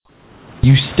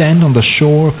You stand on the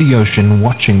shore of the ocean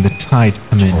watching the tide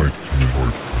come in.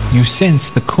 You sense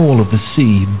the call of the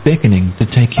sea beckoning to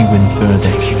take you in further.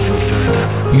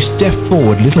 You step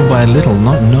forward little by little,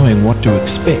 not knowing what to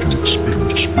expect,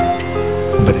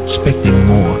 but expecting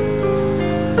more.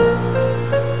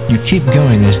 You keep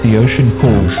going as the ocean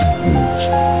pulls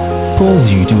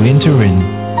you to enter in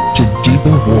to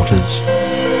deeper waters.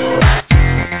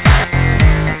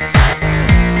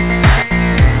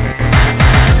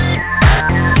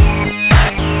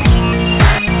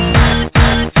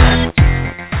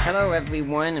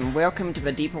 Everyone, and welcome to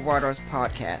the Deeper Waters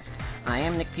podcast. I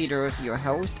am Nick Peters, your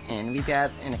host, and we've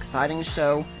got an exciting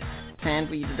show planned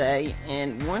for you today,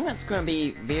 and one that's going to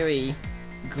be very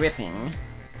gripping,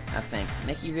 I think.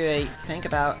 Make you really think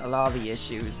about a lot of the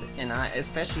issues, and I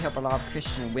especially hope a lot of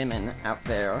Christian women out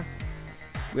there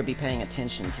will be paying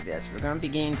attention to this. We're going to be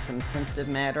getting some sensitive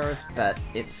matters, but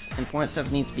it's important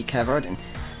stuff needs to be covered, and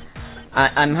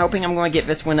I'm hoping I'm going to get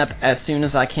this one up as soon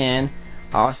as I can.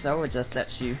 Also, it just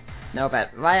lets you know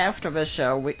that right after the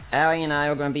show, Allie and I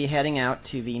are going to be heading out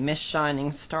to the Miss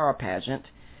Shining Star pageant,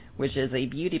 which is a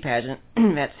beauty pageant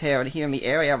that's held here in the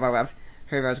area where I've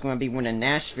heard there's going to be one in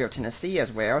Nashville, Tennessee as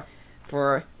well,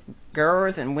 for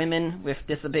girls and women with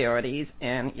disabilities.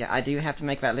 And yeah, I do have to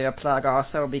make that little plug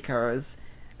also because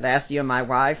last year my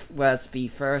wife was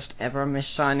the first ever Miss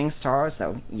Shining Star.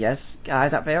 So yes,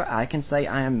 guys out there, I can say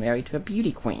I am married to a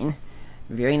beauty queen.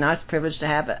 Very nice privilege to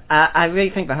have. I really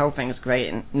think the whole thing is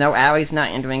great. And no, Allie's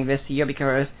not entering this year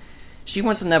because she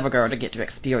wants another girl to get to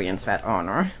experience that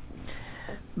honor.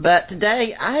 But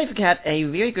today, I've got a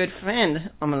very good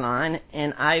friend on the line,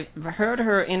 and I've heard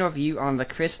her interview on the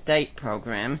Chris Date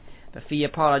program, the Fee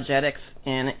Apologetics,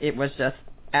 and it was just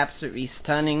absolutely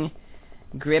stunning,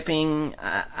 gripping.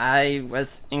 I was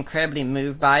incredibly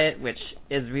moved by it, which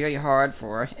is really hard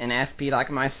for an FP like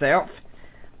myself.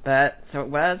 But so it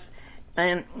was.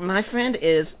 And my friend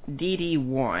is Dee Dee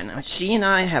Warren. She and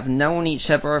I have known each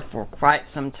other for quite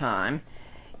some time.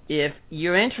 If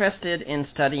you're interested in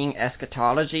studying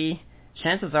eschatology,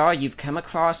 chances are you've come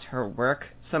across her work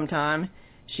sometime.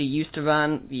 She used to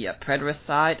run the Preterist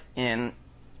site, and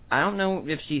I don't know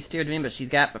if she's still doing, but she's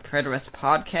got the Preterist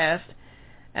podcast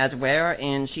as well,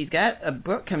 and she's got a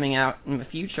book coming out in the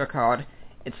future called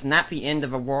It's Not the End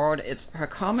of the World. It's her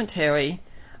commentary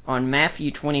on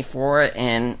Matthew 24,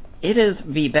 and it is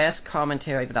the best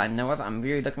commentary that I know of. I'm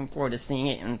really looking forward to seeing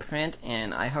it in print,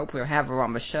 and I hope we'll have her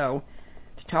on the show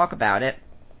to talk about it.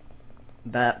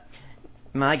 But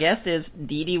my guest is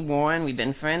Dee Dee Warren. We've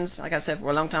been friends, like I said, for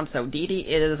a long time. So, Dee Dee,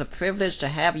 it is a privilege to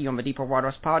have you on the Deeper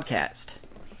Waters podcast.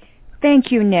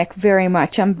 Thank you, Nick, very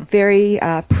much. I'm very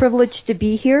privileged to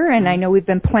be here, and I know we've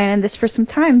been planning this for some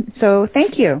time, so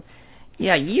thank you.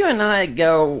 Yeah, you and I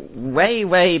go way,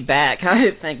 way back.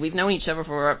 I think we've known each other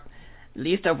for at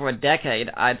least over a decade,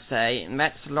 I'd say, and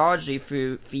that's largely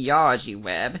through Theology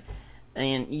Web.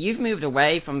 And you've moved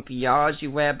away from Theology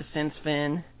Web since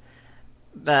then,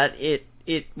 but it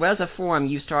was a forum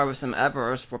you started with some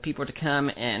others for people to come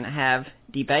and have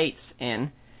debates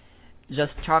and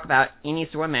just talk about any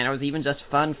sort of matters, even just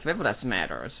fun, frivolous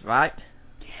matters, right?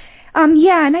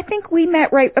 Yeah, and I think we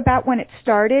met right about when it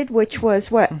started, which was,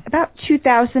 about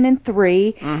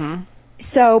 2003. Mm-hmm.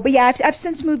 So, but yeah, I've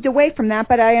since moved away from that,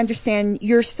 but I understand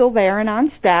you're still there and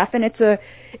on staff, and it's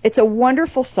a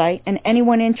wonderful site, and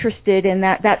anyone interested in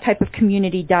that type of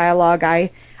community dialogue,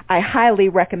 I highly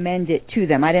recommend it to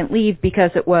them. I didn't leave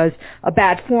because it was a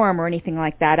bad forum or anything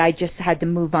like that. I just had to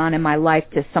move on in my life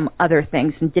to some other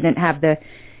things and didn't have the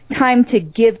time to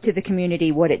give to the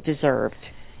community what it deserved.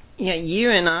 Yeah, you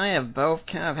and I have both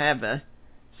kind of had the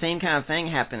same kind of thing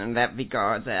happen in that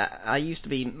regard. I used to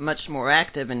be much more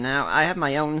active, and now I have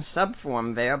my own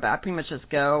sub-forum there, but I pretty much just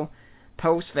go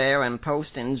post there and post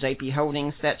in JP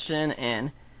Holdings section,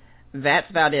 and that's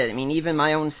about it. I mean, even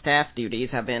my own staff duties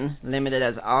have been limited,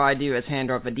 as all I do is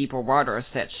handle the Deeper Waters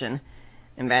section,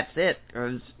 and that's it,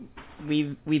 because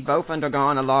we've both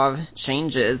undergone a lot of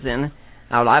changes in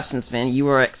our lives since then. You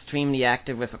were extremely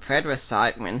active with the Preterist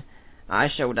site when I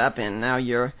showed up, and now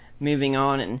you're moving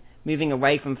on and moving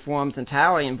away from forums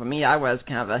entirely. And for me, I was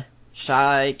kind of a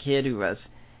shy kid who was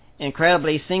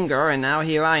incredibly single, and now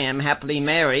here I am happily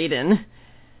married, and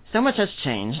so much has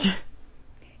changed.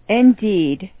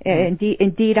 Indeed,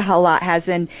 a lot has.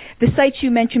 And the sites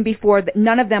you mentioned before,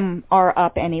 none of them are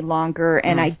up any longer,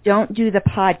 and I don't do the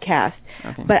podcast,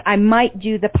 but I might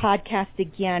do the podcast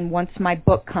again once my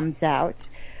book comes out,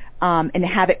 and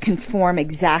have it conform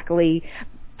exactly.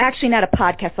 Actually, not a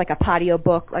podcast, like a podio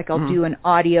book. Like I'll do an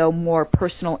audio, more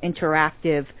personal,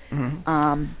 interactive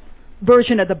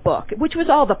version of the book, which was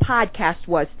all the podcast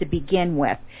was to begin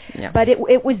with. Yeah. But it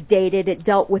was dated. It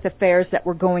dealt with affairs that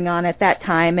were going on at that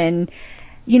time. And,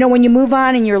 you know, when you move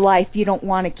on in your life, you don't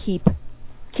want to keep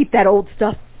that old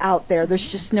stuff out there. There's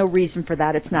just no reason for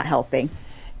that. It's not healthy.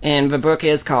 And the book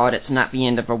is called It's Not the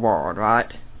End of the World,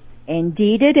 right?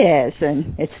 Indeed it is,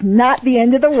 and it's not the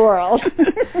end of the world.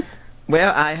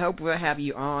 Well, I hope we'll have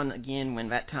you on again when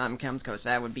that time comes, because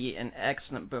that would be an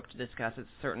excellent book to discuss. It's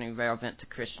certainly relevant to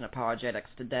Christian apologetics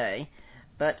today.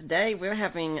 But today we're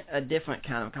having a different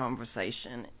kind of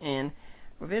conversation, and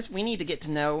with this we need to get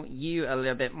to know you a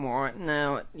little bit more.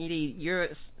 Now, Edie, you're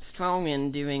strong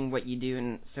in doing what you do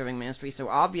in serving ministry, so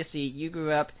obviously you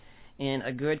grew up in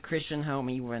a good Christian home.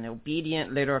 You were an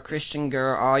obedient little Christian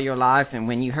girl all your life, and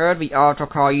when you heard the altar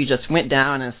call, you just went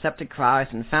down and accepted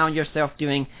Christ and found yourself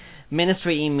doing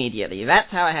ministry immediately. That's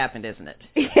how it happened, isn't it?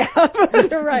 Yeah,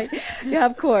 you're right. Yeah,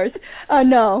 of course.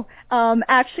 No.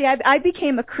 Actually, I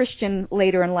became a Christian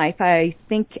later in life. I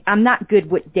think I'm not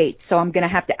good with dates, so I'm going to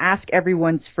have to ask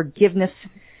everyone's forgiveness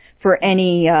for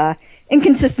any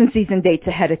inconsistencies in dates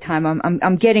ahead of time.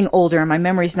 I'm getting older, and my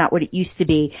memory's not what it used to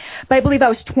be. But I believe I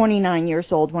was 29 years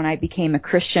old when I became a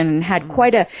Christian and had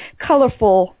quite a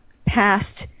colorful past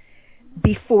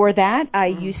before that. I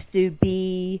used to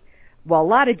be, well, a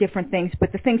lot of different things,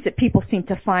 but the things that people seem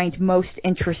to find most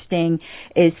interesting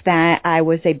is that I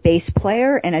was a bass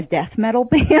player in a death metal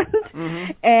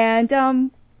band,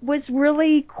 and was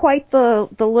really quite the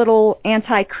little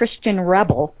anti-Christian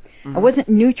rebel. I wasn't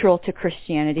neutral to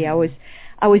Christianity. I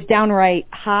was downright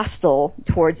hostile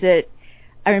towards it.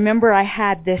 I remember I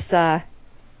had this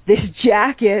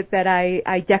jacket that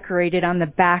I decorated on the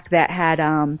back that had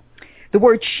the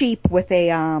word sheep with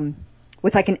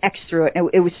like an X through it.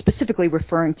 It was specifically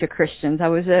referring to Christians. I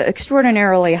was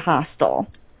extraordinarily hostile.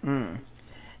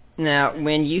 Now,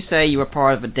 when you say you were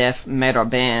part of a death metal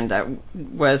band,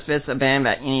 was this a band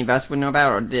that any of us would know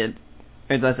about, or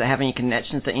does it have any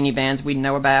connections to any bands we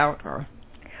know about? Or?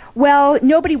 Well,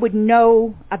 nobody would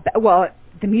know about, well,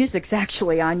 the music's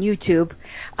actually on YouTube.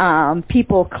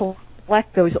 People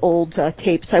collect those old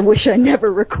tapes. I wish I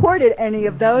never recorded any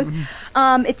of those.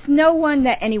 It's no one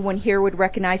that anyone here would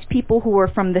recognize. People who are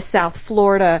from the South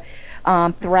Florida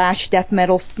thrash death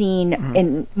metal scene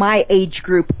in my age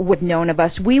group would have known of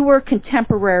us. We were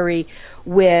contemporary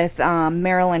with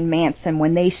Marilyn Manson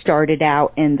when they started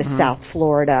out in the South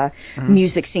Florida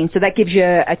music scene. So that gives you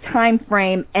a time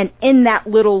frame, and in that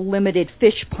little limited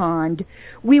fish pond,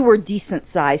 we were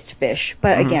decent-sized fish.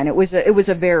 But again, it was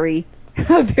a very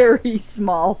very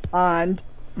small pond.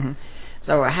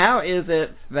 So how is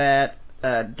it that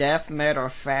a death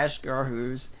metal thrash girl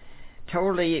who's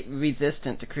totally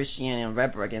resistant to Christianity and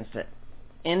rebel against it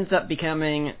ends up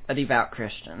becoming a devout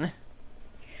Christian?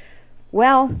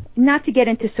 Well, not to get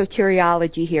into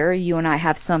soteriology here, you and I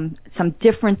have some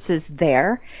differences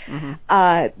there,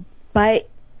 but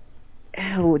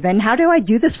then how do I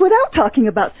do this without talking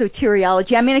about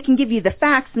soteriology? I mean, I can give you the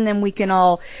facts, and then we can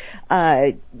all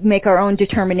make our own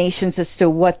determinations as to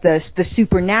what the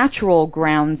supernatural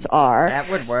grounds are. That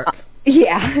would work.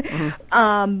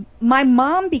 My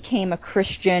mom became a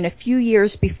Christian a few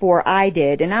years before I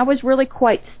did, and I was really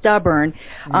quite stubborn.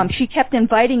 She kept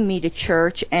inviting me to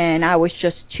church, and I was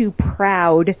just too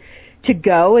proud to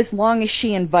go. As long as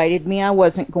she invited me, I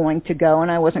wasn't going to go,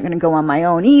 and I wasn't going to go on my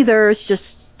own either. It's just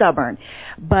stubborn.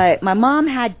 But my mom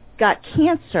had got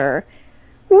cancer.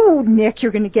 Ooh, Nick,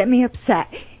 you're going to get me upset.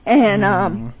 And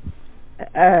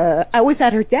I was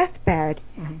at her deathbed,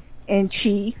 and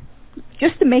she,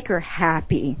 just to make her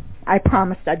happy, I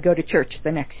promised I'd go to church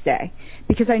the next day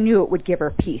because I knew it would give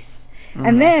her peace.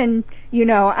 And then,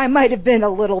 I might have been a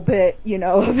little bit,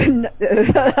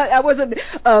 I wasn't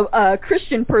a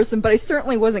Christian person, but I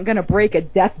certainly wasn't going to break a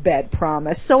deathbed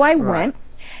promise. So I went,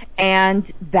 and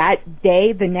that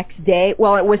day, the next day,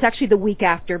 well, it was actually the week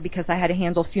after because I had to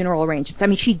handle funeral arrangements. I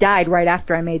mean, she died right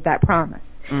after I made that promise.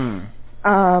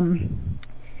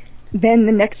 Then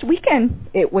the next weekend,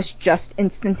 it was just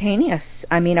instantaneous.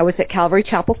 I mean, I was at Calvary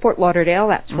Chapel, Fort Lauderdale.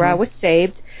 That's where I was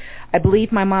saved. I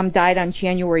believe my mom died on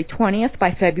January 20th.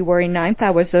 By February 9th,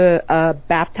 I was a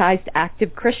baptized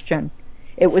active Christian.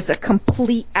 It was a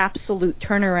complete, absolute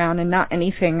turnaround and not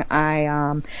anything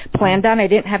I planned on. I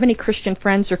didn't have any Christian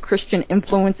friends or Christian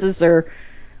influences or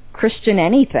Christian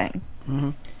anything.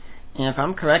 And if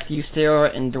I'm correct, you still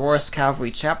endorse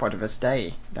Calvary Chapel to this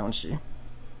day, don't you?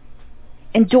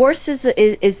 Endorse is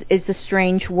a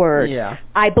strange word. Yeah.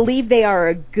 I believe they are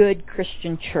a good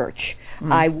Christian church.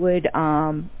 I would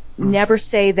never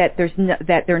say that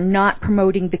that they're not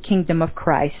promoting the kingdom of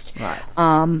Christ. Right.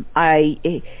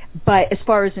 But as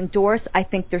far as endorse, I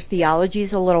think their theology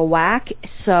is a little whack.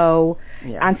 So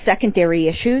on secondary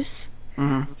issues,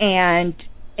 and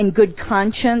in good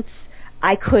conscience,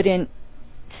 I couldn't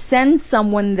send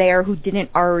someone there who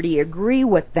didn't already agree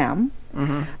with them.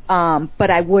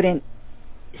 But I wouldn't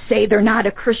say they're not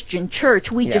a Christian church.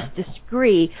 We just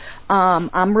disagree.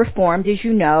 I'm Reformed, as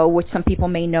you know, which some people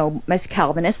may know as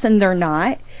Calvinists, and they're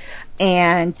not.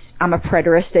 And I'm a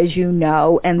preterist, as you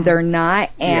know, and they're not.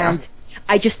 And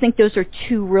I just think those are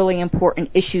two really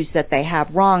important issues that they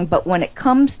have wrong. But when it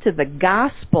comes to the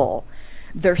gospel,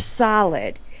 they're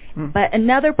solid. But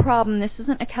another problem, this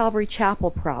isn't a Calvary Chapel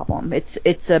problem.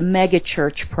 It's a mega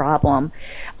church problem.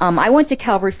 I went to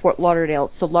Calvary Fort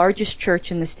Lauderdale. It's the largest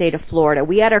church in the state of Florida.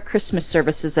 We had our Christmas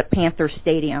services at Panther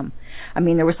Stadium. I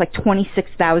mean, there was like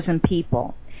 26,000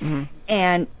 people.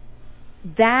 And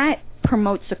that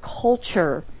promotes a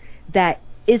culture that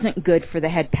isn't good for the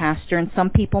head pastor. And some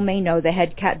people may know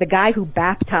the guy who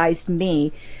baptized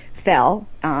me fell.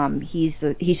 He's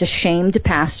a shamed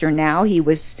pastor now. He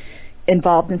was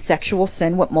involved in sexual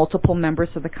sin with multiple members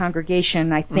of the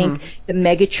congregation. I think the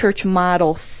megachurch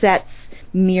model sets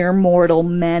mere mortal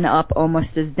men up almost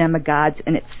as demigods,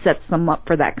 and it sets them up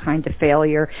for that kind of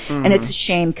failure. And it's a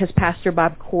shame because Pastor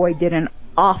Bob Coy did an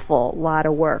awful lot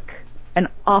of work, an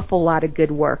awful lot of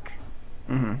good work.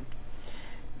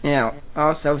 Now,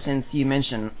 also, since you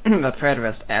mentioned the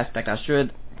preterist aspect, I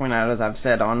should point out, as I've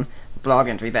said on the blog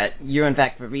entry, that you're in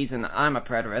fact the reason I'm a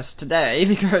preterist today,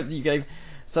 because you gave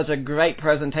such a great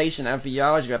presentation of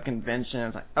theology of convention. I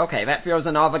was like, okay, that fills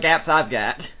in all the gaps I've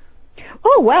got.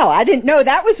 Oh, wow, I didn't know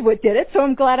that was what did it, so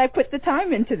I'm glad I put the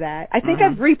time into that. I think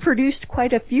I've reproduced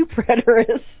quite a few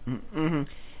preterists.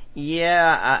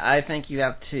 Yeah, I think you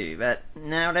have too. But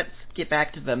now let's get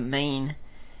back to the main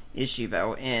issue,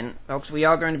 though. And, folks, we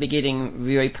are going to be getting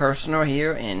really personal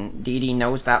here, and Dee Dee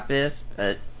knows about this,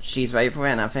 but she's very for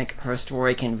it, and I think her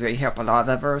story can really help a lot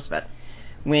of us. But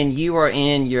when you were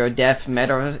in your death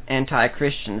metal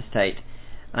anti-Christian state,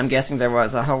 I'm guessing there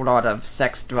was a whole lot of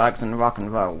sex, drugs, and rock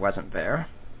and roll, wasn't there?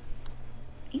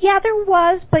 Yeah, there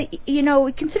was, but, you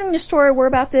know, considering the story we're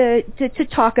about to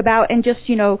talk about, and just,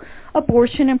 you know,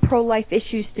 abortion and pro-life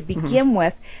issues to begin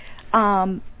with,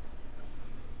 I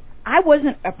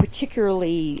wasn't a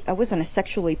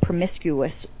sexually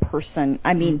promiscuous person.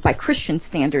 I mean, by Christian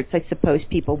standards, I suppose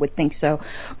people would think so.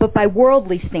 But by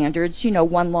worldly standards, you know,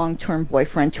 one long-term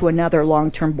boyfriend to another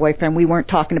long-term boyfriend. We weren't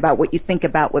talking about what you think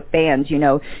about with bands, you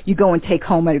know. You go and take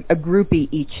home a groupie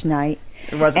each night.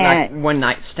 It wasn't like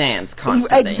one-night stands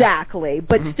constantly. Exactly.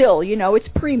 But still, you know, it's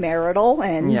premarital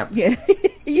and,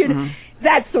 you know,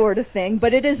 that sort of thing.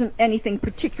 But it isn't anything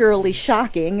particularly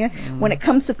shocking. When it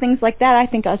comes to things like that, I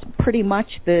think I was pretty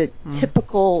much the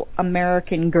typical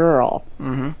American girl.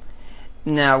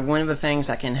 Now, one of the things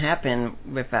that can happen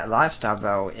with that lifestyle,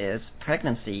 though, is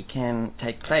pregnancy can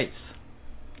take place.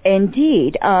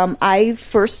 Indeed. I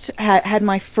first had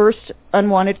my first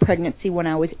unwanted pregnancy when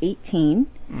I was 18,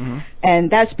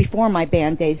 and that's before my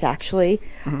band days, actually.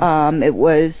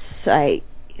 Was I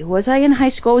in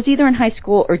high school? I was either in high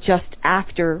school or just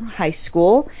after high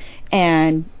school,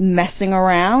 and messing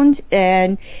around,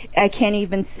 and I can't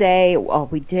even say, well,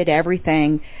 we did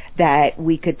everything that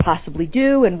we could possibly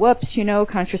do, and whoops, you know,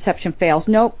 contraception fails.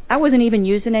 Nope, I wasn't even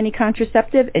using any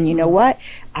contraceptive, and you know what?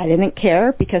 I didn't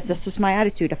care, because this is my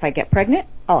attitude. If I get pregnant,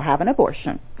 I'll have an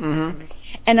abortion.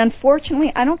 And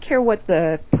unfortunately, I don't care what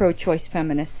the pro-choice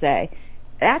feminists say.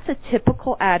 That's a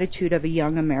typical attitude of a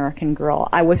young American girl.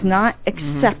 I was not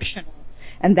exceptional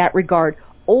in that regard.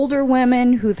 Older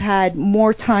women who've had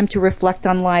more time to reflect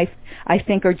on life, I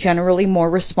think, are generally more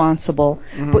responsible.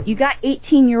 But you got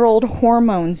 18-year-old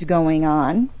hormones going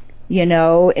on, you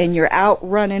know, and you're out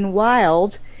running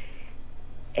wild.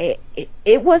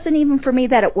 It wasn't even for me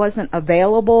that it wasn't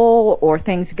available or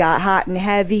things got hot and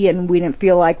heavy and we didn't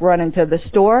feel like running to the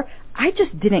store. I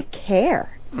just didn't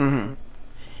care.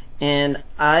 And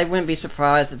I wouldn't be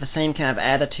surprised if the same kind of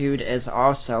attitude is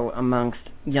also amongst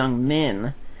young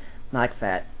men like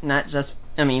that. Not just,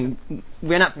 I mean,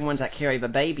 we're not the ones that carry the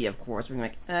baby, of course. We're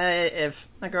like, if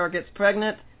a girl gets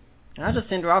pregnant, I'll just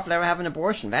send her off, let her have an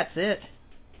abortion. That's it.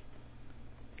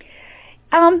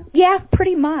 Yeah,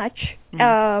 pretty much.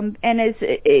 And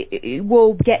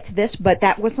we'll get to this, but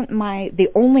that wasn't the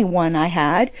only one I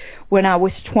had. When I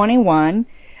was 21,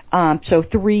 so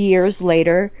 3 years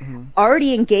later,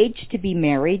 already engaged to be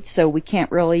married, so we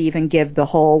can't really even give the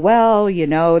whole, well, you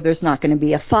know, there's not going to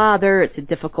be a father, it's a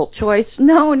difficult choice.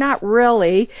 No, not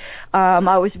really.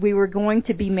 We were going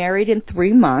to be married in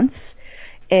 3 months,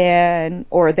 and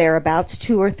or thereabouts,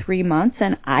 2 or 3 months,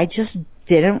 and I just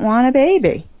didn't want a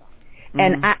baby.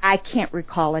 And I can't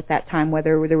recall at that time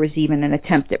whether there was even an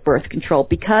attempt at birth control,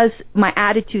 because my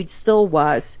attitude still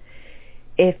was,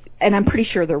 and I'm pretty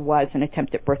sure there was an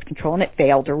attempt at birth control and it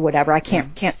failed or whatever. I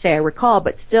can't say I recall,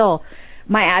 but still,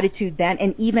 my attitude then,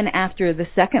 and even after the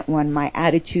second one, my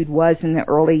attitude was, in the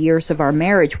early years of our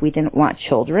marriage, we didn't want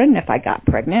children. If I got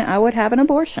pregnant, I would have an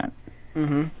abortion.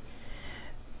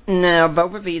 Now,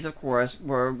 both of these, of course,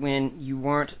 were when you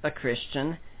weren't a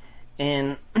Christian,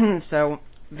 and so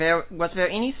was there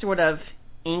any sort of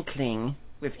inkling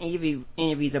with any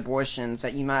of these abortions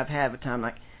that you might have had at a time,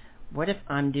 like, what if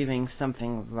I'm doing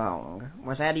something wrong?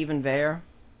 Was that even there?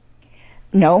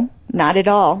 No, not at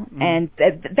all. And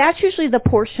that's usually the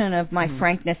portion of my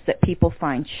frankness that people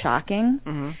find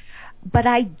shocking. But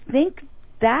I think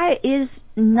that is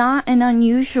not an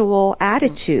unusual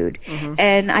attitude.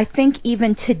 And I think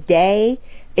even today,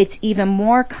 it's even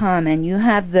more common. You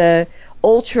have the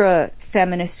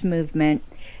ultra-feminist movement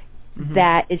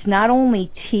that is not only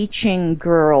teaching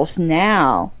girls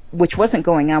now, which wasn't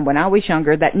going on when I was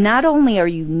younger, that not only are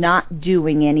you not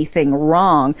doing anything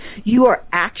wrong, you are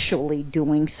actually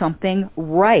doing something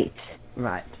right.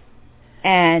 Right.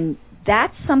 And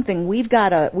that's something we've got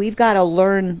to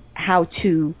learn how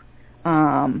to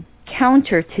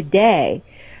counter today.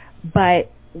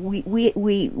 But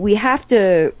we have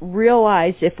to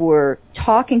realize, if we're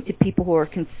talking to people who are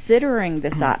considering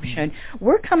this option,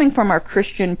 we're coming from our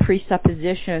Christian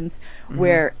presuppositions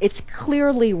where it's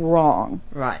clearly wrong.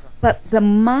 Right. But the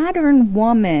modern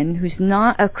woman who's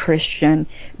not a Christian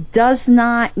does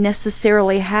not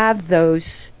necessarily have those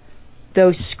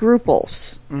scruples.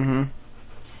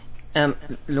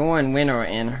 Lauren Winner,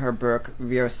 in her book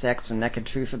Real Sex and Naked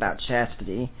Truth About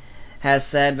Chastity, has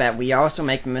said that we also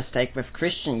make a mistake with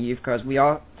Christian youth, because we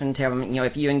often tell them,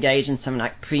 if you engage in something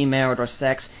like premarital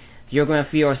sex, you're going to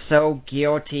feel so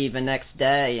guilty the next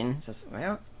day. And says,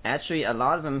 well, actually, a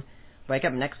lot of them wake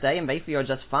up the next day and they feel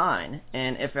just fine.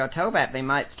 And if they're told that, they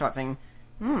might start thinking,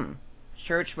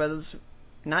 church was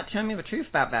not telling me the truth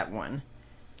about that one.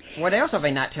 What else are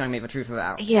they not telling me the truth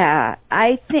about? Yeah,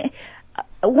 I think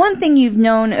one thing you've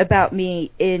known about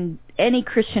me in any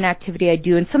Christian activity I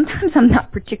do, and sometimes I'm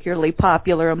not particularly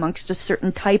popular amongst a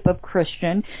certain type of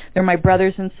Christian. They're my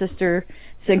brothers and sisters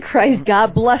in Christ,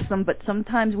 God bless them, but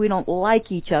sometimes we don't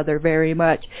like each other very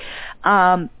much,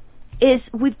 is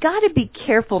we've got to be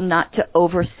careful not to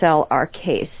oversell our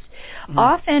case.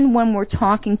 Often when we're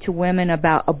talking to women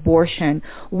about abortion,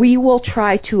 we will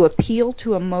try to appeal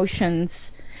to emotions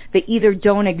that either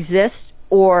don't exist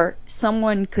or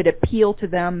someone could appeal to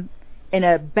them in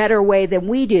a better way than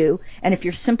we do. And if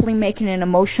you're simply making an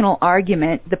emotional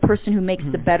argument, the person who makes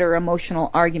the better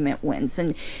emotional argument wins.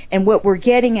 And what we're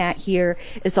getting at here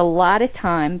is, a lot of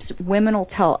times women will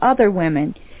tell other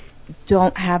women,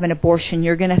 don't have an abortion.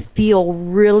 You're going to feel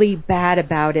really bad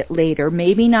about it later.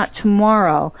 Maybe not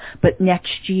tomorrow, but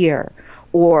next year.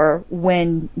 Or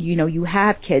when, you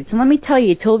have kids. And let me tell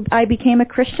you, till I became a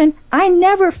Christian, I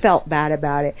never felt bad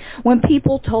about it. When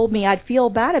people told me I'd feel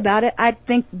bad about it, I'd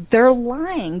think they're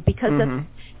lying, because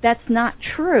that's not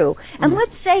true. And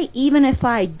let's say even if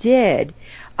I did,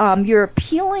 you're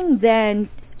appealing then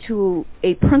to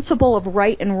a principle of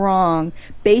right and wrong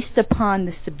based upon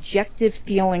the subjective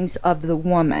feelings of the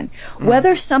woman.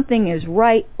 Whether something is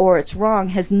right or it's wrong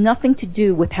has nothing to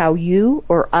do with how you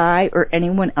or I or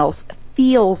anyone else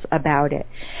feels about it.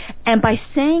 And by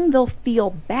saying they'll feel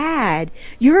bad,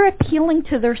 you're appealing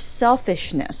to their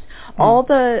selfishness. All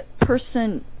another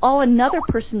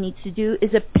person needs to do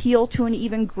is appeal to an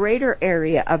even greater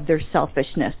area of their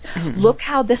selfishness. Look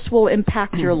how this will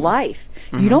impact your life.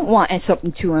 You don't want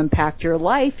something to impact your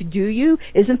life, do you?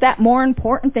 Isn't that more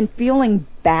important than feeling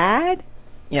bad?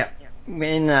 Yeah.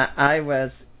 When I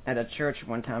was at a church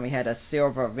one time, we had a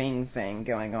silver ring thing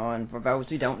going on. For those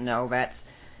who don't know, that's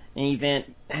an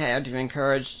event had to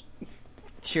encourage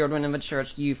children in the church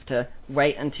youth to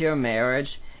wait until marriage.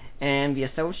 And the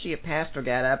associate pastor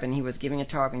got up and he was giving a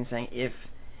talk and saying, if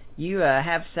you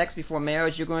have sex before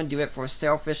marriage, you're going to do it for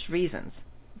selfish reasons.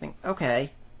 I think,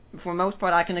 okay, for the most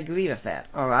part I can agree with that,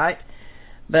 all right?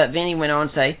 But then he went on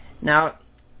to say, now,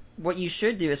 what you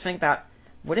should do is think about,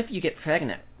 what if you get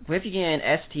pregnant? What if you get an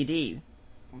STD?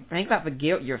 Think about the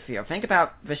guilt you feel. Think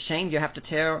about the shame you have to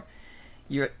tell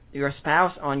your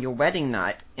spouse on your wedding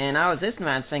night. And I was this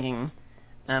man thinking,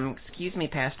 excuse me,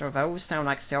 Pastor, those sound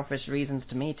like selfish reasons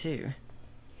to me, too.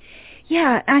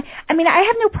 Yeah, I mean, I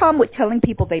have no problem with telling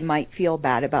people they might feel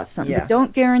bad about something, but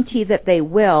don't guarantee that they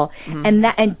will,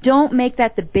 and don't make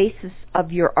that the basis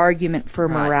of your argument for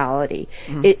morality.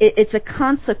 It's a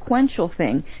consequential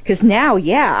thing, because now,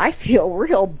 I feel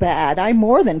real bad. I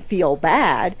more than feel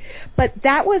bad, but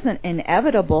that wasn't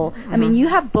inevitable. I mean, you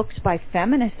have books by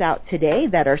feminists out today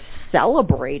that are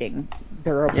celebrating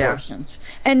their abortions,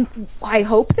 and I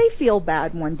hope they feel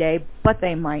bad one day, but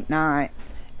they might not.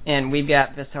 And we've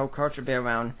got this whole culture bit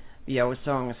around the old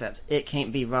song that says, it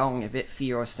can't be wrong if it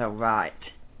feels so right.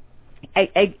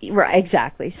 Right,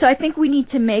 exactly. So I think we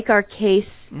need to make our case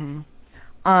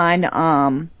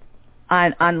on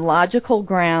logical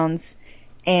grounds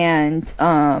and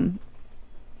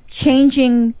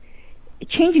changing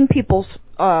people's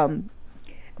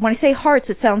when I say hearts,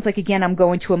 it sounds like, again, I'm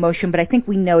going to emotion, but I think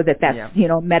we know that that's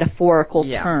metaphorical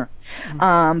term.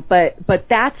 But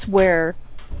that's where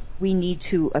we need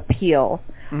to appeal.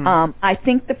 I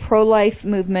think the pro-life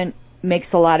movement makes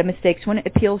a lot of mistakes when it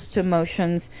appeals to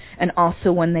emotions and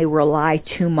also when they rely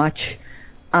too much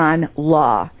on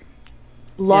law.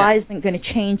 Law isn't going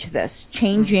to change this.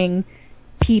 Changing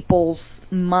people's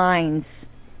minds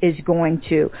is going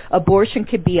to. Abortion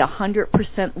could be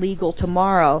 100% legal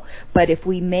tomorrow, but if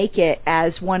we make it,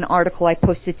 as one article I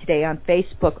posted today on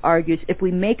Facebook argues, if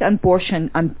we make abortion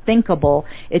unthinkable,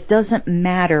 it doesn't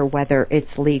matter whether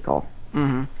it's legal.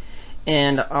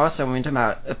 And also, when we talk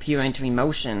about appealing to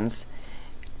emotions,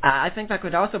 I think that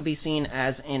could also be seen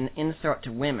as an insult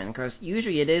to women, because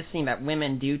usually it is seen that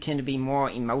women do tend to be more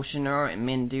emotional and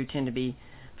men do tend to be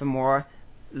for more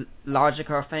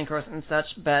logical thinkers and such,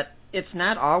 but it's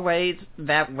not always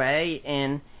that way,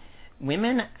 and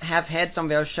women have heads on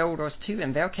their shoulders too,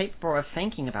 and they're capable of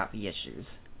thinking about the issues.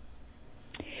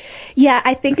 Yeah,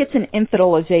 I think it's an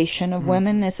infantilization of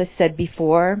women, as I said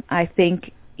before. I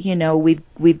think,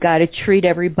 we've got to treat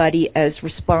everybody as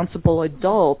responsible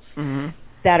adults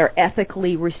that are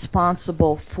ethically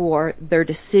responsible for their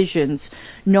decisions,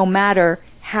 no matter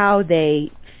how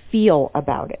they feel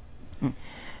about it.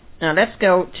 Now, let's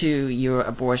go to your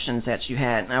abortions that you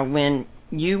had. Now, when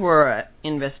you were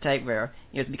in this state where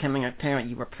you was becoming a parent,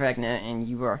 you were pregnant, and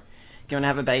you were going to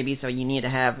have a baby, so you needed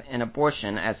to have an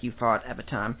abortion, as you thought at the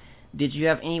time, did you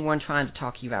have anyone trying to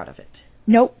talk you out of it?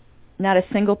 Nope. Not a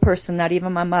single person, not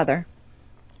even my mother.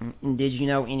 Did you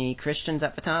know any Christians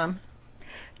at the time?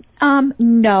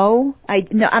 No.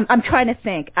 I'm trying to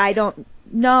think. I don't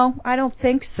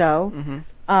think so.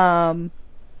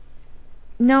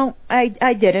 No,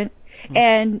 I didn't.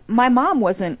 And my mom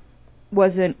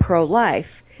wasn't pro-life.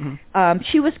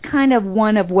 She was kind of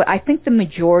one of what I think the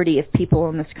majority of people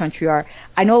in this country are.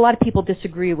 I know a lot of people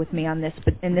disagree with me on this,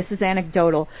 and this is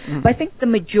anecdotal, but I think the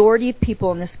majority of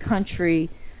people in this country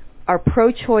are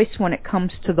pro-choice when it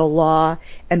comes to the law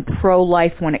and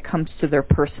pro-life when it comes to their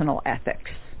personal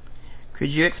ethics. Could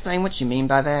you explain what you mean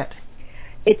by that?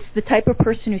 It's the type of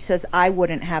person who says, I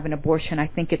wouldn't have an abortion. I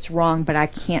think it's wrong, but I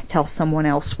can't tell someone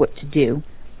else what to do.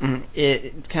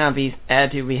 It kind of the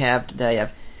attitude we have today of,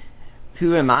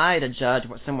 who am I to judge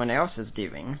what someone else is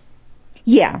doing?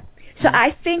 Yeah. So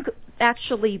I think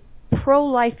actually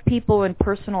pro-life people in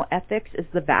personal ethics is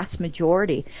the vast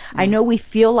majority. I know we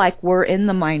feel like we're in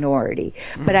the minority,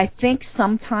 but I think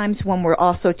sometimes when we're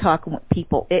also talking with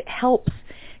people, it helps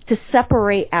to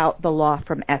separate out the law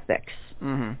from ethics.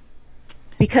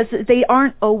 Because they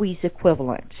aren't always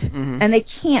equivalent, and they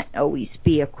can't always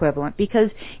be equivalent, because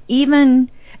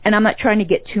even, and I'm not trying to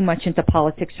get too much into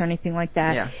politics or anything like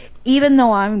that, even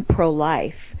though I'm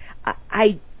pro-life,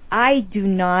 I do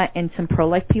not, and some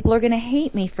pro-life people are going to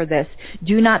hate me for this,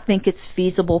 do not think it's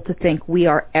feasible to think we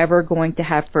are ever going to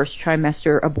have first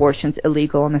trimester abortions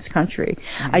illegal in this country.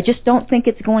 I just don't think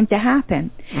it's going to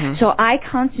happen. So I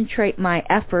concentrate my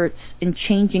efforts in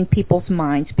changing people's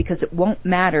minds, because it won't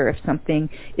matter if something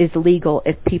is legal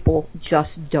if people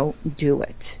just don't do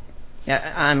it.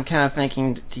 Yeah, I'm kind of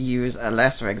thinking to use a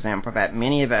lesser example that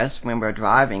many of us, when we're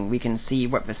driving, we can see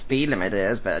what the speed limit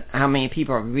is, but how many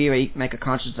people really make a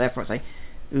conscious effort to say,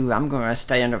 ooh, I'm going to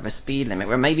stay under the speed limit,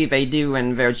 where maybe they do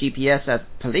and their GPS says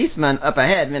policeman up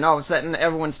ahead, and then all of a sudden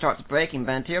everyone starts braking,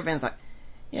 but until then it's like,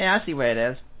 yeah, I see where it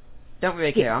is. Don't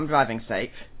really care, I'm driving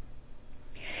safe.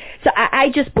 So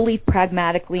I just believe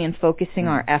pragmatically in focusing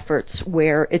our efforts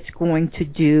where it's going to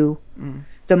do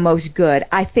the most good.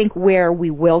 I think where we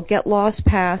will get laws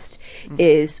passed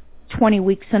is 20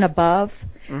 weeks and above,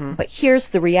 but here's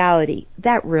the reality.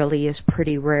 That really is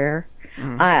pretty rare.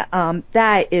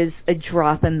 That is a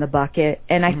drop in the bucket,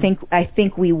 and I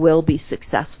think we will be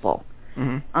successful,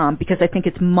 because I think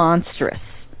it's monstrous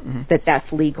that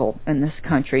that's legal in this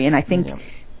country, and I think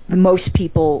most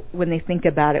people, when they think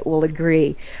about it, will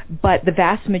agree. But the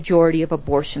vast majority of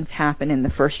abortions happen in the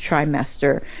first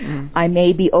trimester. I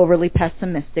may be overly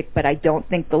pessimistic, but I don't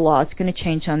think the law is going to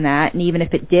change on that. And even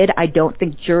if it did, I don't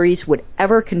think juries would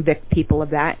ever convict people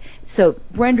of that. So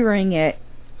rendering it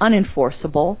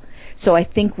unenforceable. So I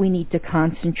think we need to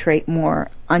concentrate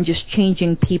more on just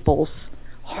changing people's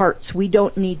hearts. We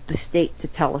don't need the state to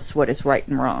tell us what is right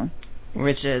and wrong.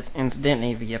 Which is,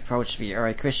 incidentally, the approach the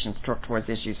early Christians took towards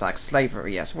issues like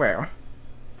slavery as well.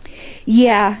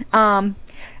 Yeah. I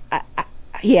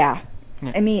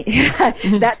mean,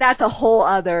 that's a whole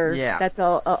other that's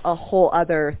a whole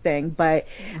other thing. But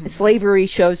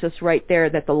slavery shows us right there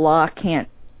that the law can't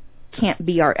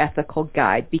be our ethical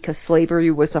guide, because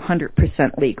slavery was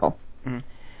 100% legal.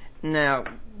 Now,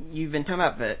 you've been talking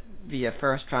about the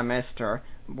first trimester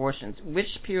abortions. Which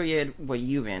period were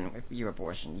you in with your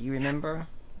abortion? You remember?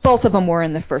 Both of them were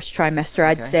in the first trimester.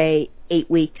 I'd say 8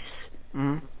 weeks.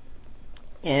 And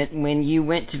when you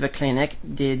went to the clinic,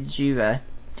 did you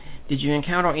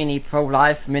encounter any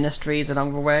pro-life ministries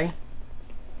along the way?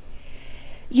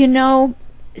 You know,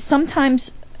 sometimes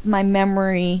my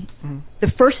memory,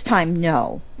 the first time,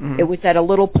 no. It was at a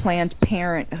little Planned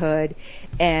Parenthood,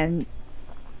 and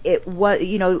it was,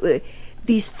 you know,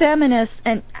 these feminists,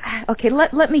 and okay,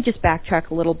 let me just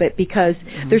backtrack a little bit, because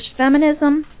there's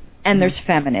feminism and there's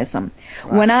feminism.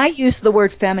 Wow. When I use the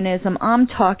word feminism, I'm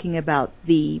talking about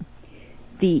the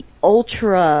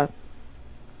ultra,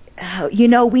 you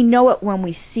know, we know it when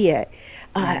we see it.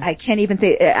 I can't even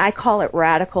say, I call it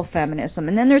radical feminism.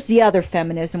 And then there's the other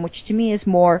feminism, which to me is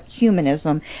more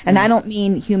humanism. And I don't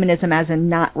mean humanism as in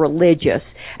not religious.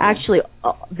 Actually,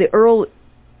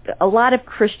 a lot of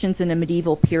Christians in the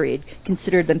medieval period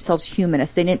considered themselves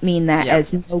humanists. They didn't mean that as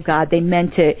no God. They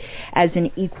meant it as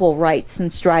in equal rights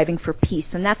and striving for peace.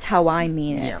 And that's how I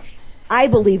mean it. Yeah. I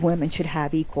believe women should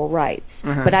have equal rights,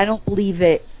 but I don't believe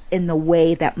it in the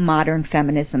way that modern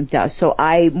feminism does. So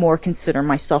I more consider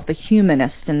myself a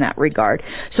humanist in that regard.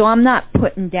 So I'm not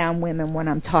putting down women when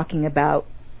I'm talking about,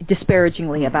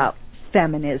 disparagingly about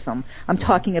feminism. I'm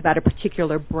talking about a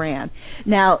particular brand.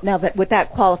 Now that with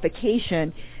that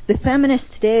qualification, the feminists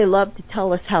today love to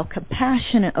tell us how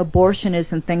compassionate abortion is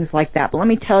and things like that. But let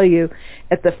me tell you,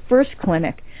 at the first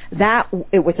clinic,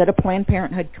 it was at a Planned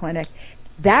Parenthood clinic,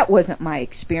 that wasn't my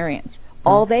experience.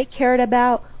 All they cared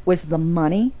about was the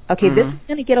money. Okay, this is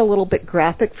going to get a little bit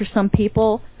graphic for some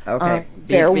people. Okay,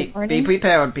 be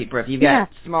prepared, people. If you've got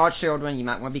small children, you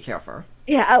might want to be careful.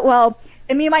 Yeah, well,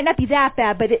 I mean, it might not be that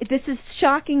bad, but this is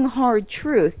shocking, hard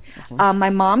truth. My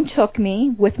mom took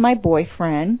me with my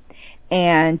boyfriend,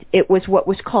 and it was what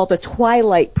was called a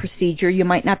twilight procedure. You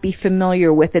might not be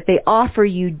familiar with it. They offer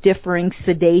you differing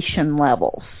sedation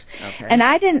levels. Okay. And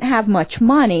I didn't have much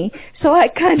money, so I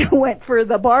kind of went for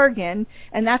the bargain,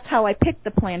 and that's how I picked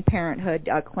the Planned Parenthood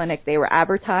clinic. They were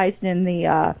advertised in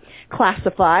the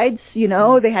classifieds, you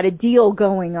know, they had a deal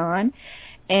going on,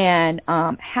 and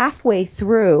halfway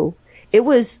through, it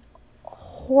was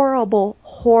horrible,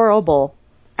 horrible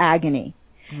agony.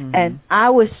 And I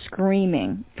was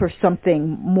screaming for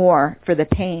something more for the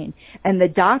pain. And the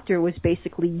doctor was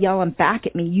basically yelling back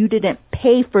at me, "You didn't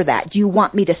pay for that. Do you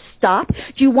want me to stop?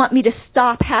 Do you want me to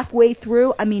stop halfway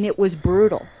through?" I mean, it was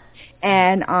brutal.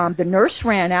 And the nurse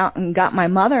ran out and got my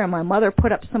mother, and my mother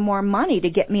put up some more money to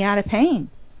get me out of pain.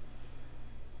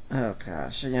 Oh,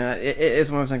 gosh. You know, it's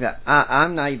one of those things that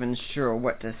I'm not even sure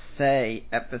what to say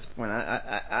at this point.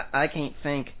 I can't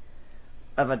think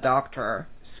of a doctor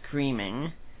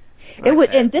screaming. It would,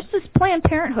 and this is Planned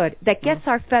Parenthood that gets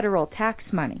our federal tax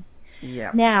money. Yeah.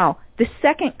 Now, the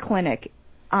second clinic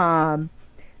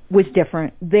was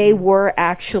different. They were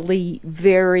actually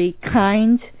very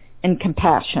kind and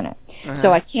compassionate.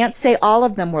 So I can't say all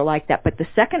of them were like that, but the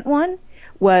second one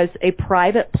was a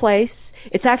private place.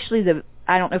 It's actually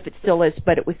I don't know if it still is,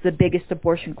 but it was the biggest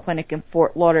abortion clinic in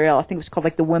Fort Lauderdale. I think it was called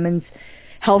like the Women's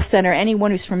Health Center. Anyone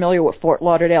who's familiar with Fort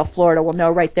Lauderdale, Florida will know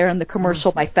right there in the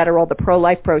commercial by Federal, the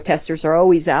pro-life protesters are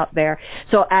always out there.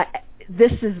 So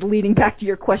this is leading back to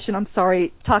your question. I'm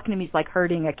sorry, talking to me is like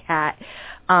herding a cat.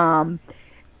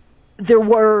 There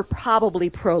were probably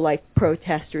pro-life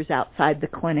protesters outside the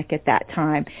clinic at that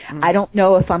time. I don't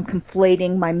know if I'm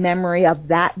conflating my memory of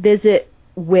that visit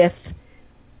with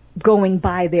going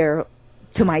by there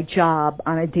to my job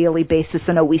on a daily basis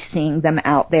and always seeing them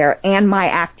out there, and my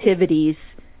activities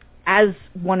as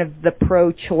one of the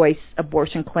pro-choice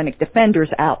abortion clinic defenders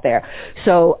out there.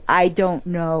 So I don't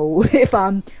know if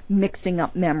I'm mixing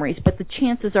up memories, but the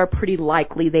chances are pretty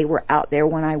likely they were out there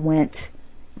when I went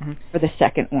for the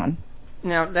second one.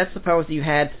 Now, let's suppose you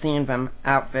had seen them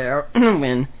out there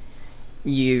when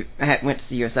you went to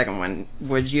see your second one,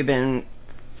 would you have been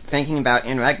thinking about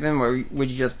interacting with them, or would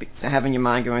you just be having your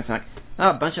mind going like, oh,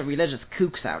 a bunch of religious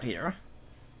kooks out here?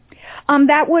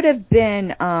 That would have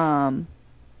been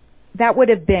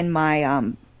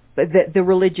my the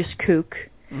religious kook.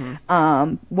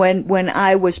 Mm-hmm. When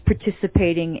I was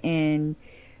participating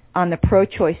on the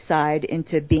pro-choice side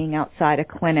into being outside a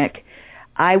clinic,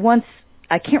 I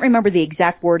can't remember the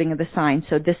exact wording of the sign,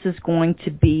 so this is going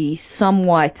to be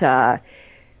somewhat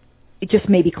just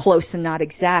maybe close and not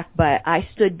exact, but I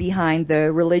stood behind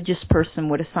the religious person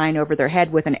with a sign over their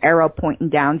head with an arrow pointing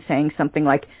down saying something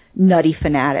like, nutty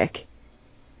fanatic.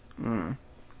 Mm.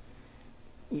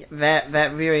 Yeah,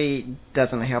 that really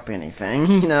doesn't help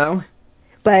anything, you know?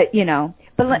 But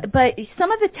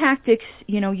some of the tactics,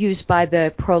 used by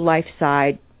the pro-life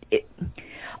side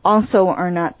also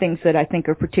are not things that I think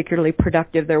are particularly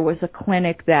productive. There was a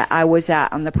clinic that I was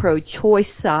at on the pro-choice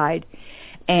side,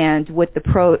 and what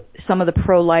some of the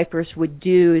pro-lifers would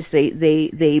do is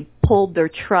they pulled their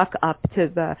truck up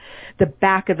to the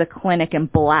back of the clinic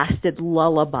and blasted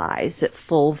lullabies at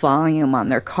full volume on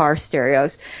their car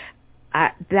stereos.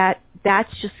 That's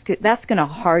going to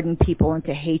harden people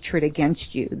into hatred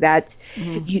against you.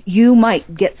 You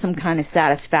might get some kind of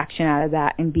satisfaction out of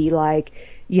that and be like,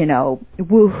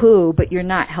 woohoo, but you're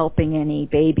not helping any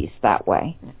babies that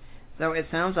way. So it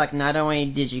sounds like not only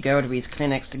did you go to these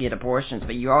clinics to get abortions,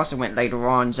 but you also went later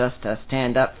on just to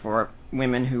stand up for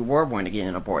women who were going to get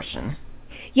an abortion.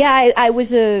 Yeah, I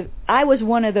was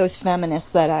one of those feminists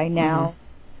that I now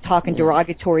talk in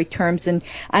derogatory terms, and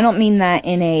I don't mean that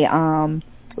in a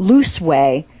loose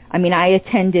way. I mean, I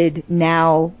attended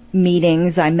NOW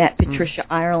meetings. I met Patricia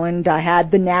Ireland. I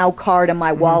had the NOW card in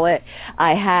my wallet.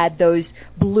 I had those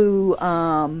blue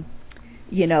now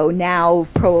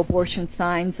pro-abortion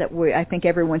signs that I think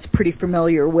everyone's pretty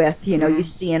familiar with, you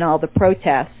see in all the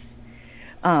protests.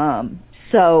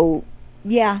 So,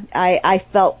 yeah, I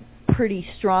felt pretty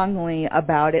strongly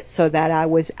about it so that I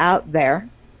was out there.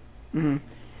 Mm-hmm.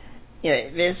 Yeah,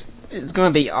 it's going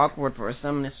to be awkward for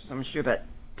some, I'm sure, but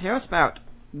tell us about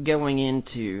going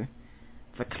into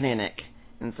the clinic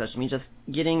and such. I mean, just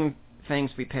getting things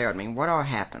prepared. I mean, what all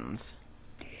happens?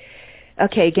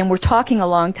 Okay, again, we're talking a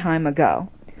long time ago.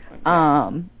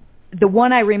 The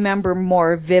one I remember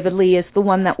more vividly is the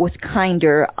one that was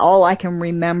kinder. All I can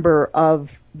remember of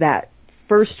that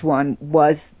first one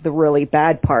was the really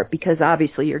bad part, because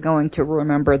obviously you're going to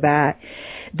remember that.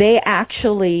 They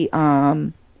actually,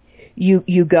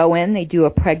 you go in, they do a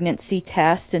pregnancy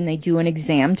test, and they do an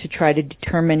exam to try to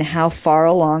determine how far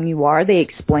along you are. They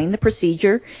explain the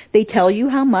procedure. They tell you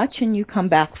how much, and you come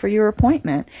back for your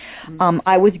appointment.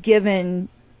 I was given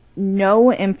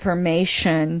no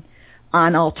information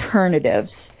on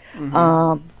alternatives.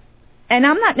 And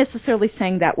I'm not necessarily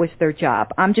saying that was their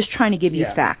job. I'm just trying to give you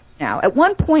facts now. At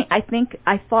one point, I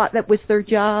thought that was their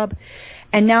job,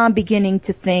 and now I'm beginning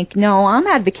to think, no, I'm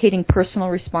advocating personal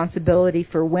responsibility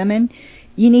for women.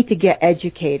 You need to get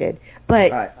educated.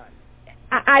 But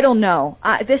I don't know.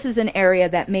 This is an area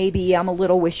that maybe I'm a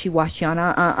little wishy-washy on.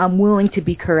 I'm willing to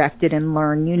be corrected and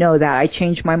learn. You know that. I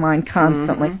change my mind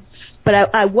constantly.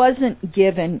 But I wasn't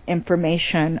given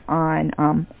information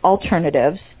on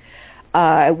alternatives.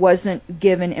 I wasn't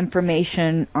given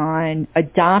information on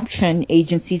adoption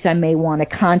agencies I may want to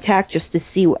contact just to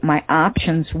see what my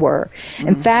options were.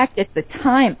 In fact, at the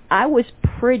time, I was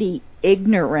pretty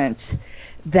ignorant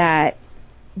that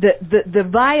the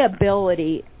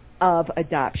viability of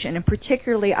adoption, and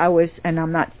particularly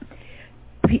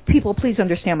people please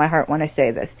understand my heart when I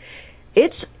say this,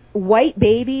 white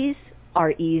babies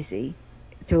are easy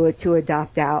to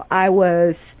adopt out. I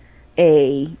was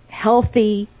a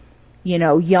healthy,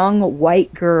 young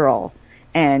white girl,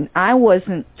 and I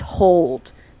wasn't told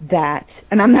that,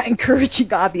 and I'm not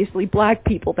encouraging, obviously, black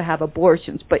people to have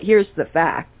abortions, but here's the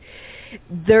fact.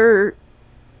 There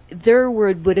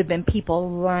would have been people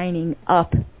lining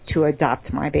up to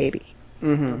adopt my baby.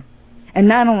 And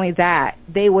not only that,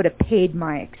 they would have paid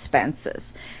my expenses.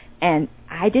 And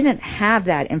I didn't have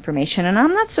that information, and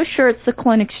I'm not so sure it's the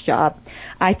clinic's job.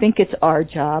 I think it's our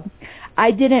job.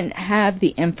 I didn't have the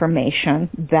information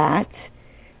that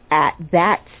at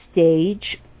that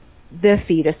stage the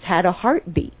fetus had a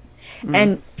heartbeat.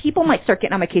 And people might start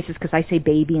getting on my cases because I say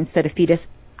baby instead of fetus.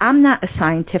 I'm not a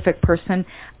scientific person.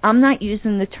 I'm not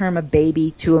using the term a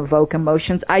baby to evoke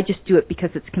emotions. I just do it because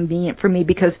it's convenient for me,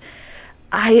 because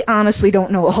I honestly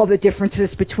don't know all the differences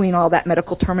between all that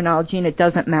medical terminology, and it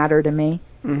doesn't matter to me.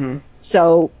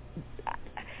 So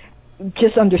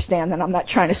just understand that I'm not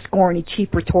trying to score any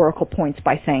cheap rhetorical points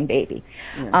by saying baby.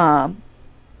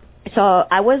 So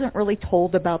I wasn't really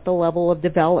told about the level of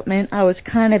development. I was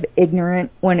kind of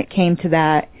ignorant when it came to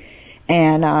that.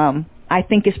 And I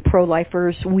think as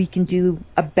pro-lifers, we can do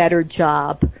a better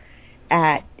job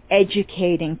at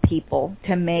educating people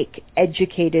to make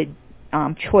educated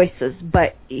choices.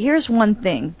 But here's one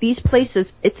thing. These places,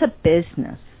 it's a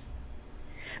business.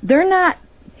 They're not,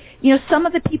 some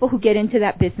of the people who get into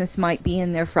that business might be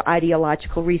in there for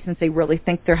ideological reasons. They really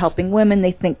think they're helping women.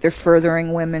 They think they're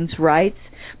furthering women's rights.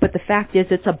 But the fact is,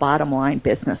 it's a bottom line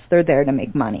business. They're there to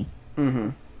make money. Mm-hmm.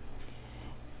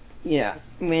 Yeah.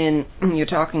 When you're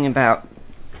talking about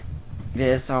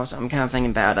this, also, I'm kind of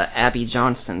thinking about Abby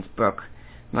Johnston's book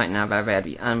right now that I read,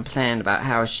 Unplanned, about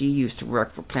how she used to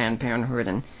work for Planned Parenthood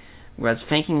and was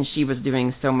thinking she was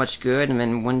doing so much good, and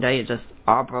then one day it just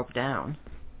all broke down.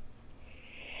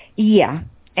 Yeah,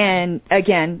 and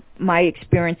again, my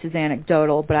experience is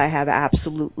anecdotal, but I have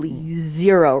absolutely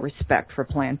zero respect for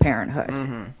Planned Parenthood.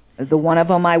 Mm-hmm. The one of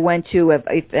them I went to,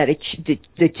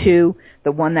 the two,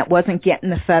 the one that wasn't getting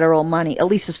the federal money, at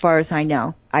least as far as I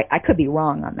know. I could be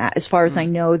wrong on that. As far as I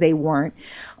know, they weren't.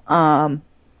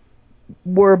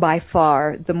 Were by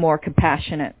far the more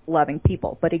compassionate, loving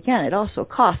people. But again, it also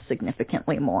costs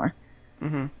significantly more.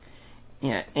 Mm-hmm.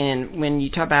 Yeah, and when you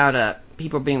talk about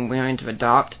people being willing to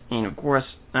adopt, and of course,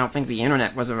 I don't think the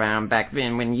internet was around back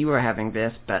then when you were having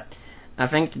this, but I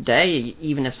think today,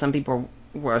 even if some people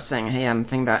were saying, hey, I'm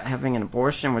thinking about having an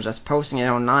abortion, we're just posting it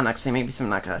online, like say maybe something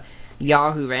like a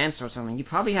Yahoo Answer or something, you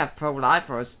probably have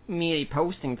pro-lifers immediately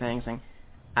posting things saying,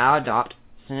 I'll adopt,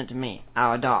 send it to me,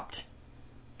 I'll adopt.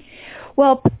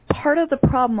 Well, part of the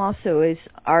problem also is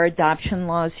our adoption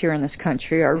laws here in this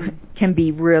country can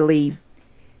be really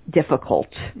difficult.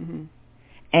 Mm-hmm.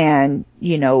 And,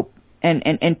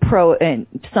 and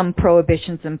some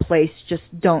prohibitions in place just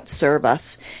don't serve us.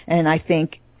 And I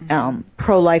think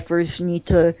pro-lifers need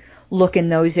to look in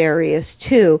those areas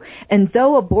too. And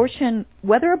though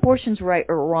whether abortion's right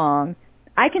or wrong,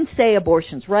 I can say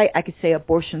abortion's right, I can say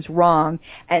abortion's wrong,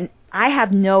 and I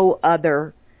have no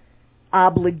other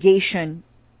obligation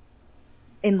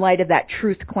in light of that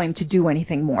truth claim to do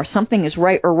anything more. Something is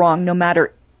right or wrong,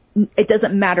 it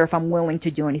doesn't matter if I'm willing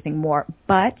to do anything more.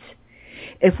 But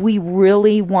if we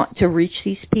really want to reach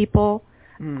these people,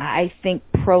 I think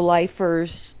pro-lifers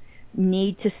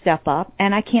need to step up.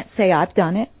 And I can't say I've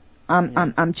done it.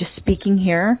 I'm just speaking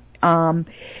here.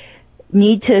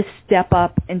 Need to step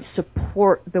up and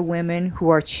support the women who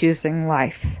are choosing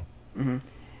life. Mm-hmm.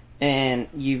 And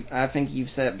I think you've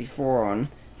said it before on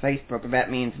Facebook,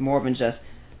 that means more than just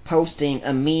posting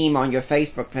a meme on your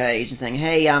Facebook page and saying,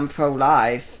 hey, I'm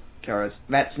pro-life, because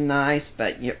that's nice,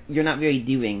 but you're not really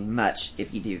doing much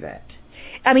if you do that.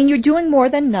 I mean, you're doing more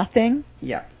than nothing.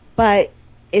 Yeah. But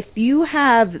if you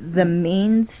have the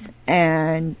means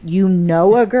and you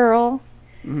know a girl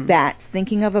that's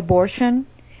thinking of abortion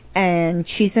and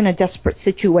she's in a desperate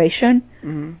situation,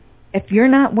 if you're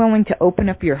not willing to open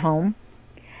up your home,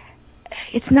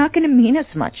 it's not going to mean as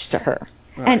much to her.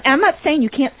 Right. And I'm not saying you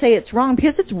can't say it's wrong,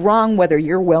 because it's wrong whether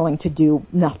you're willing to do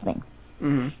nothing.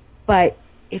 Mm-hmm. But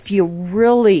if you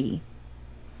really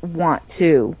want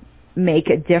to make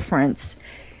a difference,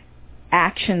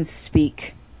 actions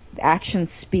speak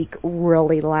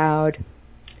really loud.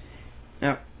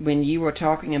 Now, when you were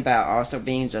talking about also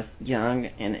being just young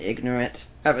and ignorant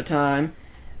at the time,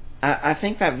 I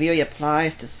think that really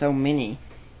applies to so many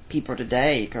people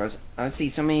today, because I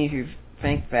see so many who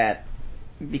think that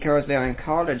because they're in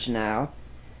college now,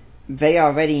 they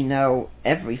already know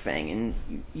everything.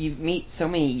 And you meet so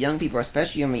many young people,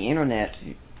 especially on the internet,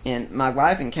 and my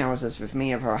wife encounters this with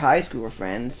many of her high school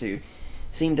friends who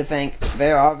seem to think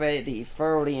they're already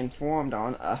thoroughly informed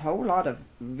on a whole lot of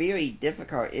very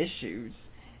difficult issues,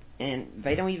 and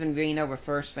they don't even really know the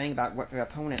first thing about what their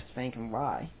opponents think and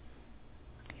why.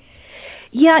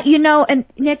 Yeah, and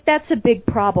Nick, that's a big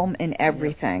problem in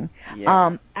everything.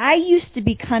 Yeah. I used to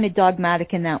be kind of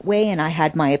dogmatic in that way, and I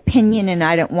had my opinion, and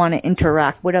I didn't want to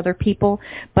interact with other people.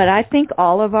 But I think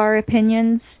all of our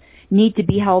opinions need to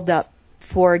be held up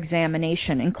for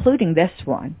examination, including this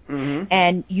one. Mm-hmm.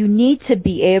 And you need to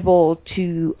be able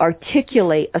to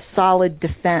articulate a solid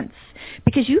defense,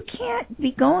 because you can't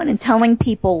be going and telling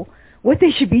people what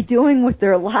they should be doing with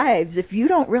their lives if you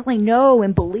don't really know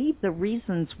and believe the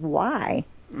reasons why.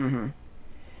 Mm-hmm.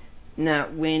 Now,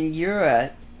 when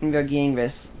you're getting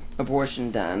this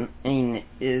abortion done, did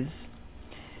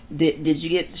you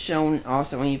get shown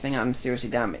also anything, I'm seriously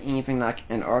down, but anything like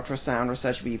an ultrasound or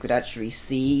such where you could actually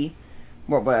see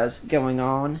what was going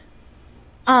on?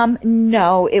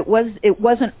 No, it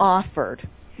wasn't offered.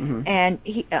 And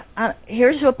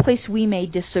here's a place we may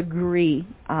disagree,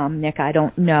 Nick, I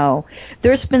don't know.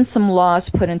 There's been some laws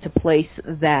put into place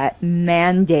that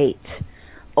mandate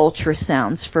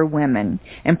ultrasounds for women,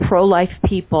 and pro-life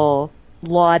people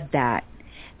laud that.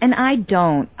 And I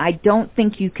don't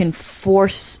think you can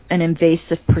force an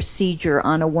invasive procedure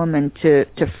on a woman to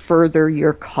further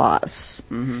your cause.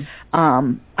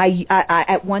 I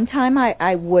at one time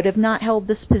I would have not held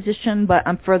this position, but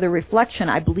on further reflection,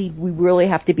 I believe we really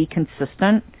have to be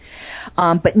consistent.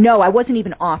 But no, I wasn't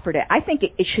even offered it. I think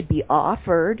it should be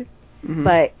offered,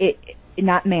 but it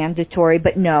not mandatory.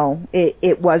 But no,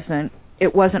 it wasn't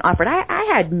offered. I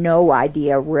had no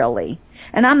idea really,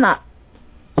 and I'm not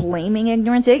blaming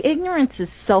ignorance. Ignorance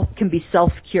can be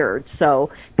self-cured, so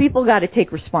people got to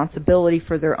take responsibility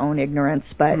for their own ignorance.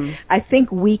 But I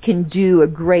think we can do a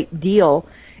great deal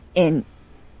in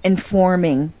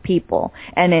informing people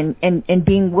and in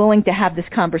being willing to have this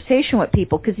conversation with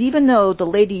people, because even though the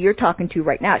lady you're talking to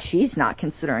right now, she's not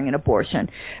considering an abortion,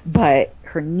 but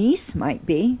her niece might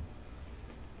be.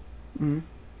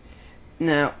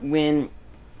 Now,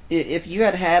 if you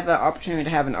had the opportunity to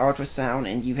have an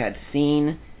ultrasound and you had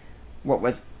seen what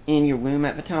was in your womb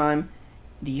at the time,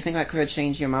 do you think that could have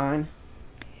changed your mind?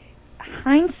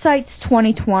 Hindsight's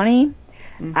 20/20,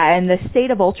 and the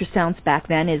state of ultrasounds back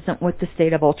then isn't what the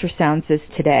state of ultrasounds is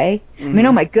today. I mean,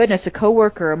 oh my goodness, a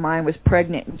coworker of mine was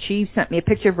pregnant, and she sent me a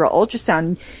picture of her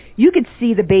ultrasound. You could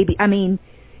see the baby. I mean,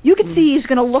 you could see he's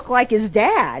going to look like his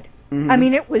dad. I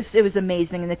mean, it was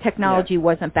amazing, and the technology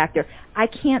wasn't back there. I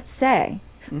can't say.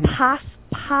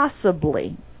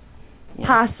 Possibly.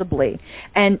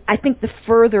 And I think the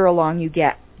further along you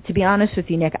get, to be honest with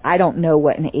you, Nick, I don't know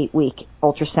what an 8-week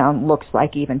ultrasound looks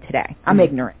like even today. I'm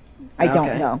ignorant. I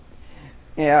don't know.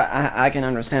 Yeah, I can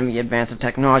understand the advance of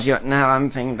technology. Now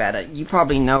I'm thinking about it. You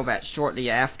probably know that shortly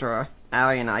after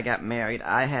Allie and I got married,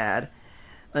 I had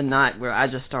a night where I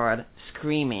just started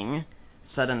screaming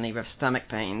suddenly with stomach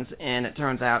pains, and it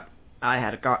turns out I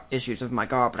had issues with my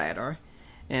gallbladder.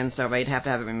 And so they'd have to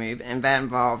have it removed, and that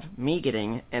involved me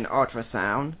getting an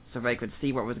ultrasound so they could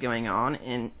see what was going on.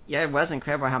 And yeah, it was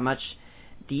incredible how much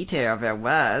detail there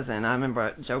was. And I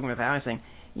remember joking with Allie saying,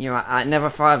 I never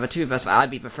thought of the two of us, but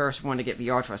I'd be the first one to get the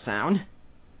ultrasound.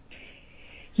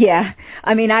 Yeah,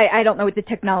 I mean, I don't know what the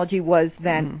technology was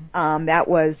then. That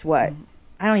was what?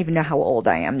 I don't even know how old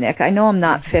I am, Nick. I know I'm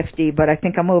not 50, but I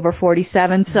think I'm over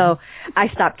 47, so I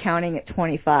stopped counting at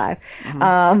 25.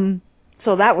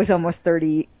 So that was almost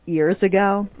 30 years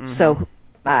ago. So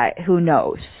who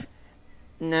knows?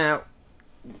 Now,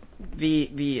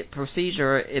 the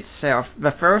procedure itself,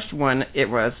 the first one, it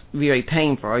was really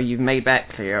painful. You've made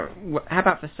that clear. How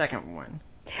about the second one?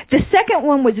 The second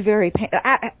one was very painful.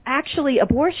 Actually,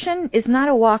 abortion is not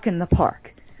a walk in the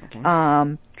park.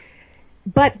 Okay.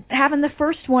 But having the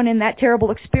first one in that terrible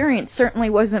experience certainly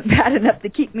wasn't bad enough to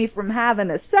keep me from having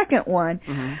a second one.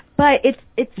 But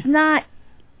it's not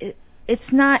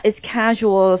as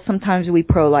casual as sometimes we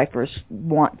pro-lifers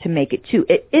want to make it too.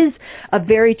 It is a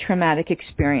very traumatic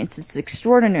experience. It's an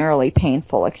extraordinarily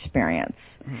painful experience.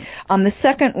 The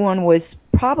second one was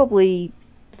probably,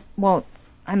 I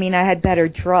had better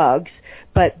drugs,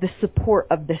 but the support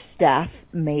of the staff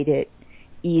made it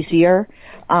easier.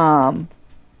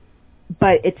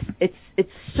 But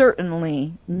it's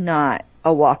certainly not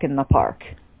a walk in the park.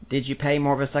 Did you pay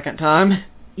more the second time?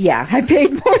 Yeah, I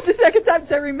paid more the second time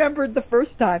because I remembered the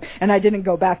first time, and I didn't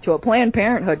go back to a Planned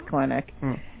Parenthood clinic.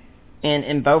 And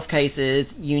in both cases,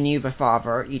 you knew the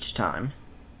father each time?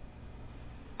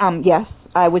 Yes.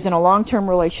 I was in a long-term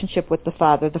relationship with the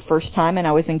father the first time, and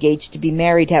I was engaged to be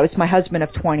married. I was my husband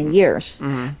of 20 years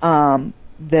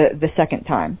the second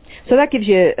time. So that gives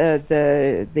you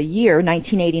the year,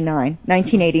 1989.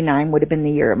 1989 would have been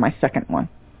the year of my second one.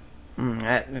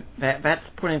 That's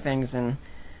putting things in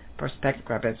perspective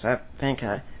quite a bit. So I think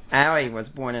Allie was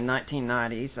born in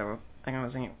 1990, so I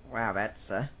was thinking, wow,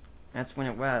 that's when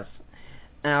it was.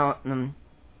 Now,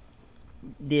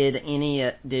 did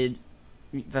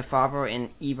the father in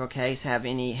either case have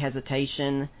any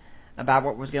hesitation about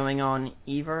what was going on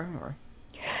either? Or?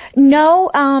 No,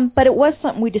 but it was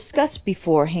something we discussed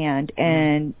beforehand,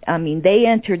 and they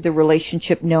entered the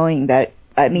relationship knowing that,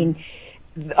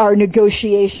 our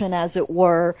negotiation, as it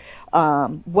were,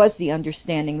 was the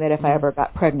understanding that if I ever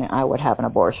got pregnant, I would have an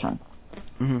abortion.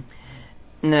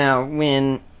 Now,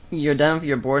 when you're done with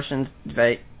your abortions,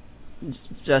 they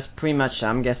just pretty much,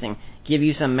 I'm guessing, give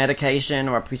you some medication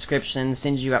or a prescription,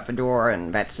 send you out the door,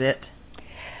 and that's it?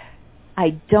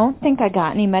 I don't think I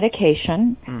got any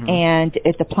medication, and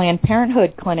at the Planned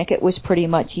Parenthood clinic, it was pretty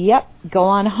much, go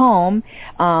on home.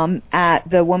 At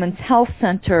the Women's Health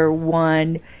Center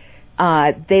one,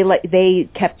 they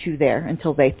kept you there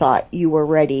until they thought you were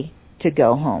ready to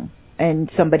go home, and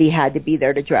somebody had to be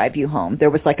there to drive you home. There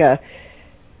was like a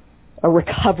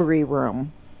recovery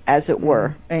room, as it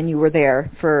were, and you were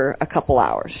there for a couple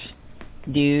hours.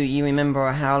 Do you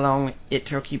remember how long it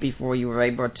took you before you were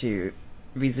able to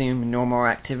resume normal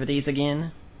activities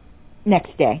again?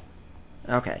 Next day.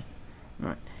 Okay. All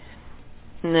right.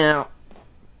 Now,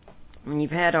 when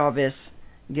you've had all this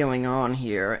going on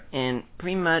here, and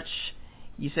pretty much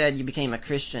you said you became a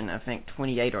Christian, I think,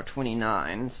 28 or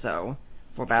 29, so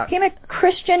for about... I became a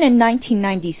Christian in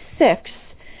 1996,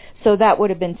 so that would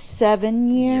have been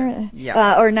 7 years,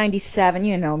 or 97,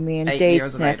 you know me, and 8 dates.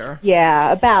 years later.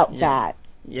 Yeah, about that.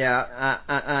 Yeah,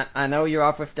 I know you're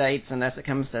off with dates unless it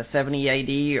comes to 70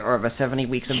 AD or the 70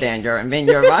 weeks of danger, and then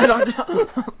you're right on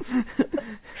top.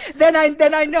 Then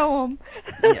I know them.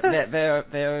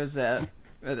 There's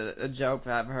a joke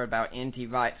that I've heard about N.T.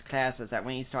 Wright's classes that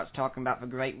when he starts talking about the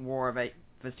Great War,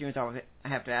 the students always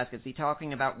have to ask, is he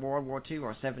talking about World War II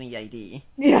or 70 A.D.?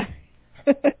 Yeah.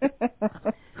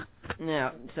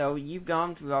 Now, so you've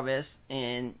gone through all this,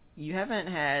 and you haven't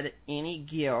had any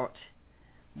guilt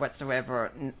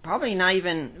whatsoever, probably not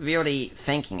even really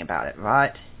thinking about it,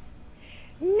 right?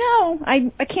 No, I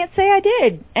can't say I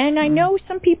did, and I know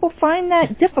some people find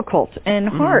that difficult and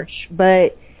harsh,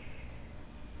 but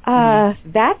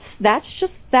that's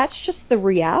just the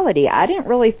reality. I didn't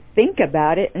really think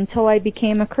about it until I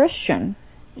became a Christian.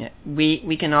 Yeah,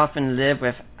 we can often live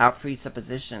with our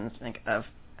presuppositions, think of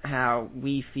how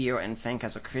we feel and think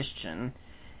as a Christian,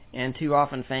 and too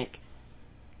often think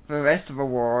the rest of the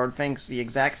world thinks the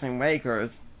exact same way, because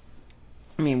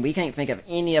I mean, we can't think of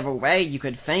any other way you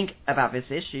could think about this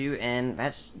issue, and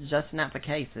that's just not the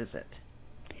case, is it?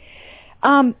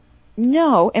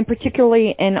 No, and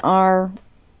particularly in our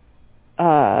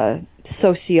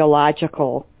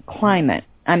sociological climate.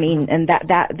 I mean, and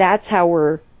that's how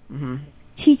we're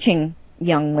teaching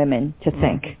young women to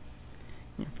think.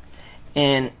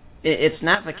 And it's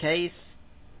not the case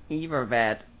either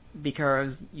that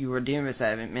because you were doing this,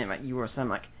 that it meant like you were some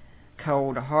like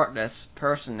cold, heartless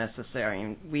person necessarily.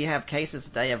 And we have cases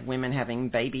today of women having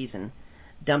babies and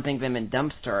dumping them in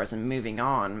dumpsters and moving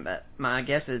on. But my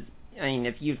guess is, I mean,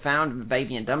 if you found a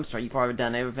baby in a dumpster, you probably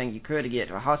done everything you could to get it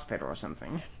to a hospital or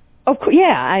something. Of course,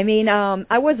 yeah. I mean,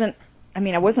 I wasn't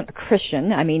a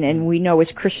Christian. I mean, and we know as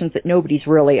Christians that nobody's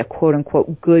really a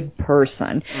quote-unquote good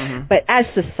person. But as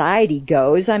society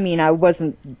goes, I mean, I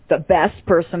wasn't the best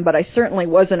person, but I certainly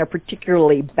wasn't a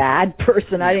particularly bad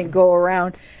person. I didn't go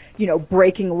around,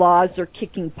 breaking laws or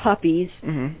kicking puppies,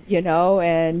 and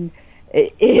in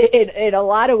a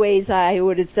lot of ways I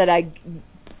would have said I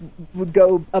would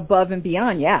go above and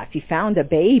beyond. Yeah, if you found a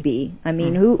baby, I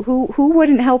mean, who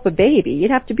wouldn't help a baby?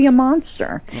 You'd have to be a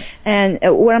monster. And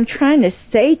what I'm trying to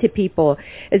say to people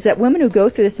is that women who go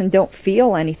through this and don't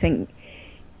feel anything,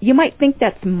 you might think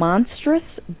that's monstrous,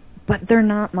 but they're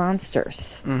not monsters.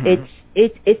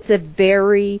 It's a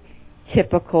very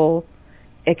typical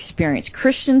experience.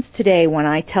 Christians today, when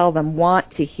I tell them want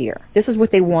to hear, this is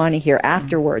what they want to hear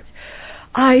afterwards.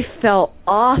 I felt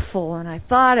awful and I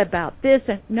thought about this,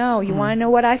 and no, you want to know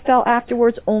what I felt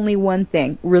afterwards? Only one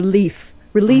thing: relief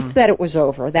that it was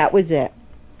over. That was it.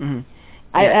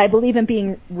 I believe in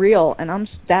being real, and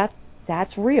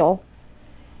that's real.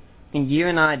 And you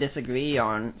and I disagree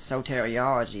on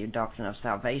soteriology, doctrine of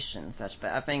salvation and such,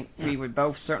 but I think we would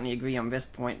both certainly agree on this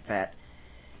point, that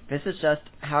this is just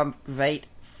how great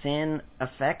sin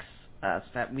affects us,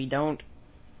 that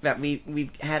we've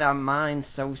had our minds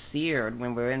so seared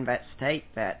when we're in that state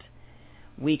that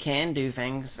we can do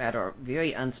things that are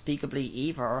very unspeakably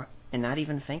evil and not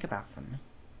even think about them.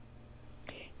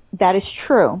 That is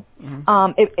true.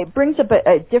 It brings up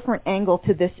a different angle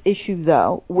to this issue,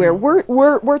 though, where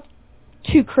we're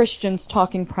two Christians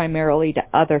talking primarily to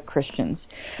other Christians.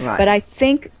 Right. But I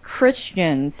think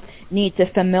Christians need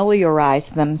to familiarize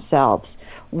themselves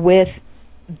with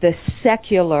the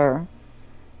secular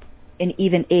and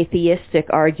even atheistic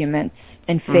arguments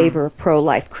in favor of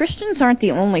pro-life. Christians aren't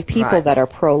the only people that are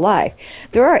pro-life.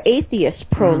 There are atheist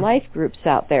pro-life groups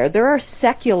out there. There are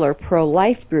secular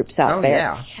pro-life groups out there.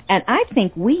 Yeah. And I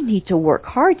think we need to work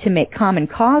hard to make common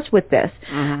cause with this.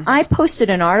 I posted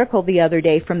an article the other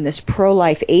day from this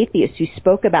pro-life atheist who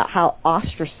spoke about how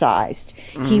ostracized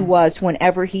he was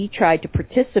whenever he tried to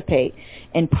participate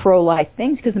in pro-life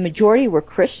things, because the majority were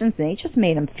Christians and they just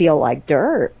made him feel like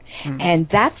dirt. And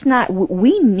that's not,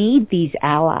 we need these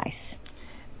allies.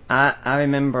 I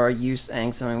remember you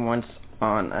saying something once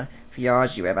on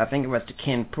Theology Web, I think it was to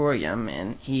Ken Purium,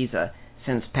 and he's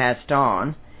since passed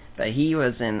on, but he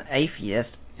was an atheist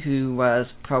who was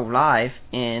pro-life,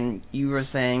 and you were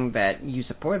saying that you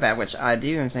support that, which I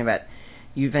do, and saying that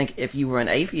you think if you were an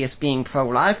atheist, being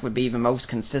pro-life would be the most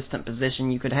consistent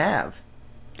position you could have.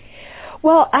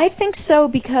 Well, I think so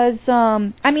because,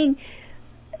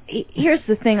 here's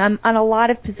the thing. On a lot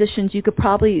of positions, you could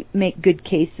probably make good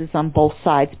cases on both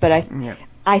sides, but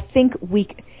I think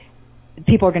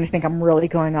people are going to think I'm really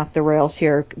going off the rails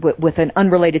here with an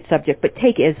unrelated subject, but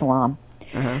take Islam.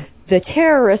 The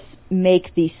terrorists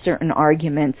make these certain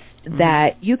arguments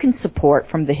that you can support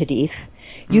from the Hadith.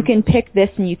 You can pick this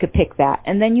and you could pick that.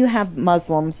 And then you have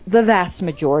Muslims, the vast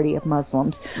majority of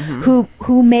Muslims,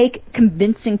 who make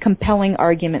convincing, compelling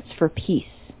arguments for peace.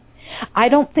 I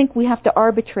don't think we have to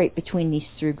arbitrate between these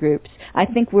three groups. I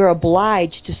think we're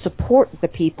obliged to support the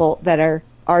people that are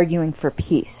arguing for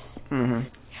peace.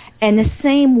 And the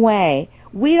same way,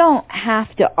 we don't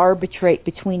have to arbitrate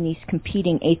between these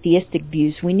competing atheistic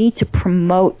views. We need to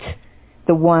promote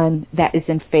the one that is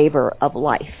in favor of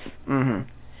life.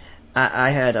 I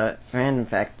had a friend, in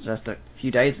fact, just a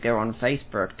few days ago on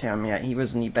Facebook tell me he was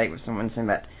in debate with someone saying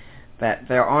that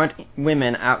there aren't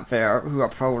women out there who are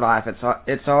pro-life.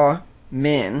 It's all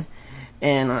men.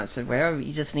 And I said, well,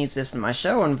 he just needs to listen to my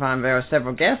show and find there are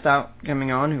several guests out coming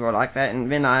on who are like that.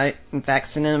 And then I, in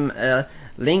fact, sent him a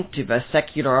link to the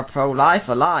Secular Pro-Life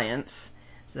Alliance.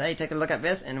 So hey, take a look at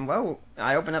this. And whoa,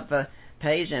 I open up the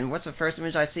page, and what's the first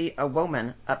image I see? A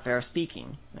woman up there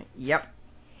speaking. Like, yep,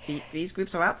 these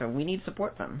groups are out there. We need to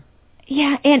support them.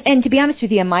 Yeah, and to be honest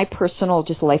with you, in my personal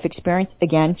just life experience,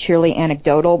 again, purely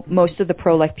anecdotal, most of the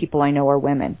pro-life people I know are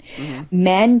women.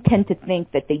 Men tend to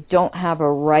think that they don't have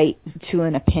a right to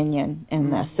an opinion in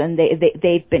this, and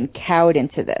they've been cowed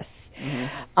into this.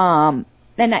 And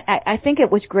I think it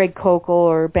was Greg Kokel,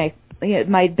 or it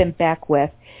might have been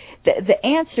Beckwith. The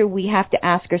answer we have to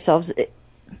ask ourselves,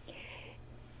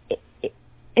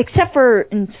 except for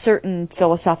in certain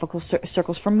philosophical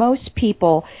circles, for most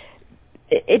people,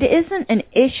 it isn't an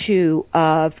issue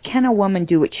of can a woman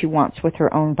do what she wants with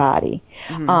her own body.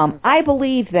 I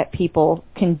believe that people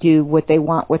can do what they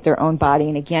want with their own body,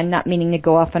 and again, not meaning to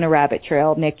go off on a rabbit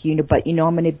trail, Nick, but I'm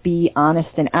going to be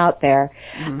honest and out there.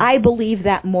 I believe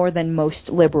that more than most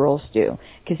liberals do,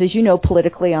 because as you know,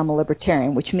 politically I'm a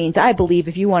libertarian, which means I believe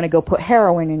if you want to go put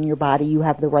heroin in your body, you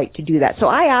have the right to do that. So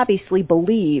I obviously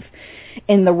believe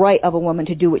in the right of a woman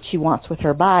to do what she wants with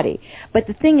her body. But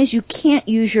the thing is, you can't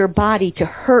use your body to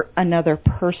hurt another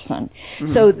person.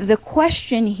 So the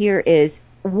question here is,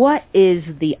 what is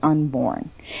the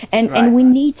unborn? And we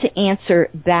need to answer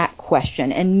that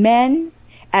question. And men,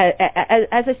 as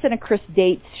I said in Chris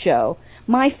Date's show,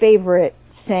 my favorite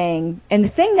saying, and the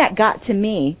thing that got to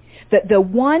me, the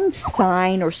one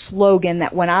sign or slogan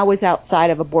that when I was outside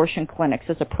of abortion clinics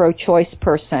as a pro-choice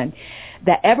person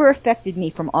that ever affected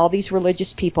me from all these religious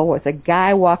people was a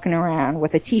guy walking around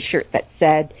with a T-shirt that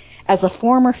said, "As a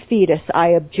former fetus, I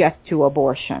object to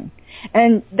abortion."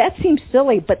 And that seems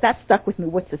silly, but that stuck with me.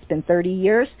 What's this been, 30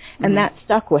 years? And that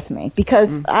stuck with me because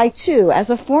I, too, as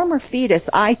a former fetus,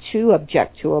 I, too,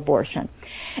 object to abortion.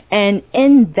 And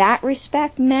in that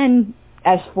respect, men,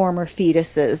 as former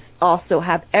fetuses, also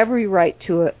have every right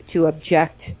to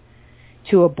object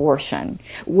to abortion.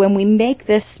 When we make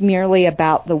this merely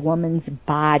about the woman's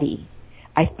body,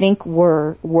 I think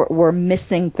we're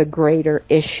missing the greater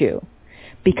issue.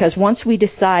 Because once we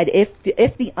decide if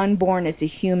the unborn is a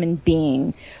human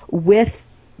being with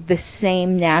the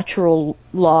same natural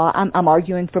law, I'm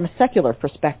arguing from a secular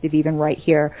perspective even right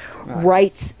here,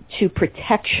 rights to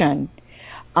protection,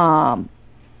 then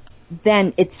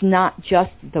it's not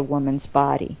just the woman's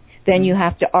body. Then you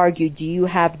have to argue, do you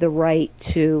have the right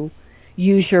to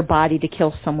use your body to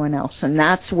kill someone else? And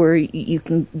that's where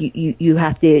you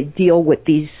have to deal with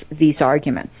these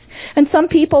arguments. And some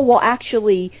people will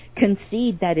actually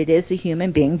concede that it is a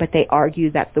human being, but they argue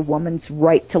that the woman's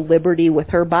right to liberty with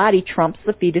her body trumps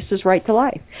the fetus's right to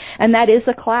life. And that is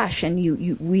a clash. And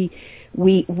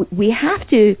we have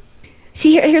to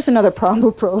see. Here's another problem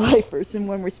with pro-lifers in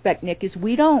one respect, Nick, is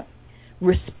we don't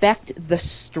respect the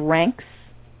strengths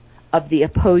of the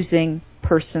opposing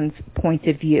person's point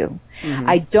of view.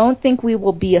 I don't think we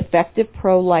will be effective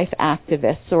pro-life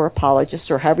activists or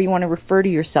apologists or however you want to refer to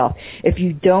yourself if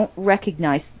you don't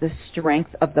recognize the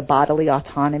strength of the bodily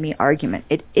autonomy argument.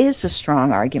 It is a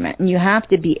strong argument, and you have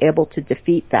to be able to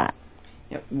defeat that.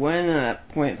 One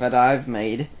point that I've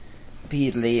made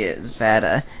repeatedly is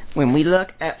that when we look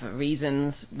at the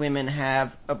reasons women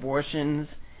have abortions,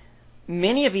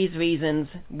 many of these reasons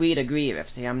we'd agree with.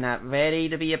 See, I'm not ready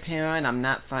to be a parent. I'm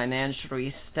not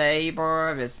financially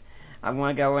stable. I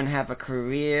want to go and have a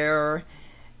career.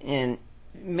 And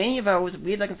many of those,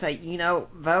 we look and say,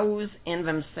 those in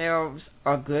themselves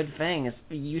are good things.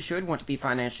 You should want to be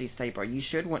financially stable. You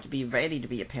should want to be ready to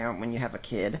be a parent when you have a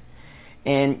kid.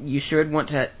 And you should want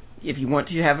to, if you want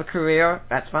to have a career,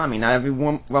 that's fine. I mean, not every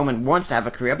woman wants to have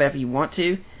a career, but if you want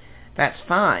to, that's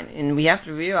fine. And we have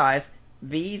to realize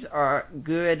these are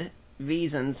good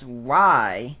reasons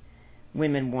why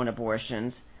women want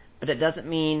abortions, but it doesn't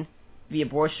mean the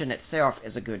abortion itself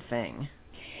is a good thing.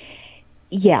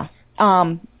 Yeah.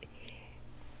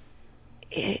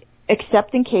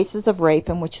 Except in cases of rape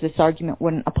in which this argument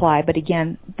wouldn't apply, but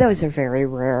again, those are very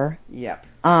rare. Yep.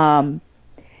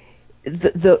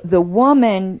 The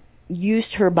woman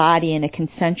used her body in a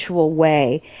consensual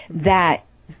way that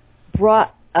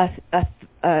brought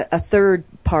a third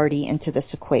party into this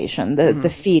equation,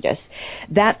 the fetus.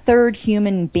 That third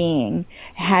human being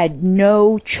had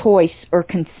no choice or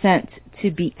consent to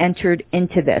be entered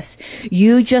into this.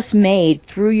 You just made,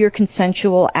 through your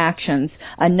consensual actions,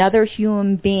 another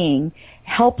human being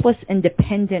helpless and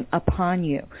dependent upon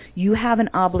you. You have an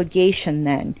obligation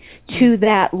then to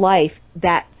that life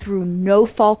that through no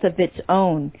fault of its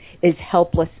own is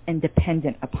helpless and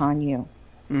dependent upon you.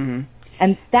 Mm-hmm.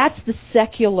 And that's the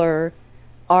secular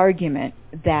argument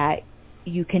that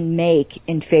you can make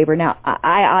in favor. Now,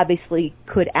 I obviously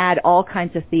could add all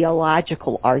kinds of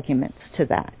theological arguments to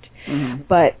that. Mm-hmm.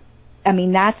 But, I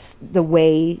mean, that's the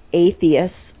way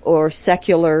atheists or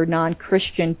secular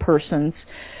non-Christian persons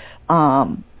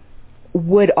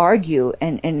would argue.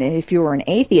 And if you were an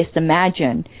atheist,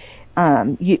 imagine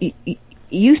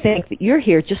you think that you're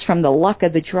here just from the luck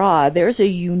of the draw. There's a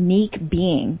unique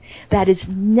being that is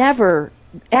never,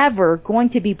 ever going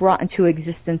to be brought into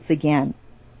existence again.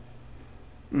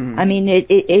 Mm-hmm. I mean,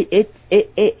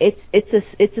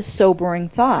 it's a sobering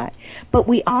thought. But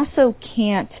we also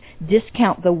can't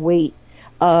discount the weight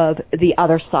of the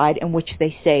other side in which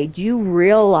they say, do you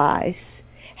realize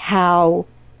how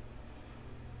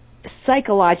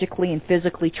psychologically and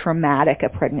physically traumatic a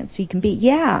pregnancy can be?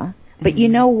 Yeah. But you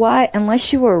know what?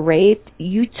 Unless you were raped,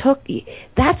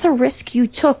 that's a risk you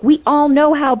took. We all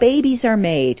know how babies are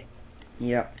made.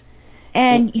 Yep.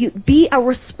 And you be a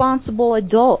responsible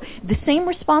adult. The same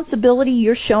responsibility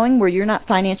you're showing where you're not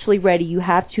financially ready, you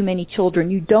have too many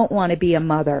children, you don't want to be a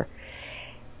mother.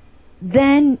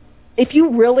 Then if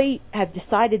you really have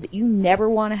decided that you never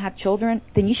want to have children,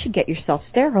 then you should get yourself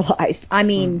sterilized. I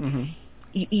mean,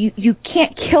 you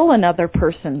can't kill another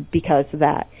person because of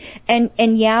that.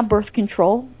 And yeah, birth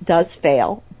control does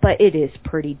fail, but it is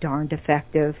pretty darned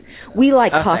effective. We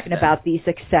like talking about these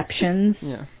exceptions,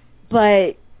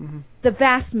 but the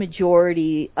vast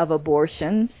majority of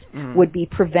abortions would be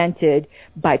prevented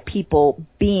by people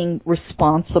being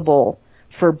responsible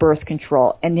for birth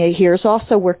control. And here's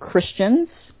also where Christians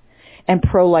and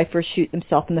pro-lifers shoot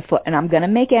themselves in the foot. And I'm going to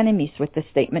make enemies with this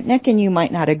statement, Nick, and you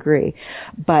might not agree.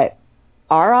 But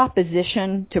our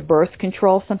opposition to birth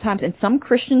control sometimes, and some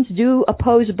Christians do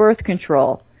oppose birth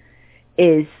control,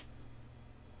 is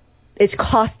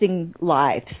costing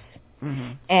lives.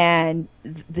 Mm-hmm. And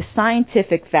the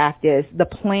scientific fact is the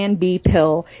Plan B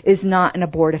pill is not an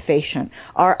abortifacient.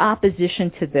 Our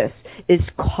opposition to this is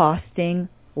costing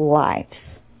lives.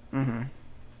 Mm-hmm.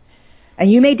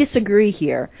 And you may disagree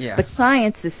here, yeah. but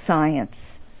science is science.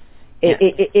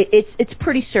 It's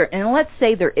pretty certain. And let's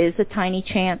say there is a tiny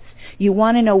chance. You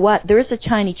want to know what? There is a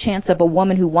tiny chance of a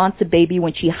woman who wants a baby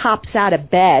when she hops out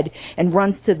of bed and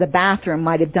runs to the bathroom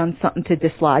might have done something to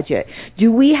dislodge it.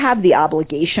 Do we have the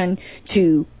obligation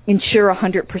to ensure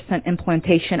 100%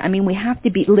 implantation? I mean, we have to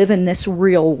live in this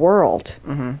real world.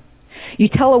 Mm-hmm. You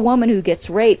tell a woman who gets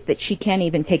raped that she can't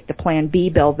even take the Plan B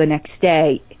pill the next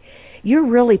day, you're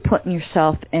really putting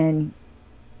yourself in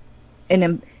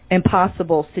an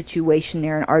impossible situation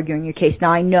there and arguing your case.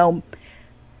 Now, I know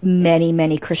many,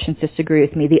 many Christians disagree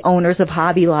with me. The owners of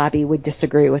Hobby Lobby would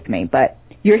disagree with me, but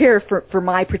you're here for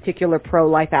my particular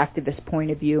pro-life activist point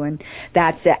of view, and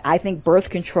that's it. I think birth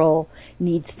control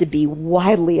needs to be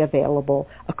widely available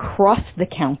across the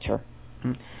counter.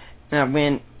 Now,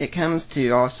 when it comes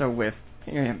to also with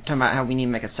talking about how we need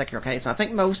to make a secular case, I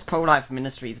think most pro-life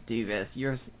ministries do this.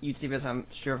 You see this, I'm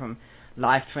sure, from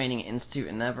Life Training Institute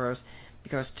and others,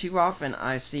 because too often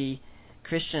I see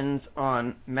Christians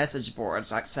on message boards,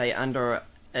 like say under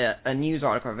a news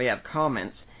article, they have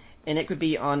comments, and it could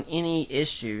be on any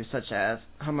issue such as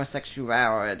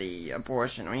homosexuality,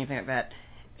 abortion, or anything like that,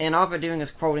 and all they're doing is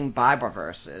quoting Bible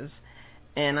verses.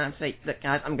 And I say, look,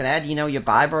 guys, I'm glad you know your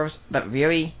Bibles, but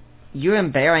really, you're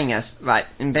embarrassing us right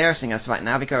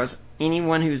now, because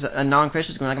anyone who's a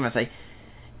non-Christian is going to look at them and say,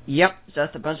 yep,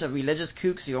 just a bunch of religious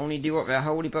kooks who only do what their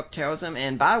holy book tells them.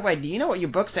 And by the way, do you know what your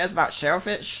book says about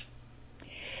shellfish?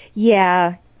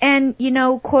 Yeah. And,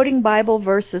 quoting Bible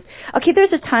verses. Okay,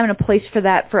 there's a time and a place for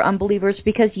that for unbelievers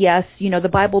because, yes, the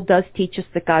Bible does teach us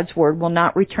that God's word will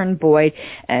not return void.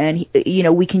 And,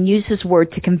 we can use his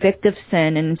word to convict of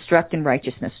sin and instruct in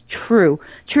righteousness. True.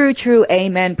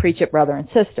 Amen. Preach it, brother and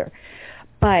sister.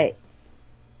 But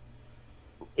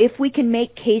if we can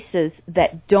make cases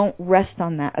that don't rest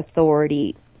on that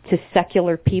authority to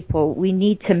secular people, we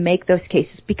need to make those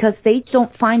cases because they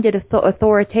don't find it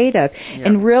authoritative. Yeah.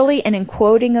 And really, and in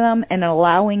quoting them and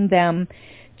allowing them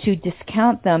to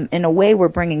discount them, in a way we're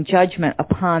bringing judgment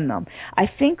upon them. I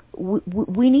think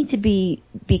we need to be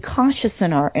cautious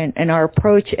in our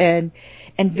approach and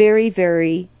very,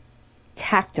 very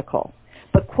tactical.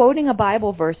 But quoting a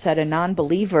Bible verse at a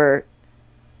non-believer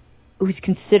who's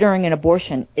considering an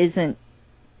abortion isn't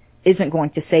going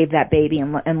to save that baby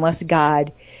unless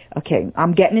God. Okay,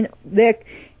 I'm getting Nick.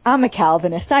 I'm a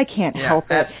Calvinist. I can't help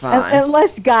that's it. Fine.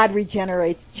 Unless God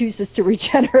chooses to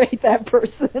regenerate that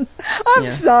person.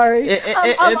 I'm sorry.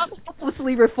 I'm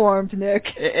hopelessly reformed, Nick.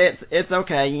 It's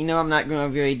okay. I'm not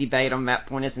going to really debate on that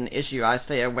point. It's an issue I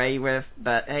stay away with,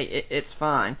 but hey, it's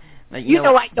fine. But,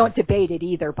 I don't debate it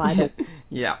either, by the way.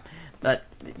 Yeah, but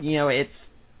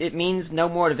it means no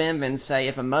more to them than, say,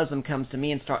 if a Muslim comes to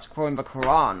me and starts quoting the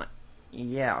Quran.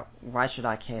 Yeah, why should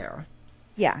I care?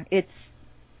 Yeah, it's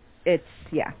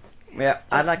yeah. Yeah,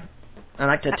 I'd like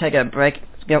to take a break.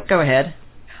 Go ahead.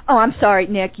 Oh, I'm sorry,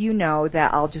 Nick. You know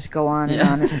that I'll just go on and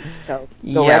on. So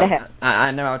go right ahead.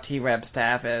 I know how T-Web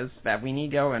staff is, but we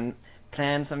need to go and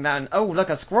plan some out. Oh, look,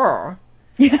 a squirrel.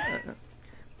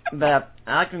 But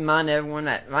I'd like to remind everyone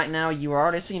that right now you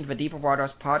are listening to the Deeper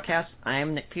Waters podcast. I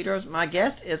am Nick Peters. My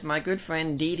guest is my good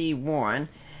friend Dee Dee Warren,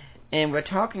 and we're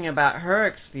talking about her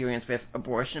experience with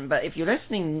abortion. But if you're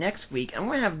listening next week, I'm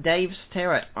going to have Dave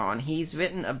Sterrett on. He's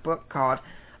written a book called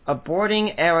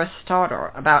Aborting Aristotle,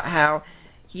 about how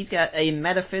he's got a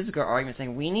metaphysical argument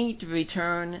saying we need to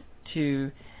return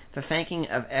to the thinking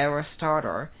of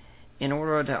Aristotle in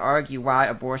order to argue why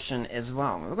abortion is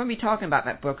wrong. We're going to be talking about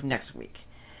that book next week.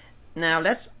 Now,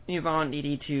 let's move on, Dee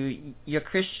Dee, to your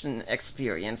Christian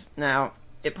experience. Now,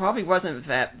 it probably wasn't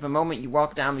that the moment you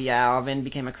walked down the aisle, then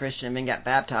became a Christian, then got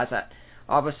baptized, that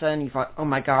all of a sudden you thought, oh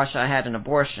my gosh, I had an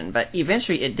abortion. But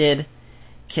eventually it did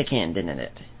kick in, didn't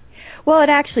it? Well, it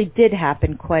actually did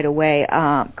happen quite right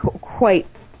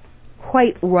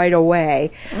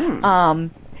away.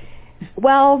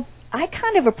 Well, I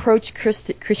kind of approach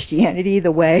Christianity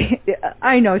the way,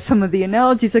 I know some of the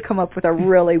analogies I come up with are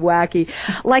really wacky,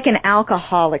 like an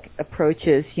alcoholic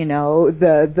approaches,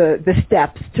 the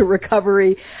steps to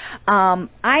recovery.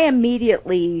 I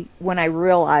immediately, when I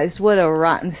realized what a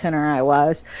rotten sinner I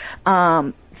was,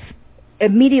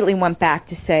 immediately went back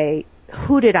to say,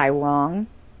 who did I wrong?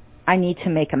 I need to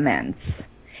make amends.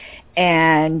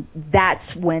 And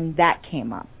that's when that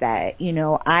came up, that,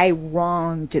 I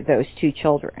wronged those two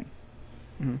children.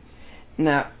 Mm-hmm.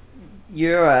 Now,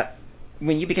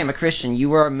 when you became a Christian, you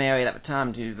were married at the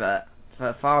time to the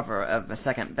father of the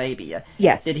second baby.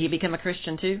 Yes. Did he become a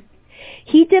Christian too?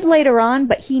 He did later on,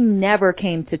 but he never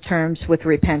came to terms with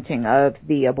repenting of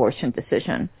the abortion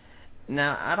decision.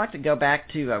 Now, I'd like to go back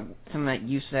to something that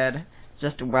you said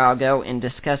just a while ago in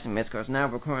discussing this, because now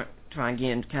we're going to try and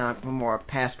get into kind of a more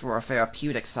pastoral or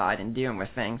therapeutic side in dealing with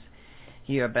things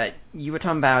here. But you were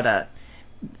talking about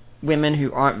women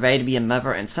who aren't ready to be a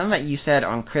mother, and something that you said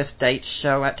on Chris Date's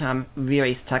show at the time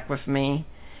really stuck with me,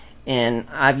 and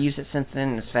I've used it since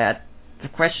then. Is that the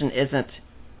question isn't,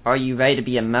 are you ready to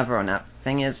be a mother or not? The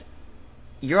thing is,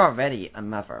 you're already a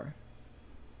mother.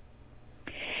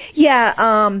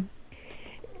 Yeah,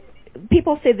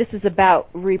 people say this is about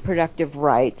reproductive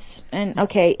rights. And,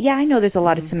 okay, yeah, I know there's a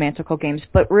lot of semantical games,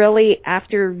 but really,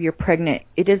 after you're pregnant,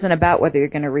 it isn't about whether you're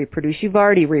going to reproduce. You've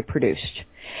already reproduced.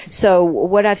 So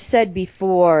what I've said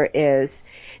before is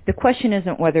the question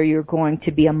isn't whether you're going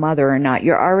to be a mother or not.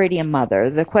 You're already a mother.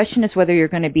 The question is whether you're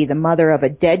going to be the mother of a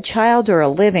dead child or a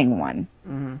living one.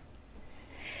 Mm-hmm.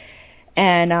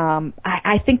 And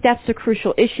I think that's the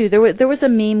crucial issue. There was a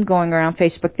meme going around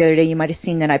Facebook the other day, you might have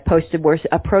seen, that I posted, where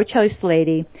a pro-choice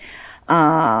lady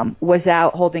was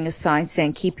out holding a sign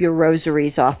saying, keep your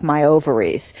rosaries off my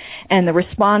ovaries. And the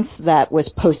response that was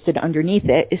posted underneath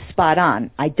it is spot on.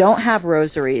 I don't have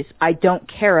rosaries. I don't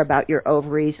care about your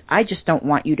ovaries. I just don't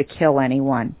want you to kill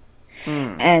anyone.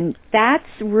 And that's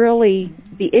really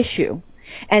the issue.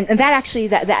 And that actually,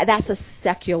 that's a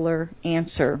secular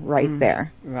answer right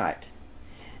there. Right.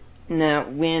 Now,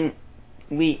 when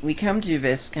we come to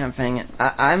this kind of thing,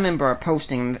 I remember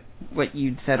posting what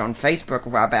you'd said on Facebook a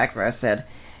while back, where I said,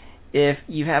 if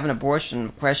you have an abortion,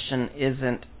 the question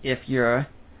isn't if you're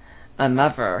a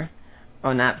mother,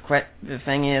 or not quite. The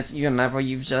thing is, you remember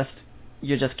you're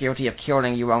just guilty of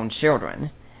killing your own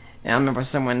children. And I remember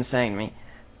someone saying to me,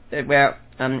 well,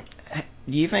 do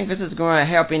you think this is going to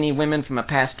help any women from a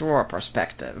pastoral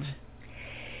perspective?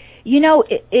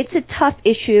 It's a tough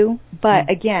issue, but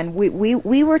again,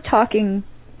 we were talking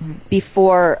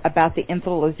before about the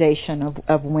infantilization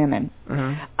of women.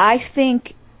 I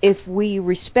think if we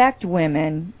respect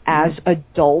women as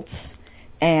adults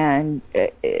and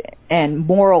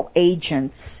moral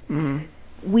agents,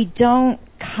 we don't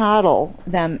coddle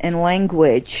them in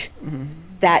language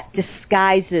that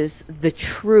disguises the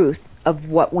truth of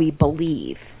what we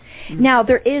believe. Now,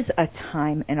 there is a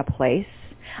time and a place.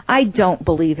 I don't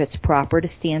believe it's proper to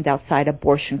stand outside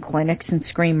abortion clinics and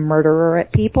scream murderer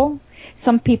at people.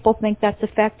 Some people think that's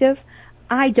effective.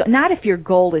 I don't. Not if your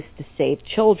goal is to save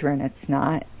children, it's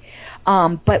not.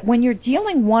 But when you're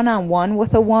dealing one-on-one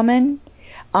with a woman,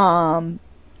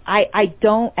 I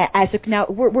don't. Now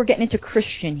we're getting into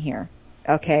Christian here,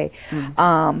 okay?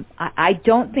 I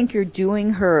don't think you're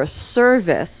doing her a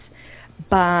service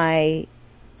by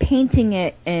painting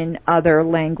it in other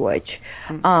language.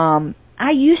 I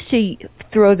used to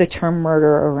throw the term murder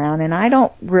around, and I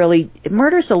don't really.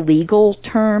 Murder's a legal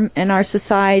term in our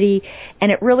society,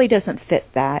 and it really doesn't fit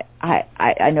that.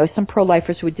 I know some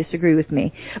pro-lifers would disagree with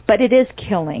me, but it is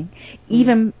killing.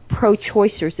 Even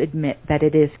pro-choicers admit that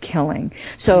it is killing.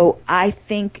 So I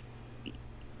think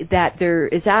that there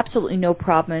is absolutely no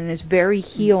problem, and it's very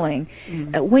healing.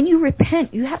 When you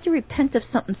repent, you have to repent of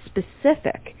something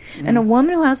specific. And a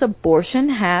woman who has abortion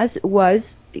was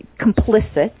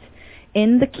complicit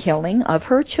in the killing of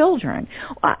her children.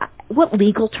 What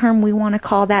legal term we want to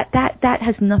call that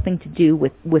has nothing to do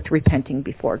with repenting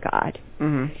before God.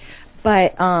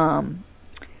 But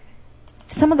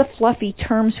some of the fluffy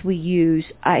terms we use,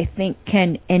 I think,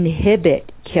 can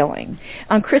inhibit killing.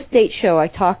 On Chris Date's show, I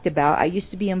talked about, I used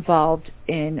to be involved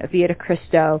in Via de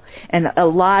Cristo, and a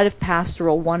lot of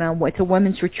pastoral one-on-one. It's a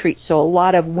women's retreat, so a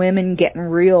lot of women getting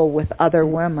real with other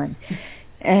women.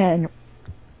 And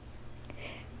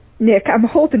Nick, I'm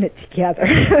holding it together.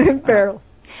 Barely.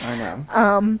 I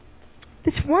know.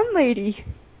 This one lady,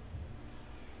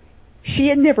 she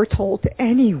had never told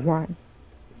anyone.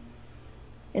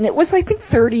 And it was, I think,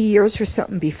 30 years or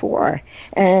something before.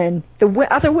 And the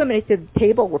other women at the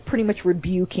table were pretty much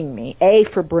rebuking me, A,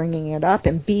 for bringing it up,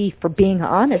 and B, for being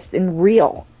honest and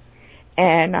real.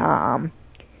 And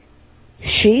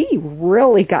she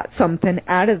really got something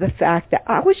out of the fact that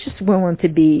I was just willing to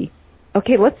be,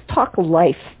 okay, let's talk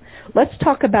life. Let's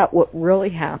talk about what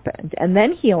really happened, and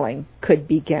then healing could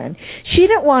begin. She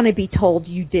didn't want to be told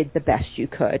you did the best you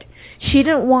could. She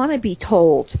didn't want to be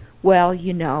told, well,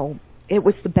 it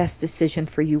was the best decision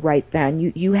for you right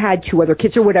then. You had 2 other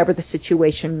kids, or whatever the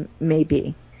situation may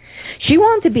be. She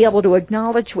wanted to be able to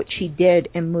acknowledge what she did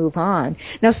and move on.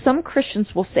 Now, some Christians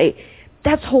will say,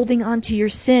 that's holding on to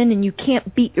your sin and you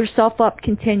can't beat yourself up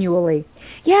continually.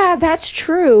 Yeah, that's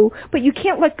true, but you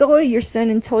can't let go of your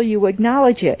sin until you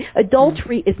acknowledge it.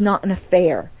 Adultery is not an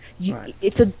affair.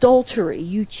 It's adultery.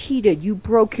 You cheated. You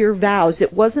broke your vows.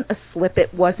 It wasn't a slip.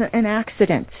 It wasn't an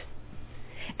accident.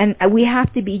 And we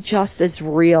have to be just as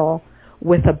real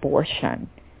with abortion.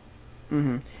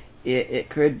 It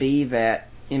could be that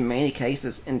in many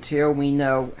cases, until we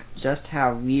know just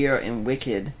how real and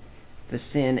wicked the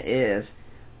sin is,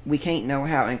 we can't know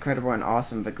how incredible and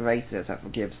awesome the grace is that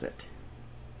forgives it.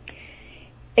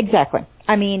 Exactly.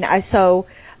 I mean,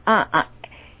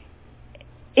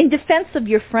 in defense of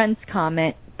your friend's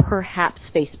comment, perhaps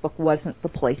Facebook wasn't the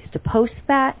place to post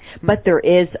that, but there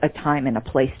is a time and a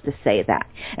place to say that.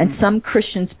 And some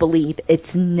Christians believe it's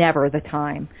never the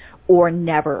time or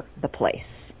never the place.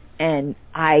 And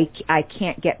I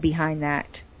can't get behind that.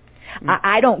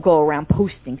 I don't go around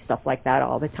posting stuff like that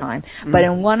all the time. But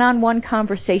in one-on-one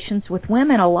conversations with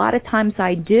women, a lot of times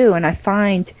I do, and I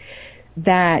find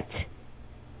that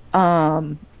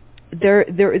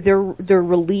they're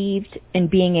relieved in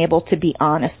being able to be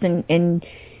honest. And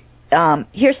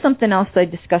here's something else I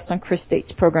discussed on Chris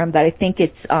Date's program that I think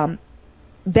it's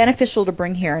beneficial to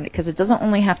bring here, because it doesn't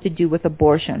only have to do with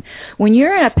abortion. When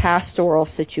you're in a pastoral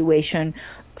situation,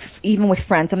 even with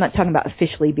friends, I'm not talking about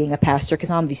officially being a pastor,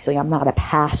 because obviously I'm not a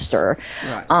pastor,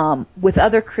 right. With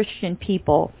other Christian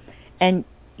people, and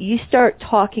you start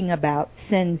talking about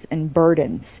sins and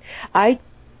burdens,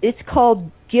 it's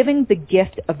called giving the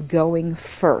gift of going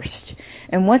first.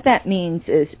 And what that means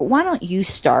is, why don't you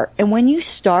start? And when you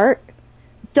start,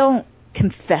 don't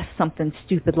confess something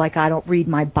stupid like, I don't read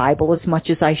my Bible as much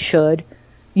as I should.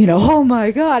 Oh my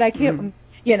God, I can't.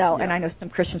 You know, and I know some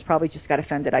Christians probably just got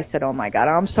offended. I said, oh, my God,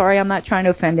 I'm sorry. I'm not trying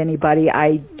to offend anybody.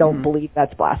 I don't believe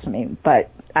that's blasphemy, but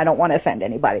I don't want to offend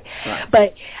anybody. Right.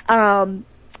 But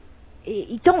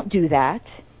don't do that.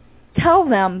 Tell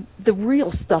them the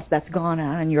real stuff that's gone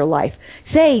on in your life.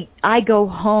 Say, I go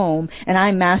home and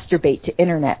I masturbate to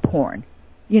internet porn.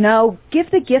 You know, give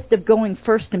the gift of going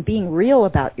first and being real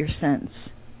about your sins.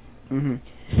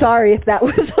 Mm-hmm. Sorry if that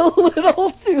was a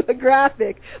little too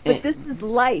graphic, but this is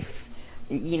life.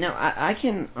 You know, I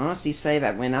can honestly say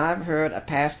that when I've heard a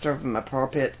pastor from a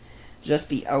pulpit just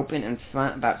be open and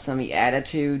front about some of the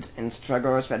attitudes and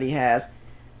struggles that he has,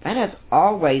 that has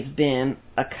always been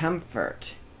a comfort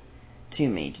to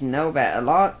me, to know that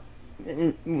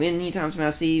many times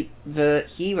when I see the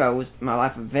heroes in my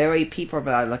life, the very people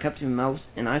that I look up to most,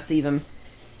 and I see them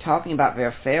talking about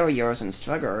their failures and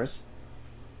struggles,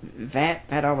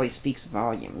 that always speaks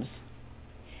volumes.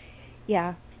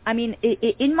 Yeah. I mean,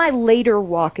 in my later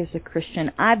walk as a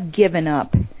Christian, I've given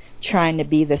up trying to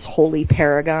be this holy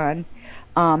paragon.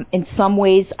 In some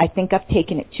ways, I think I've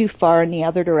taken it too far in the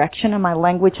other direction, and my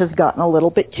language has gotten a little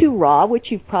bit too raw,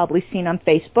 which you've probably seen on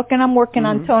Facebook, and I'm working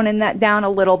on toning that down a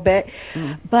little bit.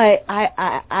 But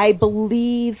I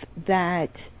believe that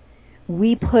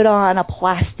we put on a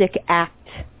plastic act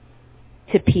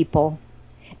to people,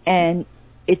 and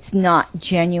it's not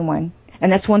genuine.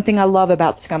 And that's one thing I love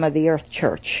about Scum of the Earth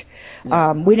Church.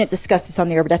 We didn't discuss this on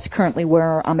the air, but that's currently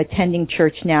where I'm attending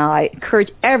church now. I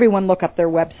encourage everyone to look up their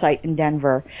website in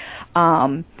Denver.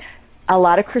 A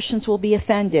lot of Christians will be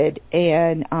offended,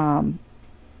 and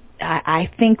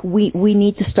I think we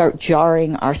need to start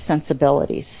jarring our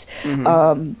sensibilities.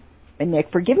 And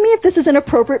Nick, forgive me if this is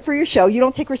inappropriate for your show. You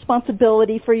don't take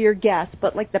responsibility for your guests,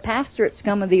 but like the pastor at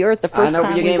Scum of the Earth, the first time we went there. I know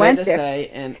what you're going to say,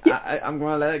 and I'm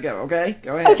going to let it go, okay?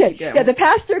 Go ahead. Okay, yeah, the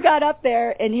pastor got up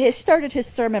there, and he started his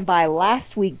sermon by,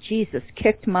 last week Jesus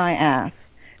kicked my ass.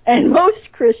 And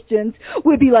most Christians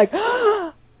would be like,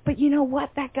 oh, but you know what?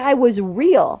 That guy was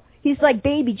real. He's like,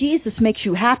 baby, Jesus makes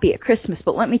you happy at Christmas,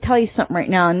 but let me tell you something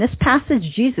right now. In this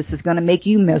passage, Jesus is going to make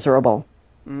you miserable.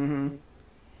 Mm-hmm.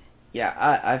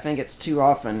 Yeah, I think it's too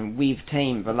often we've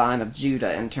tamed the Lion of Judah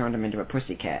and turned him into a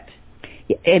pussycat.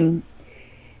 And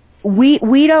we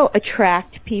don't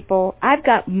attract people. I've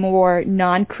got more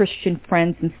non-Christian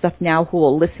friends and stuff now who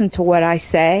will listen to what I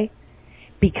say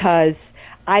because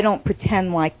I don't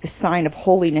pretend like the sign of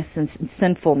holiness and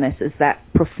sinfulness is that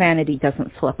profanity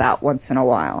doesn't slip out once in a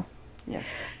while. Yeah.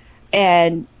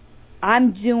 And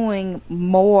I'm doing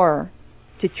more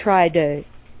to try to...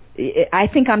 I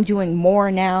think I'm doing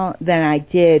more now than I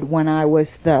did when I was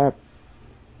the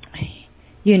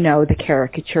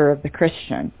caricature of the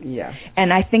Christian. Yeah.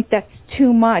 And I think that's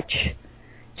too much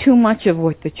of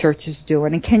what the church is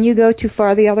doing. And can you go too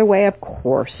far the other way? Of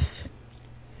course.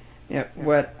 Yeah,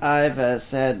 what I've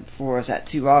said before is that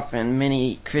too often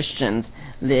many Christians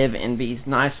live in these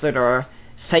nice little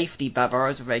safety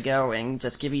bubbles where they go and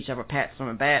just give each other pats on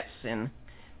the backs and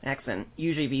accent.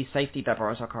 Usually these safety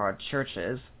bubbles are called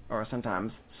churches, or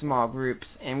sometimes small groups,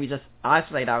 and we just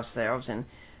isolate ourselves, and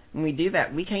when we do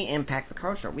that, we can't impact the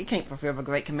culture. We can't fulfill the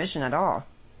Great Commission at all.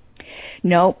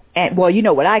 No, and well, you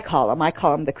know what I call them? I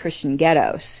call them the Christian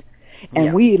ghettos.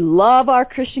 And we love our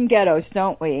Christian ghettos,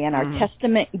 don't we? And our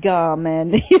Testament gum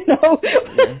and,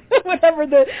 whatever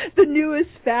the newest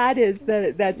fad is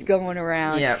that's going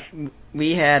around. Yeah,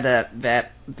 we had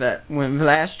when the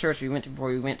last church we went to before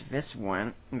we went to this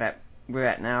one that we're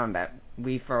at now and that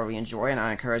we thoroughly enjoy, and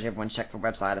I encourage everyone to check the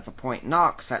website of A Point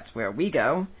Knox. That's where we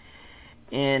go.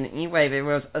 And anyway, there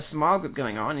was a small group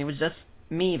going on. It was just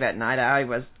me that night. I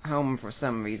was home for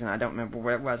some reason. I don't remember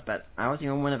where it was, but I was the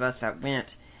only one of us that went.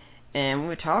 And we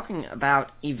were talking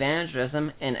about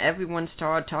evangelism, and everyone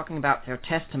started talking about their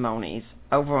testimonies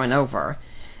over and over.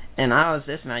 And I was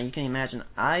this, and you can imagine,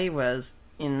 I was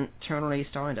internally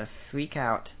starting to freak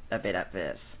out a bit at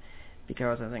this.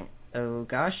 Because I was thinking, oh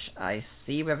gosh, I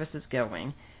see where this is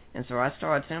going. And so I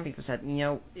started telling people, said,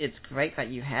 it's great that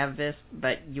you have this,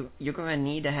 but you're going to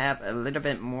need to have a little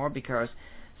bit more, because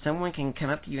someone can come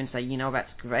up to you and say,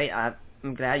 that's great,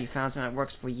 I'm glad you found something that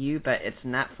works for you, but it's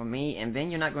not for me, and then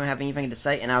you're not going to have anything to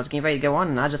say. And I was getting ready to go on,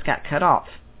 and I just got cut off.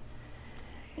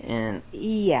 And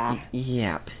yeah.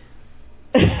 Yep.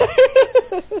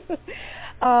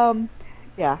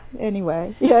 Yeah.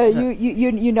 Anyway, yeah,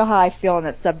 you know how I feel on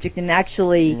that subject, and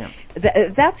actually,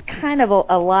 that's kind of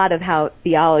a lot of how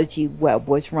Theology Web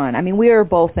was run. I mean, we were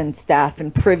both in staff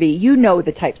and privy. You know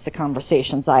the types of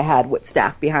conversations I had with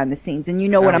staff behind the scenes, and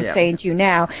what I'm saying to you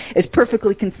now is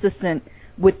perfectly consistent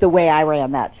with the way I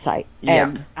ran that site. Yeah.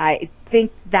 And I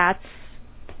think that's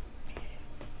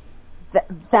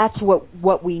that's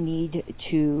what we need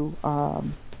to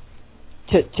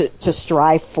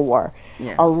strive for.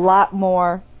 Yeah. A lot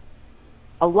more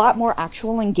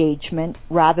actual engagement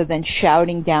rather than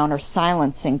shouting down or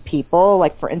silencing people.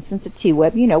 Like, for instance, at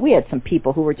T-Web, we had some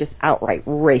people who were just outright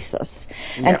racist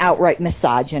and outright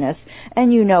misogynist.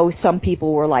 And, some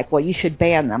people were like, well, you should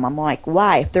ban them. I'm like,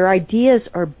 why? If their ideas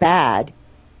are bad,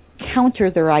 counter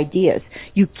their ideas.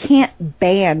 You can't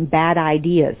ban bad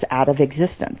ideas out of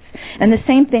existence. And the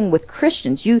same thing with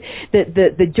Christians.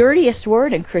 The dirtiest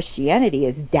word in Christianity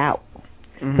is doubt.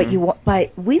 Mm-hmm.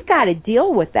 But we've got to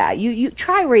deal with that. You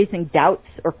try raising doubts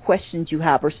or questions you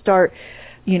have, or start,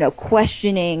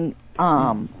 questioning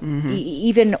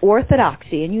even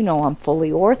orthodoxy. And I'm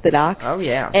fully orthodox. Oh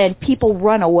yeah. And people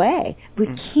run away. We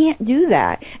can't do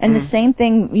that. And the same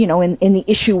thing, in the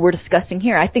issue we're discussing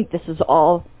here. I think this is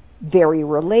all very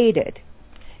related.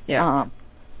 Yeah.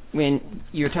 When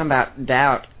you're talking about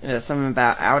doubt, something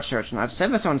about our church, and I've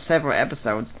said this on several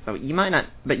episodes, so you might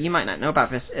not know about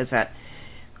this, is that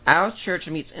our church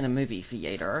meets in a movie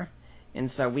theater,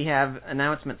 and so we have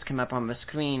announcements come up on the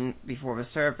screen before the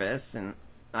service, and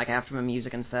like after the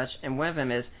music and such, and one of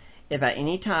them is, if at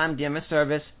any time during the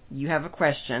service you have a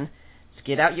question, just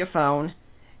get out your phone,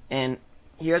 and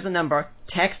here's a number,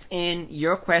 text in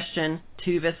your question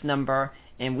to this number,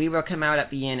 and we will come out at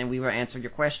the end and we will answer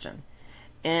your question.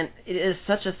 And it is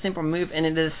such a simple move, and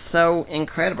it is so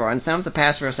incredible. And some of the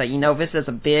pastors say, this is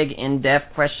a big,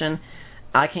 in-depth question.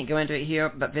 I can't go into it here,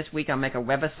 but this week I'll make a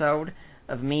webisode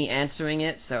of me answering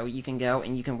it, so you can go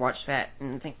and you can watch that.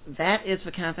 And I think that is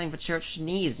the kind of thing the church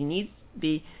needs.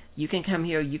 You can come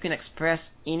here, you can express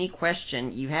any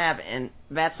question you have, and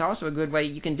that's also a good way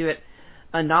you can do it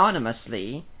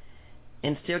anonymously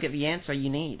and still get the answer you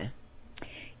need.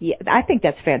 Yeah, I think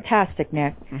that's fantastic,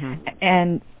 Nick.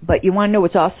 Mm-hmm. But you want to know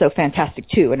what's also fantastic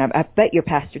too, and I bet your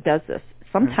pastor does this.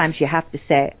 Sometimes you have to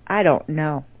say, I don't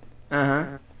know.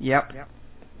 Uh-huh. Yep.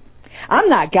 I'm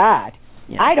not God.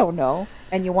 Yeah. I don't know.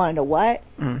 And you want to know what?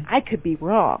 I could be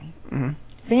wrong.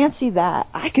 Fancy that.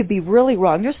 I could be really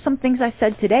wrong. There's some things I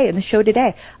said today in the show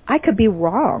today. I could be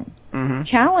wrong.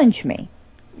 Challenge me.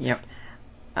 Yep.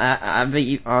 I bet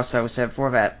you also said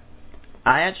before that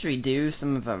I actually do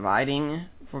some of the writing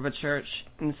for the church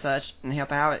and such and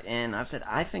help out, and I said,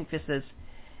 I think this is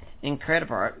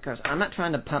incredible, because I'm not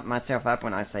trying to pump myself up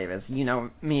when I say this. You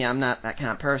know me, I'm not that kind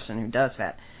of person who does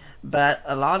that. But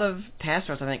a lot of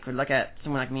pastors, I think, could look at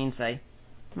someone like me and say,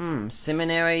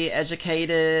 seminary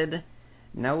educated,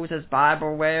 knows his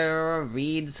Bible well,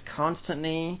 reads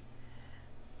constantly.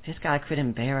 This guy could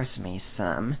embarrass me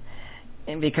some.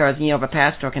 And because, the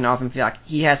pastor can often feel like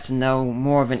he has to know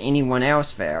more than anyone else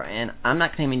there. And I'm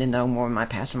not claiming to know more than my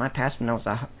pastor. My pastor knows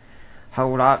a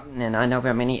whole lot, and I know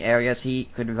there are many areas he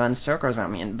could run circles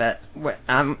on me in. But what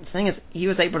I'm saying is, he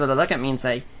was able to look at me and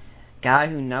say, guy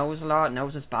who knows a lot,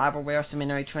 knows his Bible well,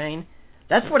 seminary trained,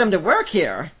 let's put him to work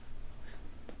here.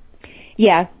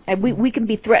 Yeah, and we can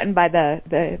be threatened by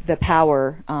the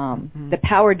power the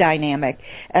power dynamic.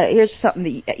 Here's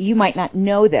something that you might not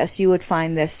know this. You would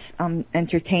find this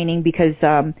entertaining because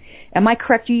am I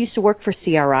correct? You used to work for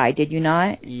CRI, did you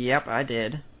not? Yep, I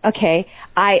did. Okay,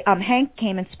 Hank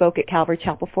came and spoke at Calvary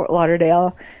Chapel, Fort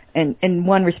Lauderdale. And in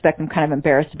one respect, I'm kind of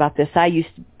embarrassed about this. I used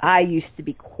to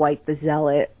be quite the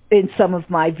zealot in some of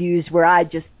my views, where I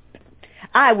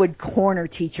would corner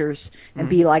teachers and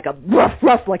be like a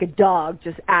rough like a dog,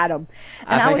 just at them.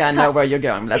 And I think I know where you're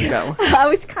going. Let's go. I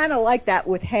was kind of like that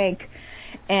with Hank.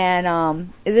 And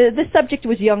the subject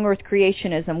was young earth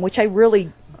creationism, which I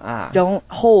really don't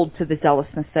hold to the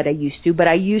zealousness that I used to, but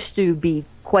I used to be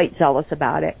quite zealous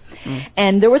about it.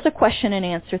 And there was a question and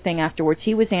answer thing afterwards.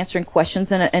 He was answering questions,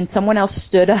 and someone else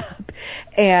stood up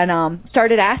and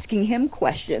started asking him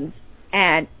questions.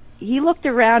 And he looked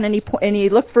around and he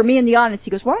looked for me in the audience. He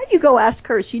goes, "Why don't you go ask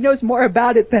her? She knows more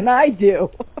about it than I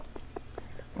do."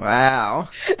 Wow.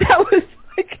 That was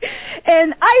like,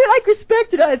 and I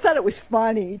respected it. I thought it was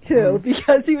funny too,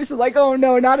 because he was like, "Oh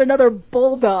no, not another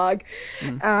bulldog."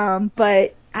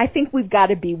 But I think we've got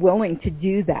to be willing to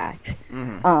do that.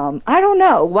 I don't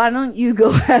know. Why don't you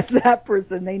go ask that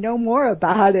person? They know more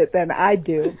about it than I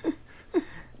do.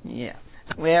 Yeah.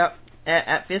 Well,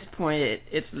 at this point,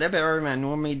 it's a little bit earlier than I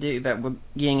normally do, but we're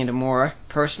getting into more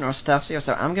personal stuff here.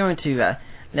 So I'm going to let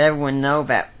everyone know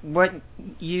that what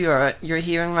you're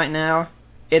hearing right now,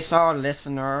 it's all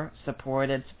listener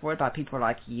supported by people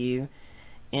like you.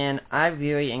 And I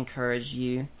really encourage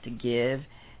you to give.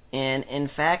 And in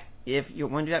fact, if you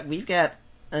want to do that, we've got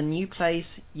a new place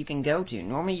you can go to.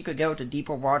 Normally you could go to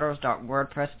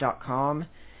deeperwaters.wordpress.com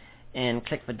and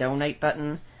click the donate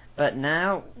button. But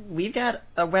now we've got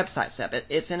a website set up.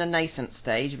 It's in a nascent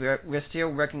stage. We're still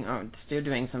working on, still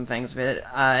doing some things with it.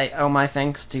 I owe my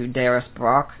thanks to Darius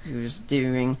Brock, who's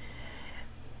doing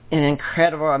an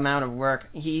incredible amount of work.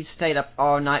 He stayed up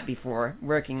all night before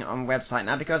working on the website,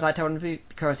 not because I told him to,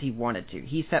 because he wanted to.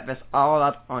 He set this all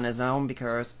up on his own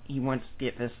because he wants to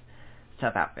get this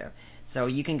stuff out there. So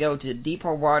you can go to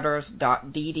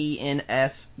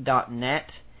deeperwaters.ddns.net,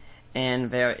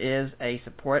 and there is a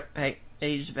support page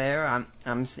there.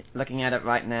 I'm looking at it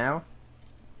right now.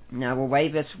 Now the way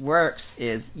this works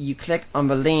is you click on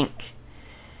the link,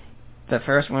 the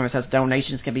first one that says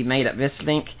donations can be made at this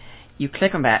link. You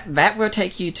click on that. That will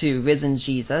take you to Risen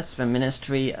Jesus, the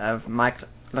ministry of Mike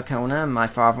Licona, my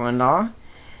father-in-law,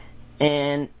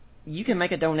 and you can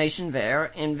make a donation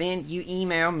there, and then you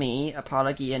email me,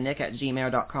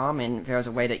 apologianick@gmail.com, and there's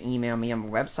a way to email me on the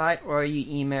website, or you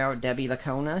email Debbie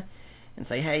Licona and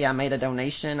say, hey, I made a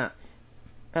donation.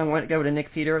 I want to go to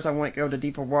Nick Peters. I want to go to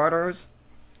Deeper Waters.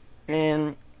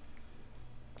 And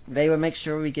they will make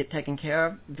sure we get taken care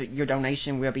of. Your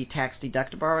donation will be tax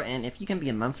deductible, and if you can be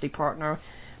a monthly partner,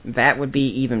 that would be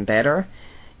even better.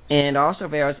 And also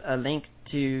there's a link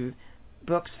to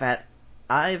books that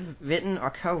I've written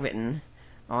or co-written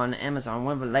on Amazon.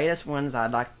 One of the latest ones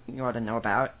I'd like you all to know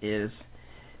about is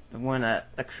the one, A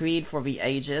Creed for the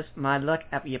Ages, My Look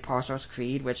at the Apostles'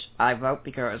 Creed, which I wrote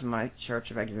because my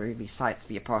church regularly recites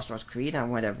the Apostles' Creed. I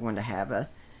want everyone to have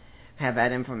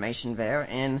that information there.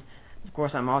 And of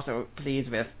course, I'm also pleased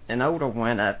with an older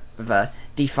one, the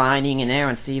Defining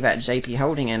Inerrancy that J.P.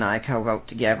 Holding and I co-wrote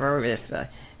together, with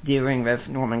dealing with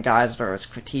Norman Geisler's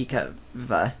critique of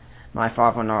My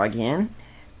Father-in-Law Again.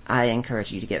 I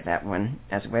encourage you to get that one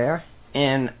as well.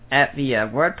 And at the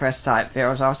WordPress site,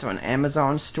 there is also an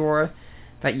Amazon store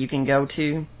that you can go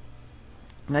to.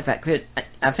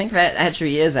 I think that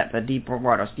actually is at the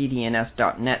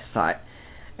deeperwaters.ddns.net site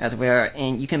as well.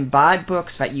 And you can buy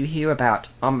books that you hear about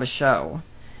on the show.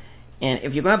 And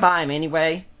if you're going to buy them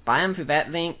anyway, buy them through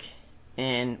that link,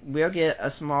 and we'll get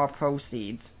a small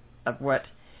proceeds of what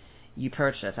you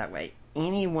purchase that way.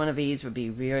 Any one of these would be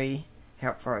very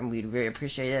helpful, and we'd really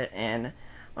appreciate it. And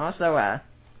also,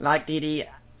 like Dee Dee,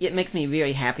 it makes me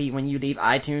really happy when you leave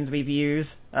iTunes reviews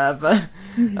of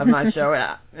my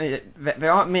show.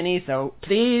 There aren't many, so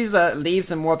please leave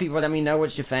some more. People let me know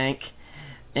what you think.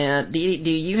 And Dee Dee,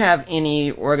 do you have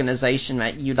any organization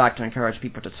that you'd like to encourage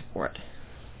people to support?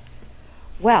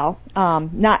 Well,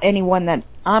 not anyone that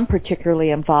I'm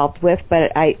particularly involved with,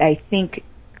 but I think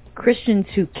Christians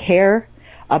who care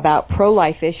about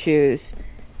pro-life issues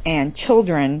and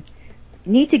children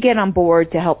need to get on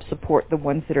board to help support the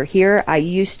ones that are here. I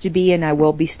used to be, and I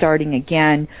will be starting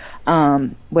again,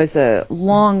 was a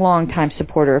long time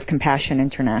supporter of Compassion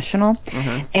International.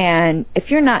 Mm-hmm. And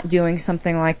if you're not doing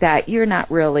something like that, you're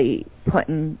not really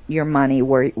putting your money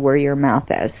where your mouth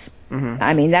is. Mm-hmm.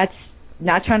 I mean, that's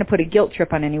not trying to put a guilt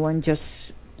trip on anyone, just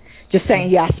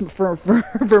saying yes for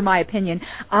my opinion.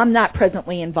 I'm not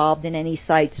presently involved in any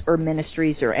sites or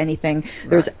ministries or anything. Right.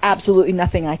 There's absolutely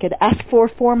nothing I could ask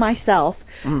for myself.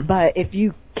 Mm. But if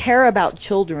you care about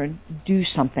children, do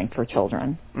something for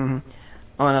children. Mm-hmm.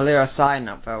 On a little side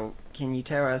note, though, can you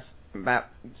tell us about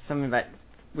something that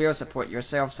will support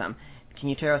yourself some? Can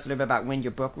you tell us a little bit about when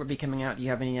your book will be coming out? Do you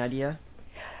have any idea?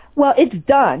 Well, it's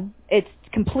done. It's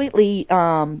completely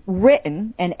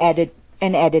written and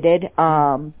edited.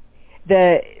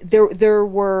 There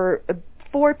were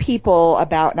 4 people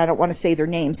about, and I don't want to say their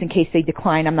names in case they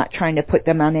decline. I'm not trying to put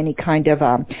them on any kind of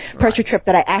pressure trip,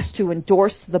 that I asked to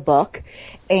endorse the book,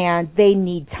 and they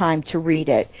need time to read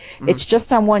it. Mm-hmm. It's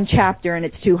just on one chapter, and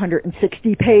it's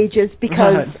 260 pages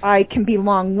because I can be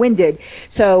long-winded.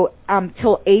 So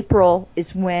till April is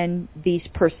when these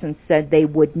persons said they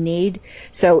would need.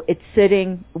 So it's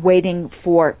sitting, waiting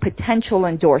for potential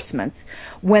endorsements.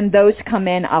 When those come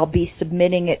in, I'll be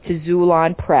submitting it to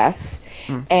Zulon Press.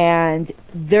 And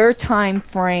their time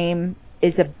frame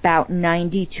is about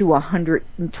 90 to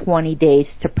 120 days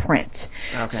to print.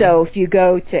 Okay. So if you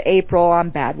go to April, I'm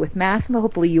bad with math, and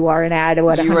hopefully you are, and add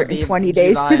 120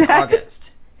 days to that.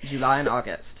 July and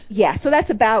August. Yeah, so that's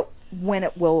about when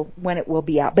it will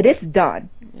be out, but it's done.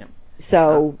 Yep.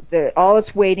 So all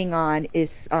it's waiting on is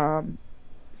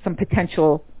some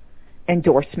potential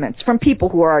endorsements from people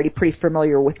who are already pretty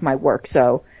familiar with my work.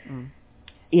 So,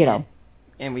 you know.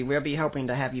 And we will be hoping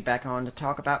to have you back on to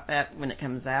talk about that when it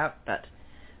comes out. But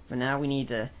for now, we need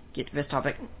to get to this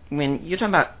topic. When you're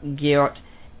talking about guilt,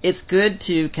 it's good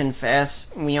to confess.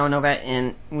 We all know that,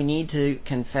 and we need to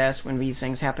confess when these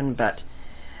things happen. But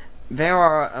there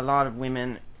are a lot of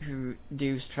women who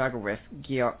do struggle with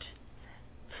guilt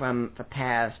from the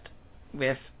past,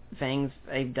 with things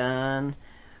they've done,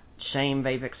 shame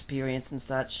they've experienced and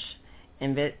such,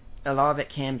 and that a lot of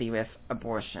it can be with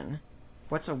abortion.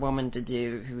 What's a woman to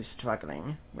do who's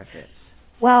struggling with this?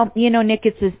 Well, Nick,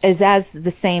 it's as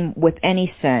the same with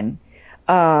any sin.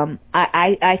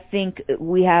 I think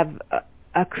we have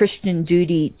a Christian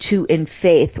duty to, in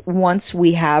faith, once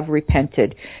we have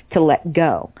repented, to let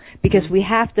go. Because we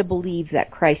have to believe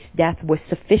that Christ's death was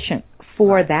sufficient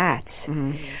for that.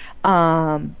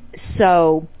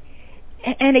 So,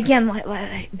 and again,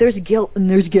 there's guilt and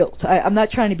there's guilt. I'm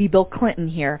not trying to be Bill Clinton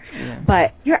here,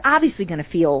 but you're obviously going to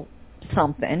feel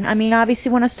something. I mean,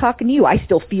 obviously when I was talking to you, I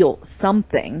still feel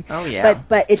something. Oh, yeah.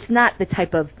 But it's not the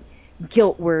type of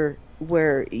guilt where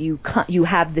you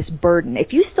have this burden.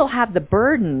 If you still have the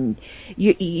burden,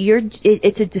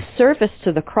 it's a disservice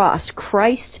to the cross.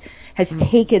 Christ has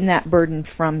taken that burden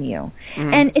from you.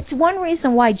 And it's one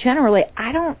reason why generally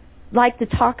I don't like to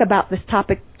talk about this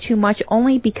topic too much,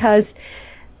 only because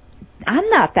I'm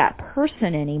not that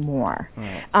person anymore.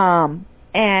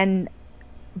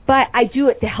 But I do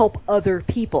it to help other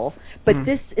people. But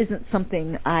this isn't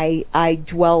something I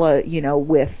dwell,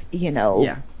 with,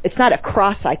 It's not a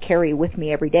cross I carry with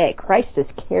me every day. Christ has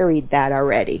carried that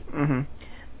already.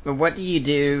 But what do you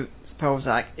do, suppose,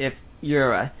 like, if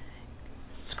you're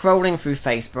scrolling through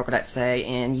Facebook, let's say,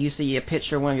 and you see a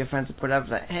picture one of your friends put up,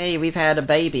 like, hey, we've had a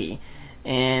baby,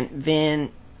 and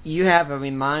then you have a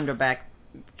reminder back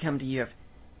come to you of,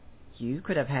 you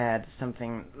could have had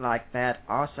something like that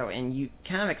also, and you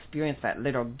kind of experience that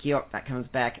little guilt that comes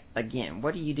back again.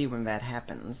 What do you do when that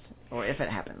happens, or if it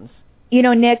happens?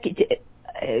 Nick,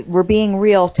 we're being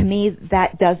real. To me,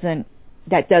 that doesn't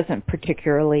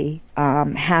particularly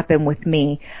happen with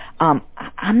me.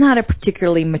 I'm not a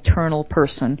particularly maternal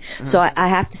person, so I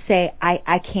have to say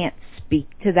I can't speak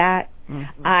to that.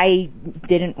 I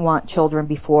didn't want children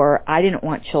before. I didn't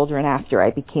want children after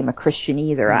I became a Christian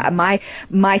either. My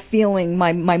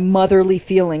motherly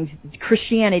feelings,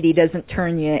 Christianity doesn't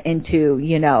turn you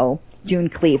into, June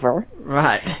Cleaver.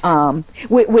 Right.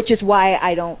 Which is why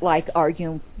I don't like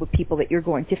arguing with people that you're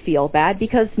going to feel bad,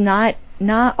 because not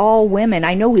all women,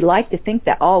 I know we like to think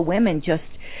that all women just,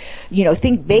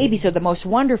 think babies are the most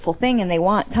wonderful thing and they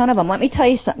want a ton of them. Let me tell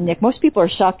you something, Nick. Most people are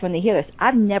shocked when they hear this.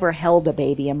 I've never held a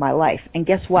baby in my life. And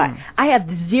guess what? I have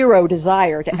zero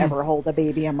desire to ever hold a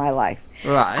baby in my life.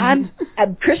 Right.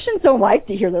 Christians don't like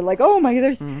to hear. They're like, oh my,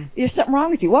 there's something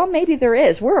wrong with you. Well, maybe there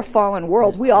is. We're a fallen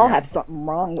world. We all have something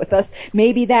wrong with us.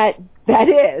 Maybe that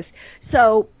is.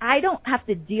 So I don't have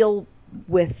to deal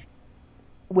with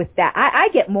that. I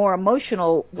get more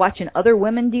emotional watching other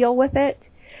women deal with it.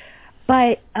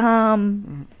 But I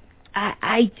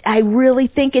really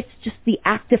think it's just the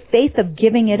act of faith of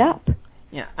giving it up.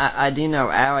 Yeah, I do know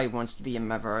Allie wants to be a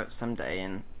mother someday,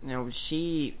 and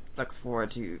she looks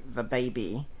forward to the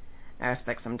baby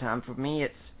aspect sometime. For me,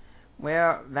 it's,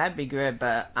 well, that'd be good,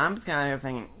 but I'm kind of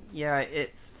thinking, yeah,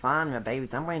 it's fine with babies.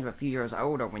 I'm waiting for a few years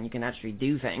older when you can actually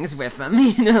do things with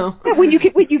them, Yeah, when you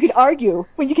could argue,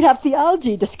 when you could have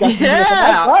theology discussions with them.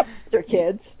 I love their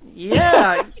kids.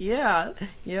 Yeah.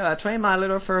 I trained my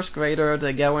little first grader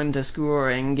to go into school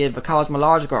and give a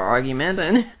cosmological argument,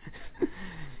 and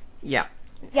yeah.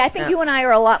 Yeah, I think you and I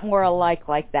are a lot more alike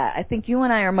like that. I think you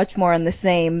and I are much more on the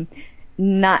same,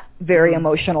 not very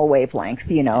emotional wavelength,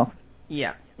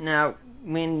 Yeah. Now,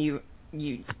 when you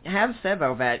have said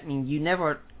all that, I mean, you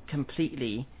never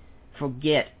completely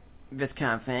forget this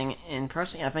kind of thing, and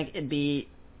personally, I think it'd be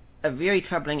very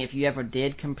troubling if you ever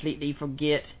did completely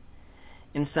forget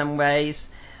in some ways.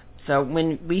 So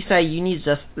when we say you need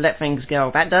to just let things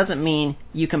go, that doesn't mean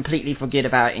you completely forget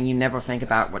about it and you never think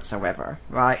about it whatsoever,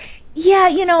 right? Yeah,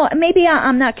 maybe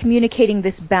I'm not communicating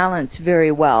this balance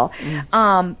very well.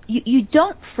 You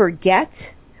don't forget,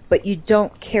 but you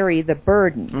don't carry the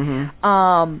burden.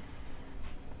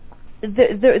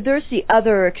 There's the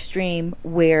other extreme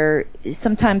where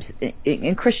sometimes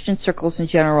in Christian circles in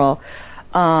general,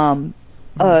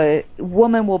 a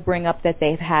woman will bring up that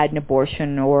they've had an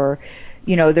abortion, or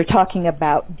they're talking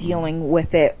about dealing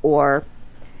with it, or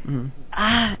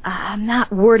I'm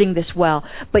not wording this well,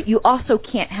 but you also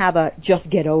can't have a just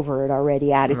get over it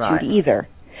already attitude either.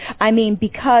 I mean,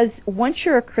 because once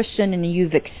you're a Christian and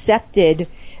you've accepted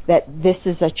that this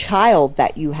is a child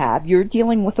that you have, you're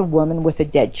dealing with a woman with a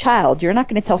dead child. You're not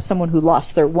going to tell someone who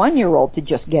lost their 1-year-old to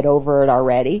just get over it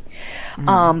already.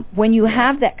 When you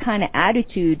have that kind of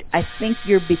attitude, I think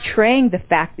you're betraying the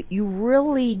fact that you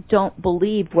really don't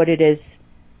believe what it is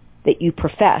that you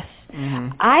profess.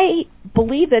 I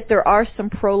believe that there are some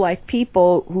pro-life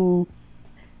people who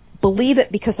believe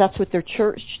it because that's what their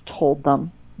church told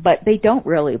them but they don't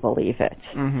really believe it.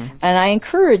 Mm-hmm. And I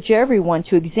encourage everyone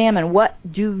to examine, what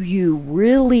do you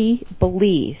really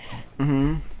believe?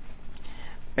 Mm-hmm.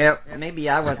 Well, maybe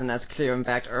I wasn't as clear, in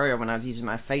fact, earlier when I was using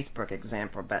my Facebook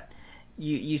example, but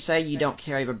you say you don't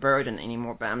carry the burden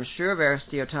anymore, but I'm sure there are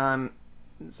still times,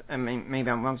 I mean, maybe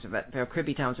I'm wrong, but there could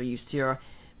be times where you still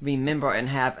remember and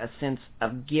have a sense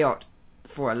of guilt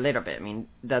for a little bit. I mean,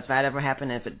 does that ever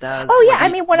happen? If it does, oh yeah,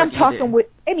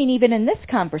 even in this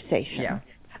conversation. Yeah.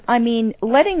 I mean,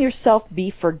 letting yourself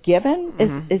be forgiven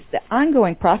Mm-hmm. is the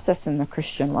ongoing process in the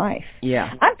Christian life.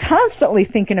 Yeah. I'm constantly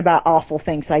thinking about awful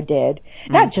things I did.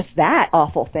 Mm-hmm. Not just that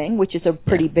awful thing, which is a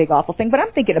pretty big awful thing, but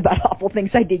I'm thinking about awful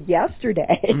things I did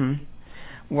yesterday.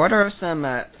 Mm-hmm. What are some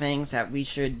things that we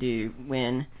should do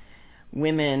when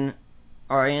women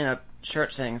are in a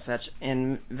church setting such,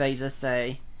 and they just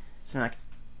say, something like,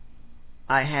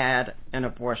 I had an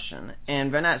abortion.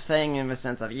 And they're not saying in the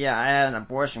sense of, yeah, I had an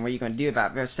abortion, what are you going to do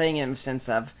about it? They're saying in the sense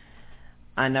of,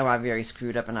 I know I very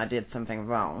screwed up and I did something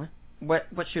wrong. What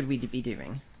should we be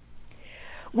doing?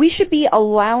 We should be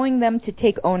allowing them to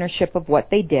take ownership of what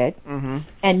they did Mm-hmm.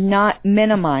 and not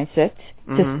minimize it,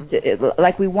 Mm-hmm.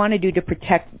 like we want to do to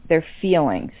protect their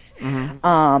feelings.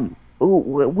 Mm-hmm.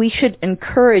 We should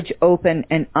encourage open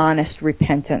and honest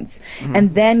repentance, Mm-hmm.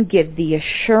 and then give the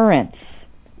assurance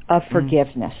of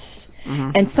forgiveness.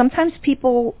 Mm-hmm. And sometimes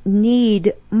people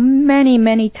need, many,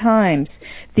 many times,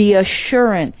 the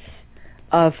assurance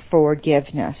of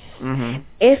forgiveness. Mm-hmm.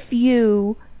 If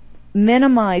you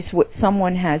minimize what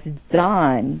someone has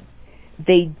done,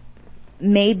 they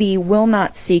maybe will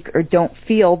not seek or don't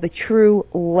feel the true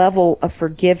level of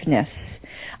forgiveness.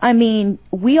 I mean,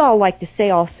 we all like to say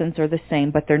all sins are the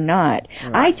same, but they're not.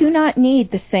 Right. I do not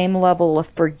need the same level of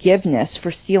forgiveness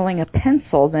for stealing a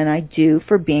pencil than I do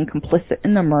for being complicit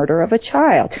in the murder of a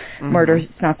child. Mm-hmm. Murder is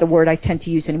not the word I tend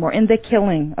to use anymore. In the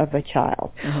killing of a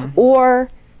child. Mm-hmm. Or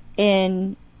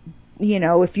in,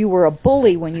 if you were a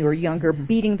bully when you were younger,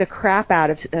 beating the crap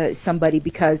out of somebody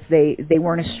because they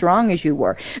weren't as strong as you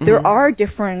were. Mm-hmm. There are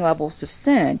differing levels of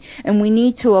sin, and we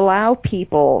need to allow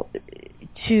people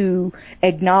to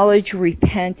acknowledge,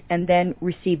 repent, and then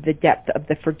receive the depth of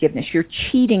the forgiveness. You're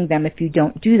cheating them if you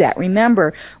don't do that.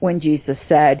 Remember when Jesus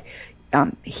said,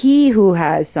 he who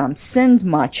has sinned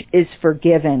much is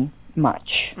forgiven much.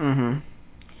 Mm-hmm.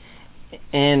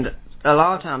 And a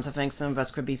lot of times I think some of us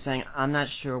could be saying, I'm not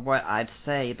sure what I'd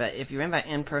say, but if you're in that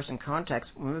in-person context,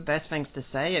 one of the best things to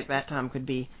say at that time could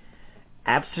be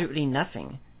absolutely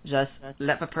nothing. Just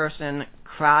let the person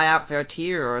cry out their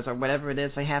tears or whatever it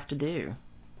is they have to do.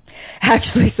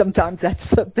 Actually, sometimes that's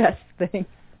the best thing.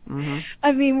 Mm-hmm.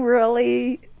 I mean,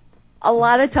 really, a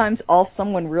lot of times all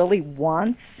someone really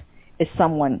wants is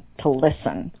someone to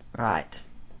listen. Right.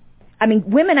 I mean,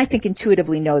 women, I think,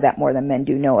 intuitively know that more than men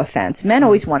do, no offense. Men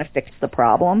always want to fix the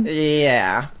problem.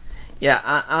 Yeah. Yeah,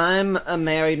 I'm a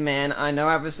married man. I know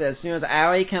as soon as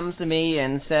Allie comes to me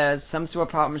and says some sort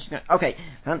of problem, she's going, okay,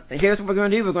 here's what we're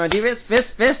going to do. We're going to do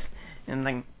this.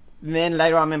 And then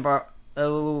later I remember,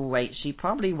 oh, wait, she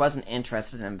probably wasn't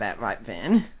interested in that right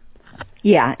then.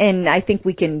 Yeah, and I think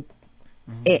we can,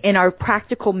 in our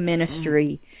practical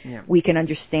ministry, we can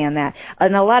understand that.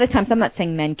 And a lot of times, I'm not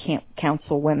saying men can't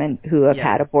counsel women who have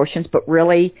had abortions, but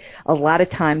really, a lot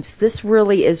of times, this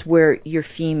really is where your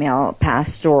female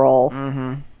pastoral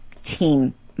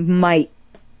team might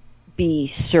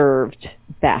be served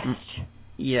best.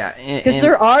 Yeah. Because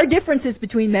there are differences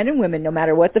between men and women, no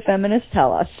matter what the feminists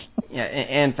tell us. Yeah,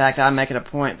 in fact, I make it a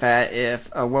point that if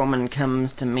a woman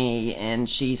comes to me and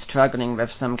she's struggling with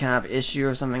some kind of issue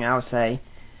or something, I'll say,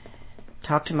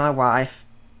 talk to my wife.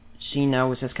 She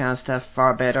knows this kind of stuff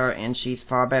far better, and she's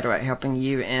far better at helping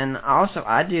you. And also,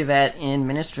 I do that in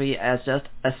ministry as just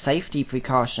a safety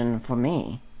precaution for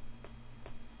me.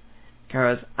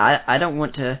 Because I don't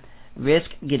want to risk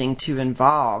getting too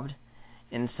involved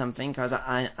in something, because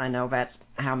I know that's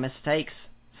how mistakes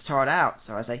start out.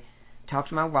 So I say, talk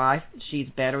to my wife. She's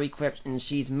better equipped, and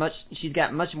she's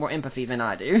got much more empathy than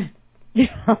I do.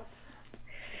 Yeah.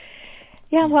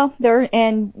 Yeah. Well,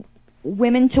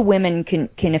 women to women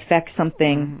can affect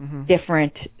something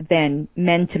different than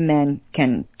men to men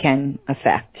can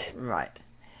affect. Right.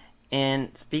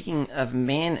 And speaking of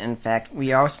men, in fact,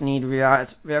 we also need to realize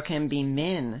there can be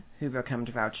men who will come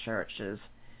to our churches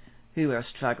who will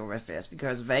struggle with this,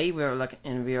 because they will look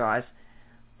and realize,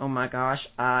 oh my gosh,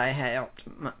 I helped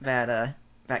that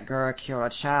girl kill a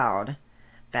child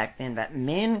back then. That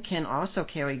men can also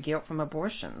carry guilt from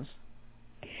abortions.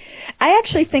 I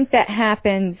actually think that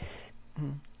happens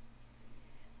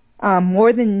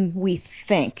more than we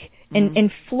think. In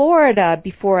Florida,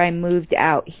 before I moved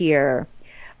out here,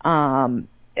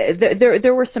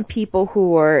 there were some people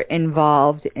who were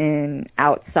involved in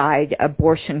outside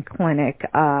abortion clinic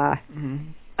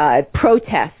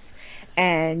protests,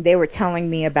 and they were telling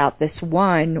me about this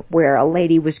one where a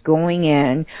lady was going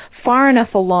in far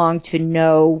enough along to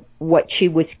know what she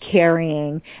was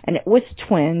carrying, and it was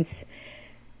twins.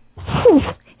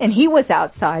 And he was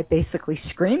outside basically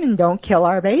screaming, "Don't kill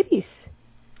our babies."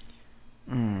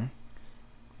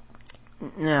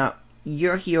 Now,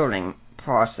 your healing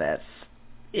process,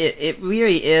 it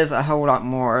really is a whole lot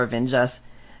more than just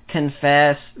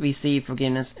confess, receive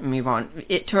forgiveness, and move on.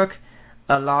 It took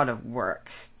a lot of work.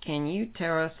 Can you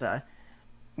tell us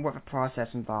what the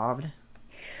process involved?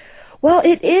 Well,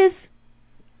 it is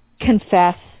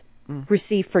confess,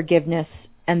 receive forgiveness,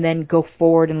 and then go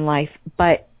forward in life.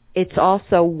 But it's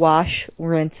also wash,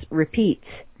 rinse, repeat.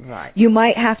 Right. You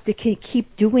might have to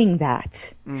keep doing that.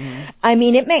 I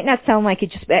mean, it may not sound like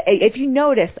it just... If you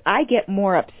notice, I get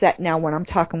more upset now when I'm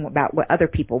talking about what other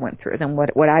people went through than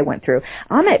what I went through.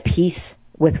 I'm at peace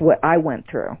with what I went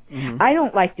through. I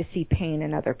don't like to see pain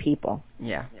in other people.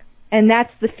 Yeah. And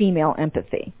that's the female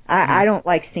empathy. I don't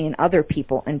like seeing other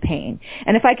people in pain.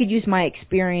 And if I could use my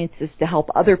experiences to help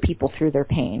other people through their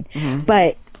pain.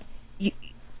 But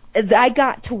I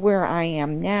got to where I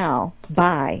am now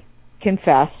by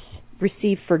confess,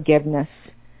 receive forgiveness,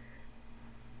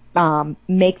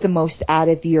 make the most out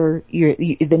of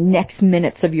the next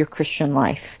minutes of your Christian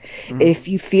life. If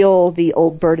you feel the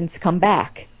old burdens come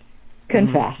back,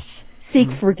 confess, seek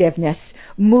forgiveness,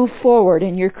 move forward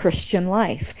in your Christian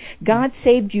life. God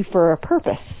saved you for a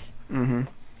purpose.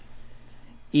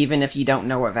 Even if you don't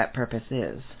know what that purpose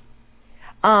is.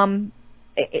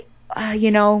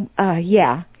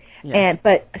 Yeah.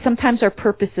 But sometimes our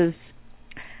purposes,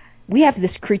 we have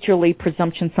this creaturely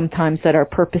presumption sometimes that our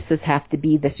purposes have to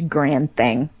be this grand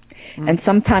thing. And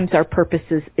sometimes our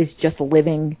purposes is just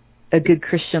living a good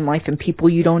Christian life, and people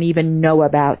you don't even know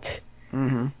about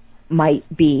might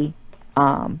be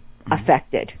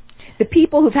affected. The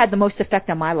people who've had the most effect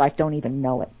on my life don't even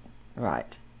know it. Right.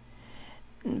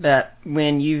 But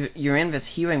when you're in this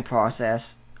healing process,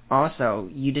 also,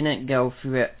 you didn't go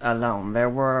through it alone. There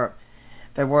were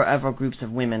other groups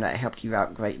of women that helped you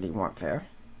out greatly, weren't there?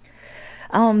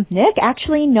 Nick,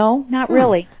 actually, no, not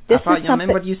really. I thought you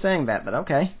remembered you saying that, but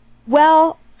okay.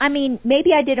 Well, I mean,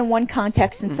 maybe I did in one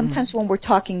context, and sometimes when we're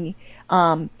talking,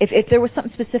 if there was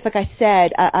something specific I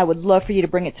said, I would love for you to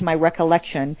bring it to my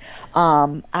recollection.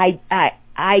 I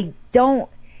don't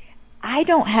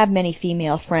have many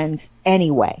female friends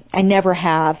anyway. I never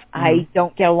have. I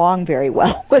don't get along very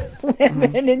well with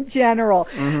women in general.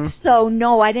 So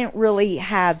no, I didn't really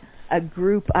have a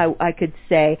group I could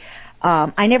say.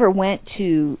 I never went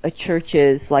to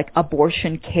churches like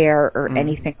abortion care or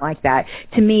anything like that.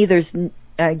 To me,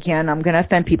 again, I'm going to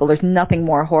offend people. There's nothing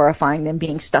more horrifying than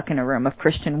being stuck in a room of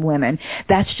Christian women.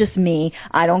 That's just me.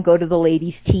 I don't go to the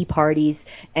ladies' tea parties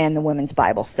and the women's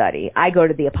Bible study. I go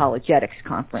to the apologetics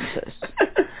conferences.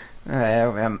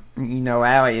 Well,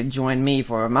 Allie joined me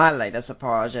for my latest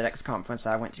apologetics conference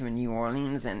I went to in New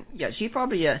Orleans, and yeah, she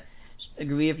probably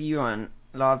agree with you on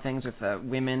a lot of things with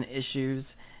women issues,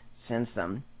 since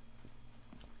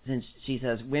she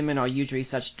says women are usually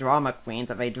such drama queens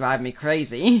that they drive me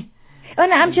crazy.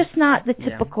 And I'm just not the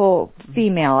typical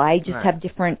female. I just have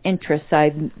different interests.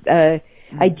 I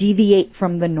deviate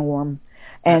from the norm,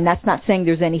 and that's not saying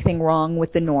there's anything wrong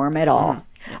with the norm at all.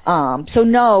 So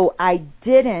no, I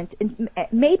didn't.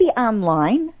 Maybe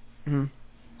online,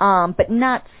 but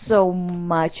not so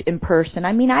much in person.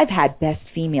 I mean, I've had best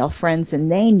female friends,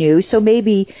 and they knew. So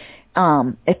maybe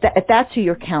if that's who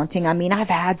you're counting, I mean, I've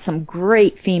had some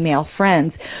great female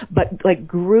friends, but like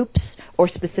groups or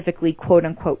specifically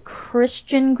quote-unquote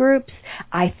Christian groups,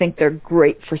 I think they're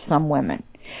great for some women.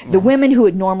 The women who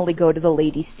would normally go to the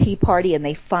ladies' tea party and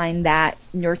they find that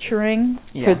nurturing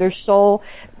for their soul,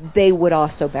 they would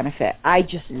also benefit.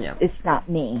 It's not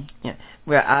me. Yeah.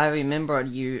 Well, I remember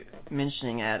you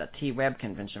mentioning at a T-Web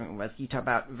convention, you talked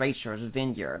about Rachel's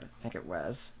Vineyard, I think it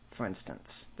was, for instance.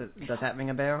 Does that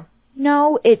ring a bell?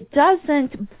 No, it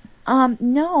doesn't.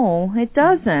 No, it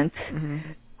doesn't.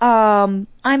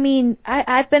 I mean,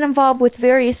 I've been involved with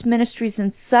various ministries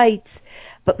and sites,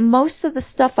 but most of the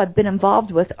stuff I've been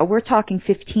involved with, we're talking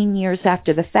 15 years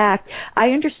after the fact.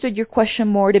 I understood your question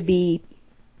more to be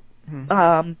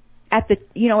at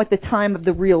the time of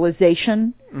the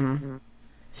realization.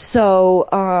 So,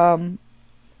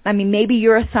 I mean, maybe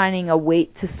you're assigning a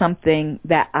weight to something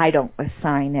that I don't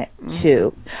assign it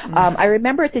to. I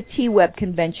remember at the T-Web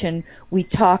convention, we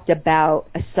talked about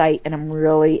a site and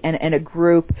a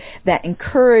group that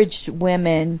encouraged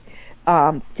women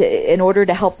in order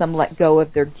to help them let go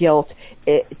of their guilt,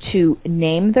 to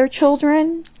name their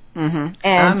children. Mm-hmm.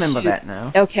 I remember that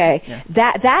now. Okay, yeah.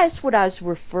 that is what I was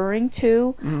referring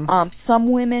to. Mm-hmm.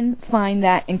 Some women find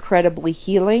that incredibly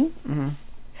healing.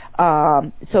 Mm-hmm.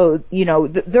 So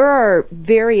there are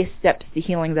various steps to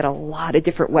healing that a lot of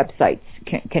different websites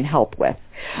can help with.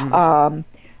 Mm-hmm.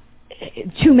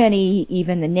 Too many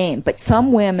even to name, but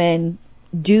some women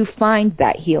do find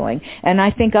that healing, and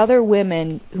I think other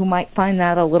women who might find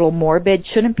that a little morbid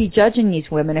shouldn't be judging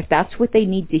these women if that's what they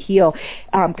need to heal,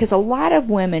 because a lot of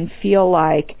women feel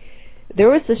like there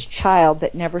was this child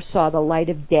that never saw the light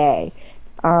of day,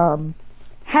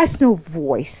 has no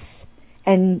voice,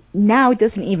 and now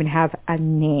doesn't even have a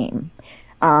name,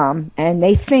 and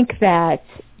they think that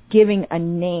giving a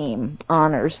name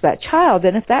honors that child,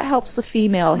 and if that helps the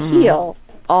female heal,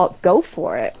 I'll go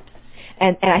for it.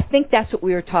 And I think that's what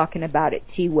we were talking about at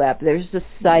T-Web. There's this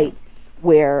site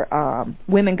where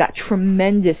women got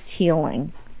tremendous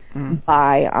healing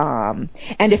by,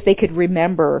 and if they could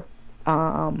remember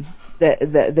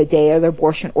the day of their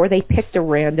abortion, or they picked a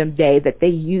random day that they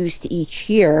used each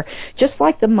year, just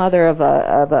like the mother of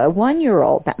a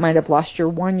 1-year-old that might have lost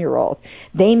your 1-year-old.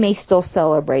 They may still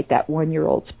celebrate that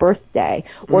 1-year-old's birthday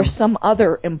or some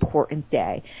other important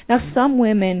day. Now, some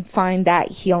women find that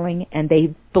healing, and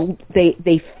they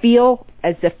feel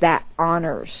as if that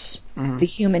honors the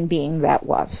human being that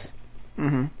was.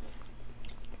 Mm-hmm.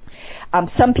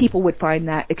 Some people would find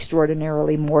that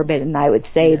extraordinarily morbid, and I would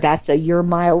say that's a your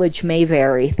mileage may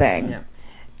vary thing. Yeah.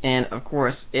 And, of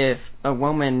course, if a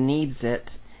woman needs it,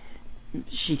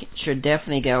 she should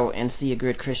definitely go and see a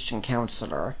good Christian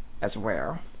counselor as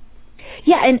well.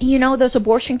 Yeah, and, those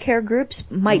abortion care groups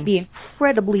might be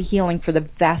incredibly healing for the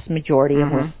vast majority of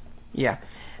women. Yeah.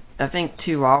 I think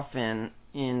too often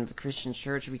in the Christian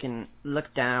church we can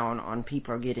look down on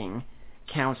people getting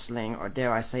counseling, or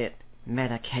dare I say it,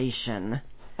 medication.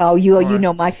 Oh, you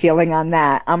know my feeling on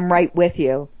that. I'm right with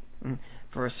you.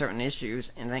 For certain issues,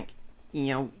 and think,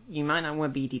 you might not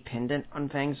want to be dependent on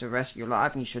things the rest of your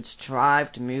life, and you should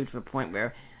strive to move to a point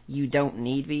where you don't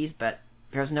need these, but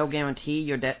there's no guarantee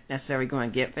you're necessarily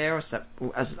going to get there, so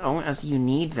as long as you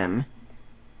need them.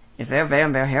 If they're there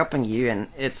and they're helping you, and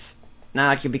it's not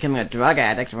like you're becoming a drug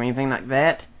addict or anything like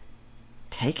that,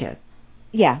 take it.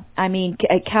 Yeah, I mean,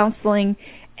 counseling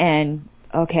and...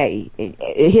 Okay,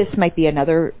 this might be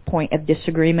another point of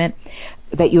disagreement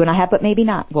that you and I have, but maybe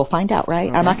not. We'll find out, right?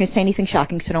 Okay. I'm not going to say anything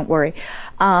shocking, so don't worry.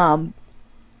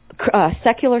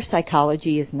 Secular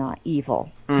psychology is not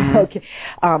evil. Okay,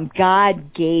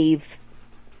 God gave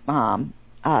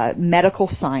medical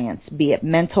science, be it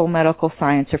mental medical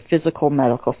science or physical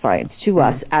medical science, to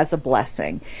us as a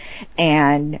blessing.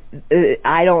 And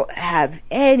I don't have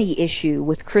any issue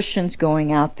with Christians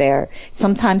going out there.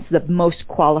 Sometimes the most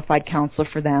qualified counselor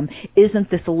for them isn't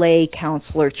this lay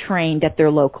counselor trained at their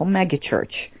local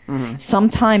megachurch.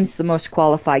 Sometimes the most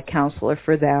qualified counselor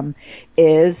for them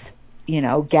is,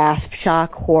 gasp,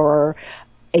 shock, horror,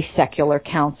 a secular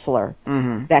counselor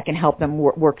that can help them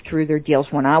work through their deals.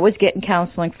 When I was getting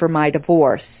counseling for my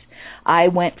divorce, I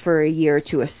went for a year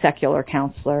to a secular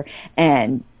counselor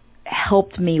and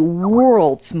helped me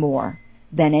worlds more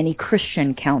than any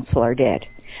Christian counselor did.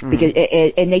 Because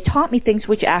and they taught me things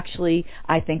which actually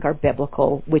I think are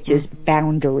biblical, which is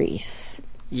boundaries.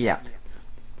 Yeah.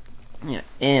 Yeah,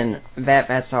 and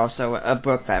that's also a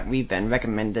book that we've been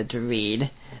recommended to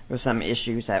read with some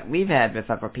issues that we've had with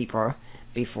other people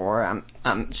before.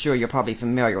 I'm sure you're probably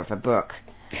familiar with the book.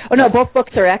 Oh no, both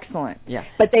books are excellent. Yeah,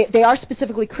 but they are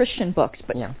specifically Christian books.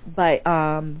 But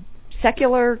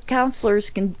secular counselors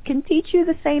can teach you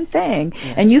the same thing,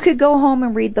 and you could go home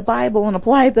and read the Bible and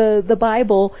apply the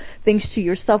Bible things to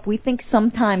yourself. We think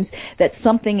sometimes that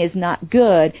something is not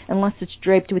good unless it's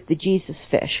draped with the Jesus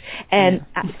fish, and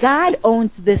God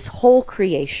owns this whole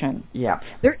creation. Yeah,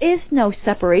 there is no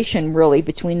separation really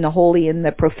between the holy and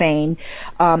the profane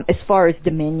as far as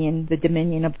dominion, the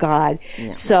dominion of God.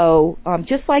 Yeah. So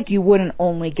just like you wouldn't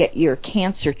only get your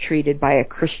cancer treated by a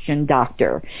Christian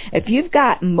doctor, if you've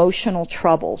got emotional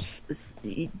troubles,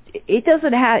 it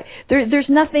doesn't have there's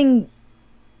nothing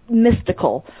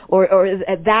mystical or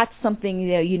that's something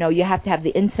you have to have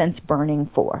the incense burning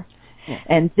for.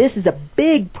 And this is a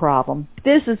big problem.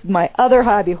 This is my other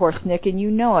hobby horse, Nick, and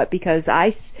you know it because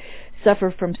I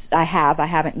suffer from I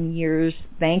haven't in years,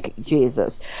 thank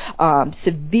Jesus,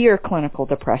 severe clinical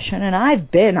depression, and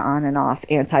I've been on and off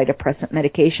antidepressant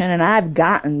medication, and I've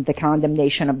gotten the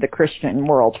condemnation of the Christian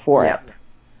world for it.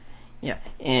 Yeah,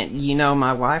 and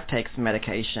my wife takes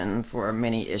medication for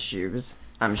many issues,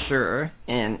 I'm sure,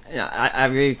 and I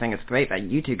really think it's great that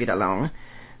you two get along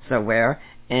so well,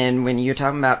 And when you're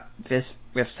talking about this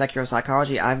with secular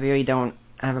psychology, I really don't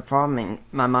have a problem. And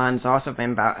my mind's also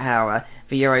been about how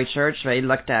the early church, they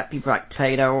looked at people like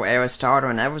Plato, Aristotle,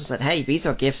 and others said, hey, these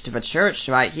are gifts to the church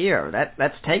right here.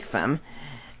 Let's take them.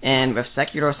 And with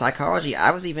secular psychology,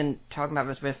 I was even talking about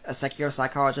this with a secular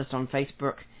psychologist on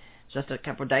Facebook just a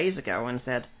couple of days ago and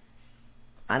said,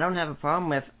 I don't have a problem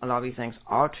with a lot of these things.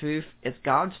 All truth is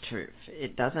God's truth.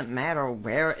 It doesn't matter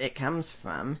where it comes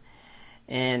from.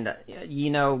 And,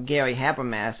 Gary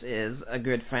Habermas is a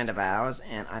good friend of ours,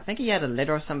 and I think he had a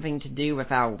little something to do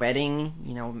with our wedding,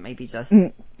 maybe just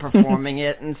performing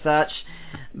it and such.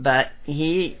 But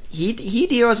he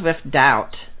deals with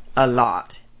doubt a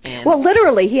lot. And well,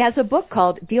 literally, he has a book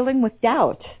called Dealing with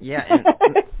Doubt. Yeah. And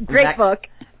Great book.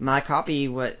 My copy,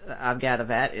 what I've got of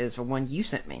that, is the one you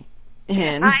sent me.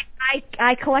 And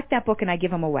I collect that book and I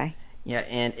give them away. Yeah,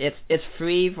 and it's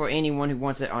free for anyone who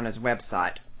wants it on his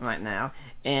website right now.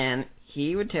 And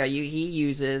he would tell you he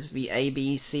uses the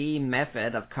ABC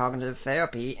method of cognitive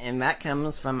therapy, and that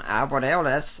comes from Albert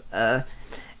Ellis,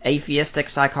 atheistic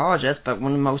psychologist, but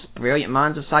one of the most brilliant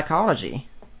minds of psychology.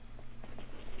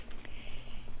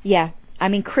 Yeah, I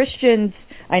mean, Christians,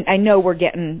 I know we're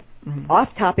getting off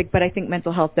topic, but I think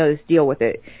mental health does deal with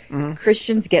it.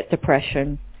 Christians get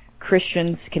depression.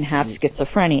 Christians can have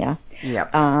schizophrenia.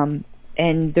 Yep.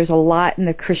 And there's a lot in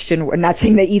the Christian, I'm not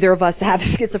saying that either of us have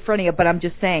schizophrenia, but I'm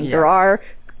just saying there are,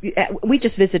 we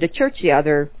just visited a church the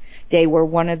other day where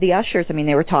one of the ushers,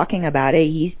 they were talking about it,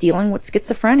 he's dealing with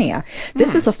schizophrenia. This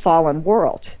is a fallen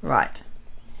world. Right.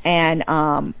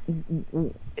 And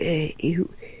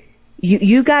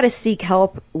you got to seek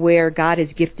help where God has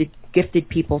gifted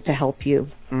people to help you.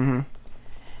 Mm-hmm.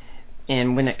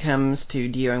 And when it comes to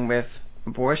dealing with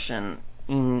abortion,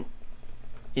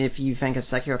 if you think a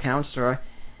secular counselor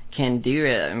can do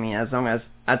it, as long as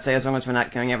we're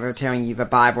not going over telling you the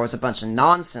Bible is a bunch of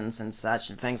nonsense and such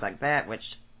and things like that, which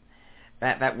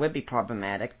that would be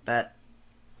problematic, but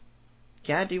you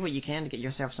gotta do what you can to get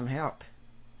yourself some help.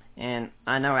 And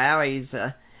I know Allie's,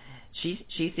 she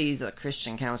sees a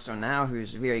Christian counselor now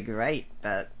who's really great,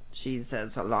 but she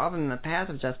says a lot of them in the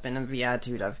past have just been in the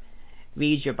attitude of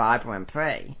read your Bible and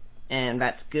pray. And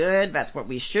that's good, that's what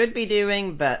we should be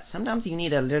doing, but sometimes you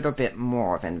need a little bit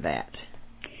more than that.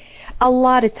 A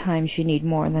lot of times you need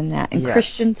more than that, and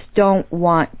Christians don't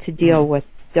want to deal with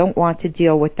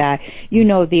that.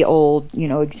 The old,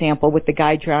 example with the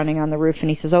guy drowning on the roof, and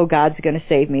he says, oh, God's going to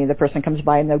save me. The person comes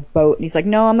by in the boat, and he's like,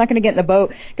 no, I'm not going to get in the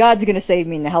boat. God's going to save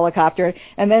me in the helicopter.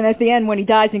 And then at the end, when he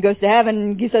dies and goes to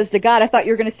heaven, he says to God, I thought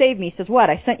you were going to save me. He says, what?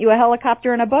 I sent you a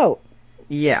helicopter and a boat.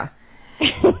 Yeah.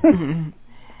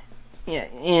 Yeah,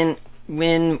 and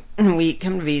when we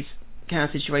come to these kind of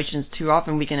situations, too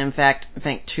often we can, in fact,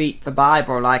 treat the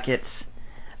Bible like it's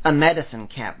a medicine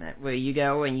cabinet, where you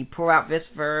go and you pull out this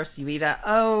verse, you read that,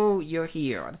 oh, you're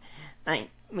healed.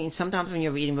 Sometimes when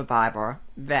you're reading the Bible,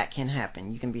 that can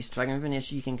happen. You can be struggling with an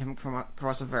issue, you can come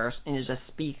across a verse, and it just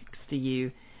speaks to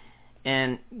you,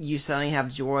 and you suddenly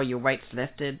have joy, your weight's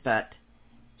lifted, but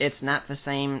it's not the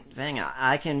same thing.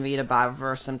 I can read a Bible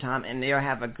verse sometime, and they'll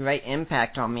have a great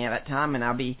impact on me at that time, and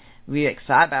I'll be really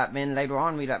excited about it. Then later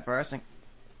on, read that verse,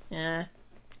 and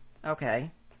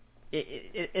okay.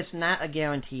 It's not a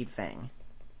guaranteed thing.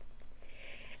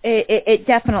 It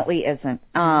definitely isn't.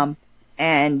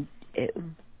 And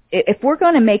if we're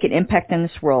going to make an impact in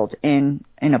this world, in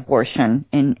abortion,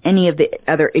 in any of the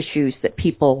other issues that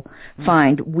people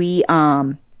find, we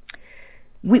have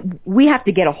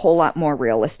to get a whole lot more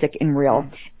realistic and real,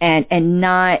 and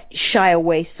not shy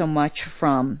away so much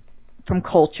from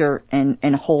culture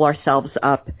and hole ourselves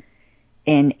up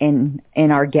in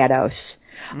our ghettos.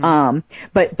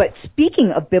 But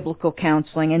speaking of biblical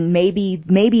counseling, and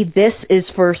maybe this is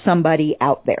for somebody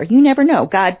out there. You never know.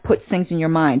 God puts things in your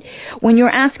mind. When you're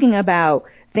asking about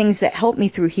things that help me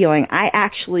through healing, I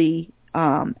actually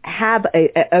have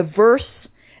a verse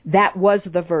that was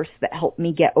the verse that helped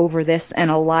me get over this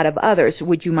and a lot of others.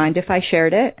 Would you mind if I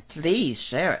shared it? Please,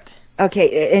 share it.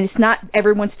 Okay, and it's not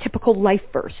everyone's typical life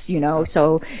verse,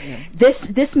 so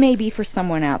this may be for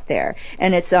someone out there.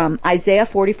 And it's Isaiah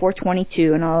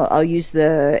 44:22, and I'll use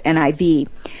the NIV.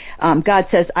 God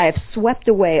says, I have swept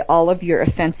away all of your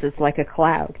offenses like a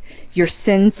cloud, your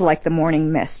sins like the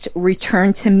morning mist.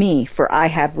 Return to me, for I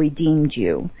have redeemed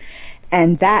you.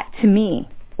 And that, to me,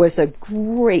 was a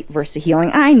great verse of healing.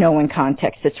 I know in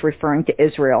context it's referring to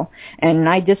Israel, and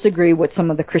I disagree with some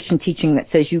of the Christian teaching that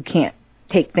says you can't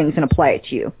take things and apply it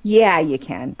to you. Yeah, you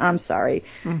can. I'm sorry.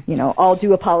 All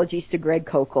due apologies to Greg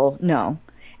Kokel. No.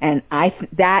 And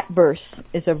that verse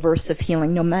is a verse of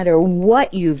healing no matter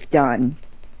what you've done.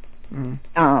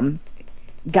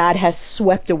 God has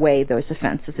swept away those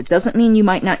offenses. It doesn't mean you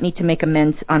might not need to make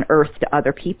amends on earth to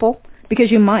other people,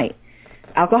 because you might.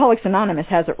 Alcoholics Anonymous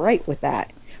has it right with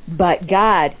that. But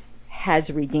God has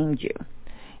redeemed you.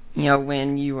 You know,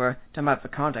 when you were talking about the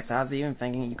context, I was even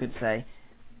thinking you could say,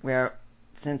 well,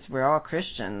 since we're all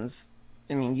Christians,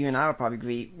 I mean, you and I would probably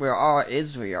agree, we're all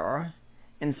Israel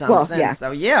in some sense.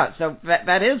 Yeah. So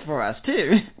that is for us,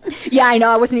 too. Yeah, I know.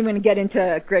 I wasn't even going to get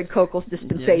into Greg Koukl's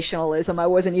dispensationalism. I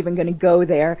wasn't even going to go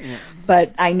there. Yeah.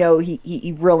 But I know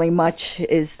he really much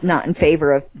is not in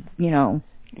favor of,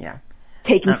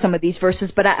 taking some of these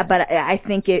verses. But I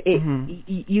think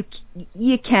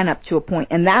you can up to a point.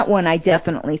 And that one I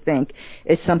definitely think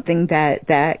is something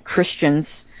that Christians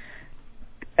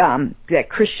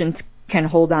can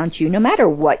hold on to, no matter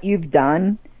what you've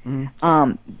done.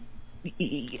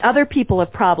 Other people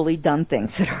have probably done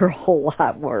things that are a whole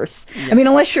lot worse. Yeah. I mean,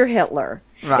 unless you're Hitler.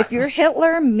 Right. If you're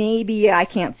Hitler, maybe I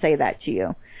can't say that to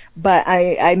you. But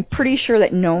I'm pretty sure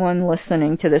that no one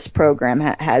listening to this program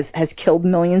has killed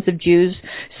millions of Jews.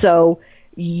 So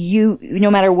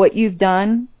no matter what you've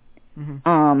done,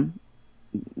 God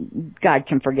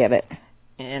can forgive it.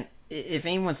 And if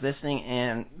anyone's listening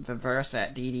and the verse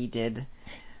that Dee Dee did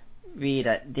read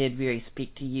did really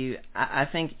speak to you, I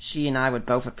think she and I would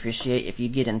both appreciate if you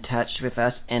get in touch with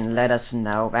us and let us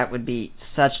know. That would be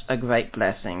such a great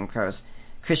blessing, because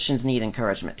Christians need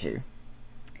encouragement too.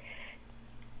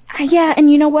 Yeah, and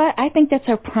you know what? I think that's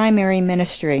our primary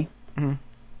ministry.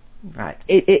 Right.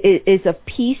 It is of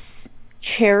peace,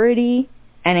 charity,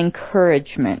 and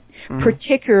encouragement,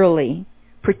 particularly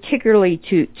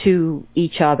to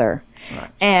each other.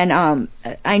 Right. And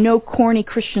I know corny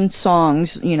Christian songs,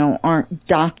 aren't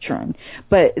doctrine,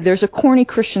 but there's a corny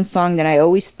Christian song that I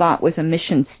always thought was a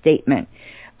mission statement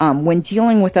when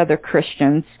dealing with other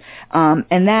Christians,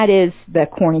 and that is the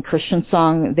corny Christian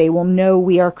song, "They will know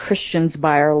we are Christians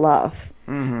by our love."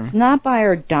 It's not by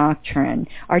our doctrine.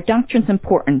 Our doctrine's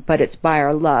important, but it's by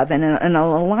our love. And a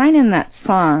line in that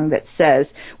song that says,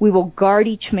 "We will guard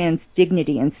each man's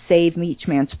dignity and save each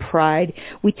man's pride."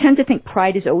 We tend to think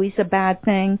pride is always a bad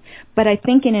thing, but I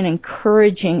think in an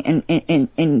encouraging and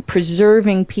in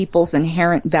preserving people's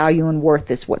inherent value and worth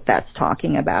is what that's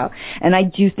talking about. And I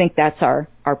do think that's our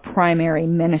primary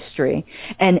ministry.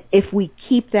 And if we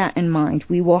keep that in mind,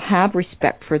 we will have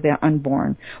respect for the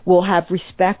unborn. We'll have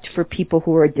respect for people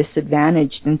who are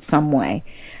disadvantaged in some way,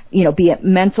 be it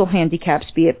mental handicaps,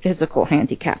 be it physical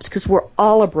handicaps, because we're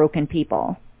all a broken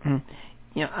people.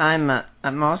 I'm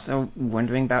also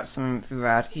wondering about some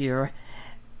throughout here.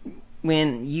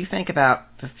 When you think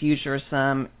about the future,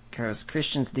 because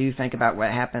Christians do think about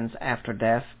what happens after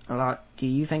death a lot, do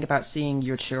you think about seeing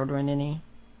your children any?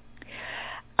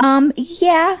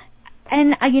 Yeah,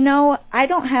 and I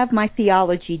don't have my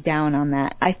theology down on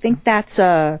that. I think that's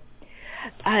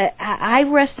I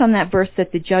rest on that verse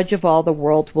that the judge of all the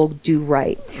world will do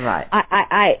right. Right.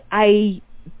 I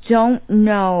don't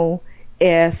know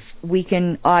if we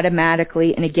can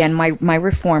automatically, and again, my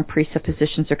Reformed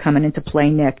presuppositions are coming into play,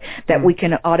 Nick, that we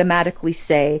can automatically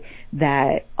say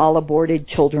that all aborted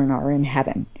children are in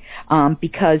heaven.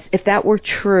 Because if that were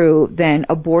true, then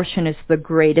abortion is the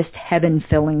greatest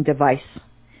heaven-filling device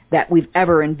that we've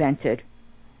ever invented.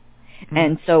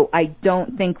 And so I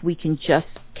don't think we can just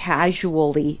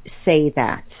casually say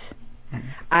that.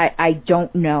 I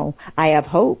don't know. I have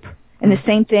hope. And the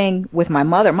same thing with my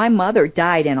mother. My mother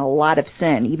died in a lot of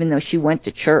sin, even though she went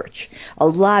to church. A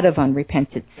lot of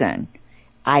unrepented sin.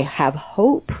 I have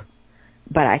hope,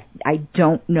 but I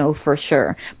don't know for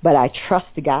sure. But I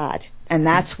trust God. And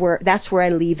that's where I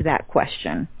leave that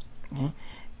question.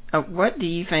 What do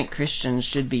you think Christians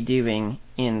should be doing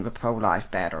in the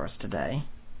pro-life battles today?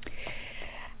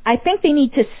 I think they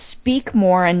need to speak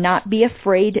more and not be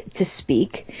afraid to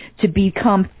speak, to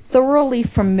become thoroughly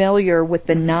familiar with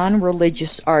the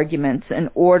non-religious arguments in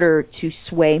order to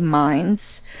sway minds,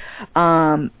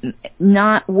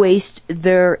 not waste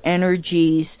their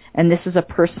energies, and this is a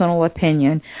personal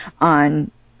opinion, on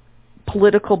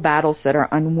political battles that are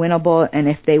unwinnable, and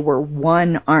if they were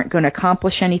won, aren't going to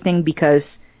accomplish anything because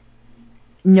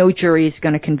no jury is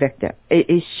going to convict it.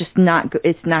 It's just not.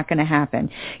 It's not going to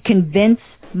happen. Convince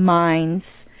minds,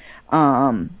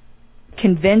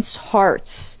 convince hearts.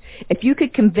 If you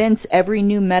could convince every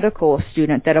new medical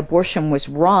student that abortion was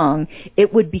wrong,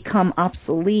 it would become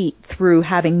obsolete through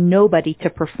having nobody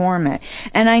to perform it.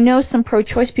 And I know some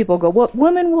pro-choice people go, well,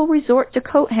 women will resort to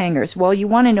coat hangers. Well, you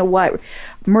want to know what?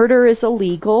 Murder is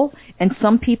illegal, and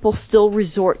some people still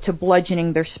resort to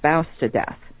bludgeoning their spouse to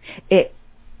death.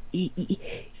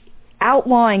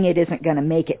 Outlawing it isn't going to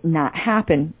make it not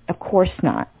happen. Of course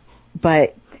not.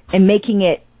 But in making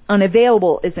it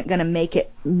unavailable isn't going to make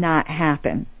it not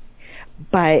happen.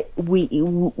 But we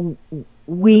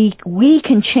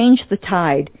can change the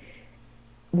tide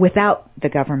without the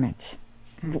government.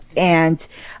 And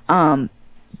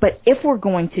but if we're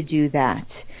going to do that,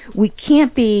 we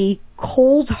can't be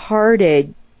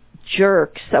cold-hearted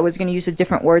jerks. I was going to use a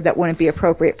different word that wouldn't be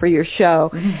appropriate for your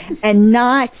show, and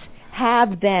not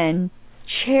have then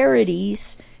charities,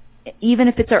 even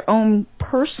if it's our own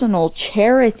personal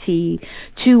charity,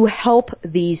 to help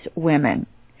these women.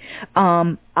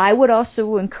 I would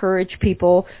also encourage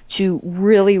people to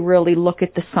really, really look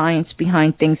at the science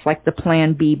behind things like the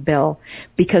Plan B bill,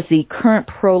 because the current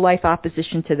pro-life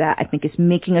opposition to that, I think, is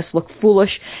making us look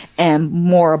foolish, and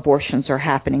more abortions are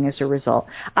happening as a result.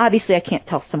 Obviously, I can't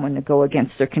tell someone to go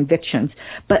against their convictions,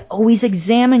 but always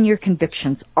examine your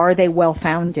convictions. Are they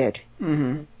well-founded?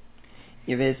 Mm-hmm.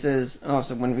 Yeah, this is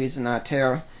also one reason I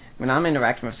tell, when I'm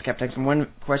interacting with skeptics, one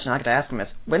question I could ask them is,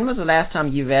 when was the last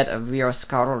time you read a real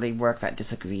scholarly work that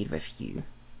disagreed with you?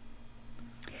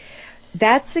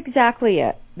 That's exactly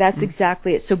it.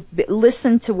 Exactly it. So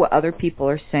listen to what other people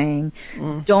are saying.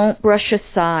 Don't brush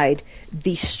aside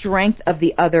the strength of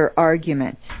the other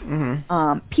argument.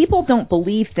 People don't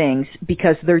believe things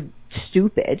because they're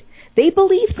stupid. They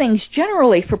believe things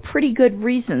generally for pretty good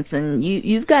reasons, and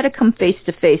you've got to come face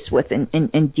to face with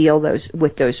and deal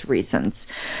with those reasons.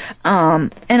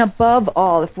 And above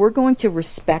all, if we're going to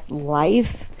respect life,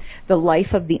 the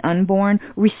life of the unborn,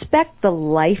 respect the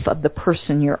life of the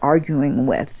person you're arguing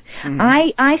with.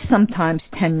 I sometimes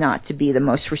tend not to be the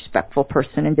most respectful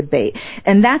person in debate,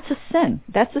 and that's a sin.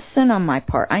 That's a sin on my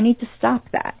part. I need to stop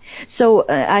that. So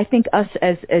I think us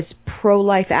as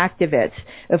pro-life activists,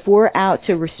 if we're out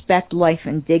to respect life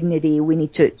and dignity, we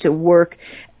need to work,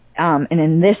 and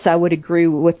in this I would agree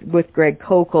with Greg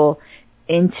Koukl,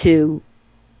 into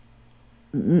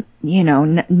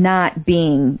not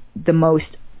being the most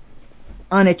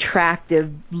unattractive,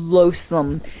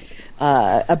 loathsome,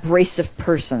 abrasive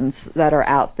persons that are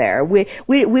out there. We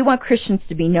want Christians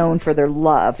to be known for their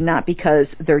love, not because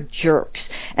they're jerks.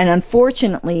 And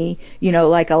unfortunately,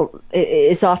 like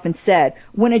it's often said,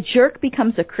 when a jerk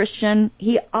becomes a Christian,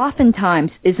 he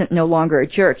oftentimes isn't no longer a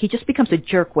jerk. He just becomes a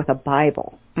jerk with a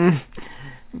Bible.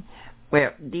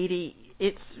 Well, Dee Dee,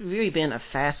 it's really been a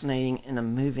fascinating and a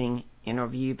moving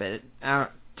interview, but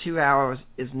our 2 hours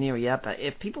is nearly up.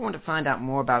 If people want to find out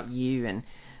more about you and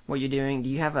what you're doing, do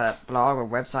you have a blog or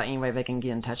website, any way they can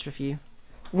get in touch with you?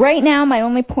 Right now, my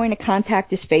only point of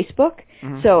contact is Facebook.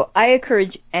 So I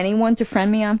encourage anyone to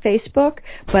friend me on Facebook,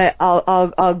 but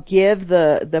I'll give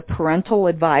the parental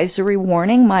advisory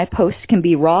warning. My posts can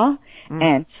be raw,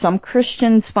 and some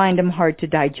Christians find them hard to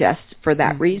digest for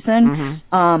that reason.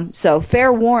 So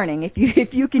fair warning,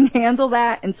 if you can handle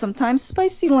that and sometimes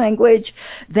spicy language,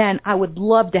 then I would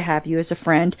love to have you as a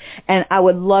friend, and I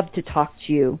would love to talk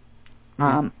to you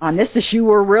on this issue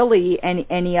or really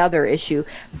any other issue.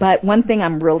 But one thing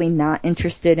I'm really not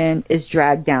interested in is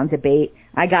drag down debate.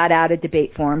 I got out of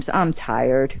debate forums. I'm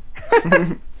tired.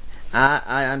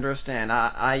 I understand.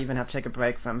 I even have to take a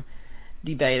break from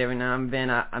debate every now and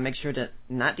then. I make sure to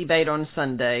not debate on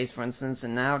Sundays, for instance,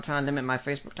 and now try and limit my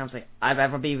Facebook time so I'd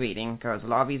ever be reading, because a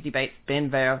lot of these debates, been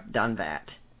there, done that.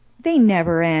 They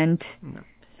never end. No.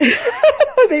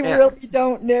 They really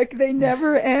don't, Nick. They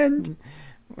never end.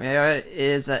 Well,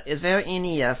 is there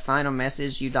any final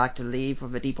message you'd like to leave for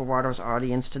the Deeper Waters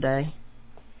audience today?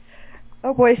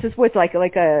 Oh boy, this is what's like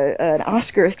an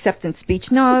Oscar acceptance speech.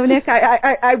 No, Nick,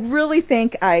 I really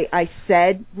think I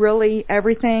said really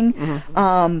everything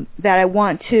that I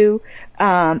want to,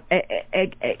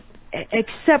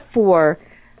 except for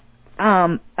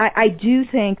I do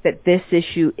think that this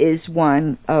issue is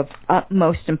one of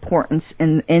utmost importance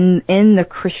in the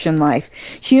Christian life.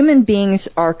 Human beings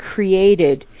are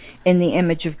created in the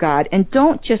image of God, and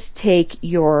don't just take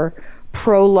your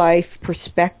pro-life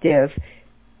perspective.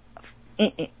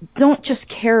 Don't just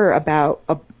care about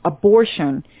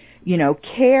abortion,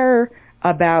 care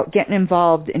about getting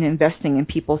involved in investing in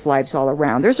people's lives all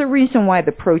around. There's a reason why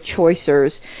the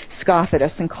pro-choicers scoff at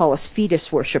us and call us fetus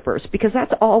worshippers, because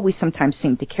that's all we sometimes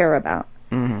seem to care about.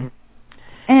 And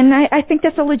I think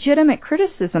that's a legitimate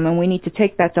criticism, and we need to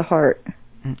take that to heart.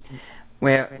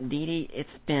 Well, Dee Dee, it's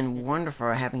been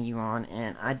wonderful having you on,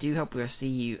 and I do hope we'll see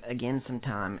you again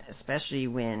sometime, especially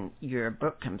when your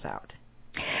book comes out.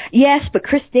 Yes, but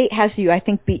Chris Date has you, I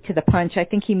think, beat to the punch. I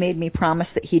think he made me promise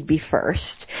that he'd be first.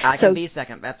 I can be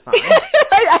second. That's fine.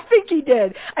 I think he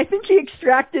did. I think he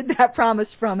extracted that promise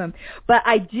from him. But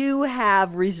I do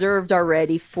have reserved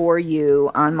already for you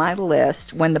on my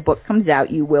list. When the book comes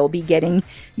out, you will be getting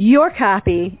your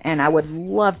copy, and I would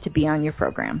love to be on your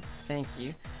program. Thank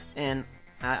you. And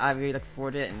I really look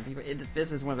forward to it, and this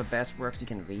is one of the best works you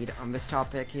can read on this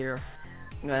topic here.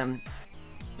 And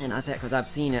I said because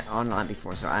I've seen it online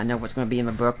before, so I know what's going to be in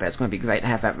the book, but it's going to be great to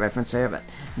have that reference there. But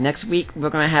next week, we're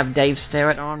going to have Dave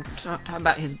Sterrett on to talk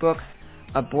about his book,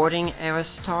 Aborting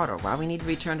Aristotle, Why We Need to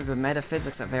Return to the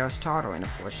Metaphysics of Aristotle in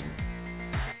a portion.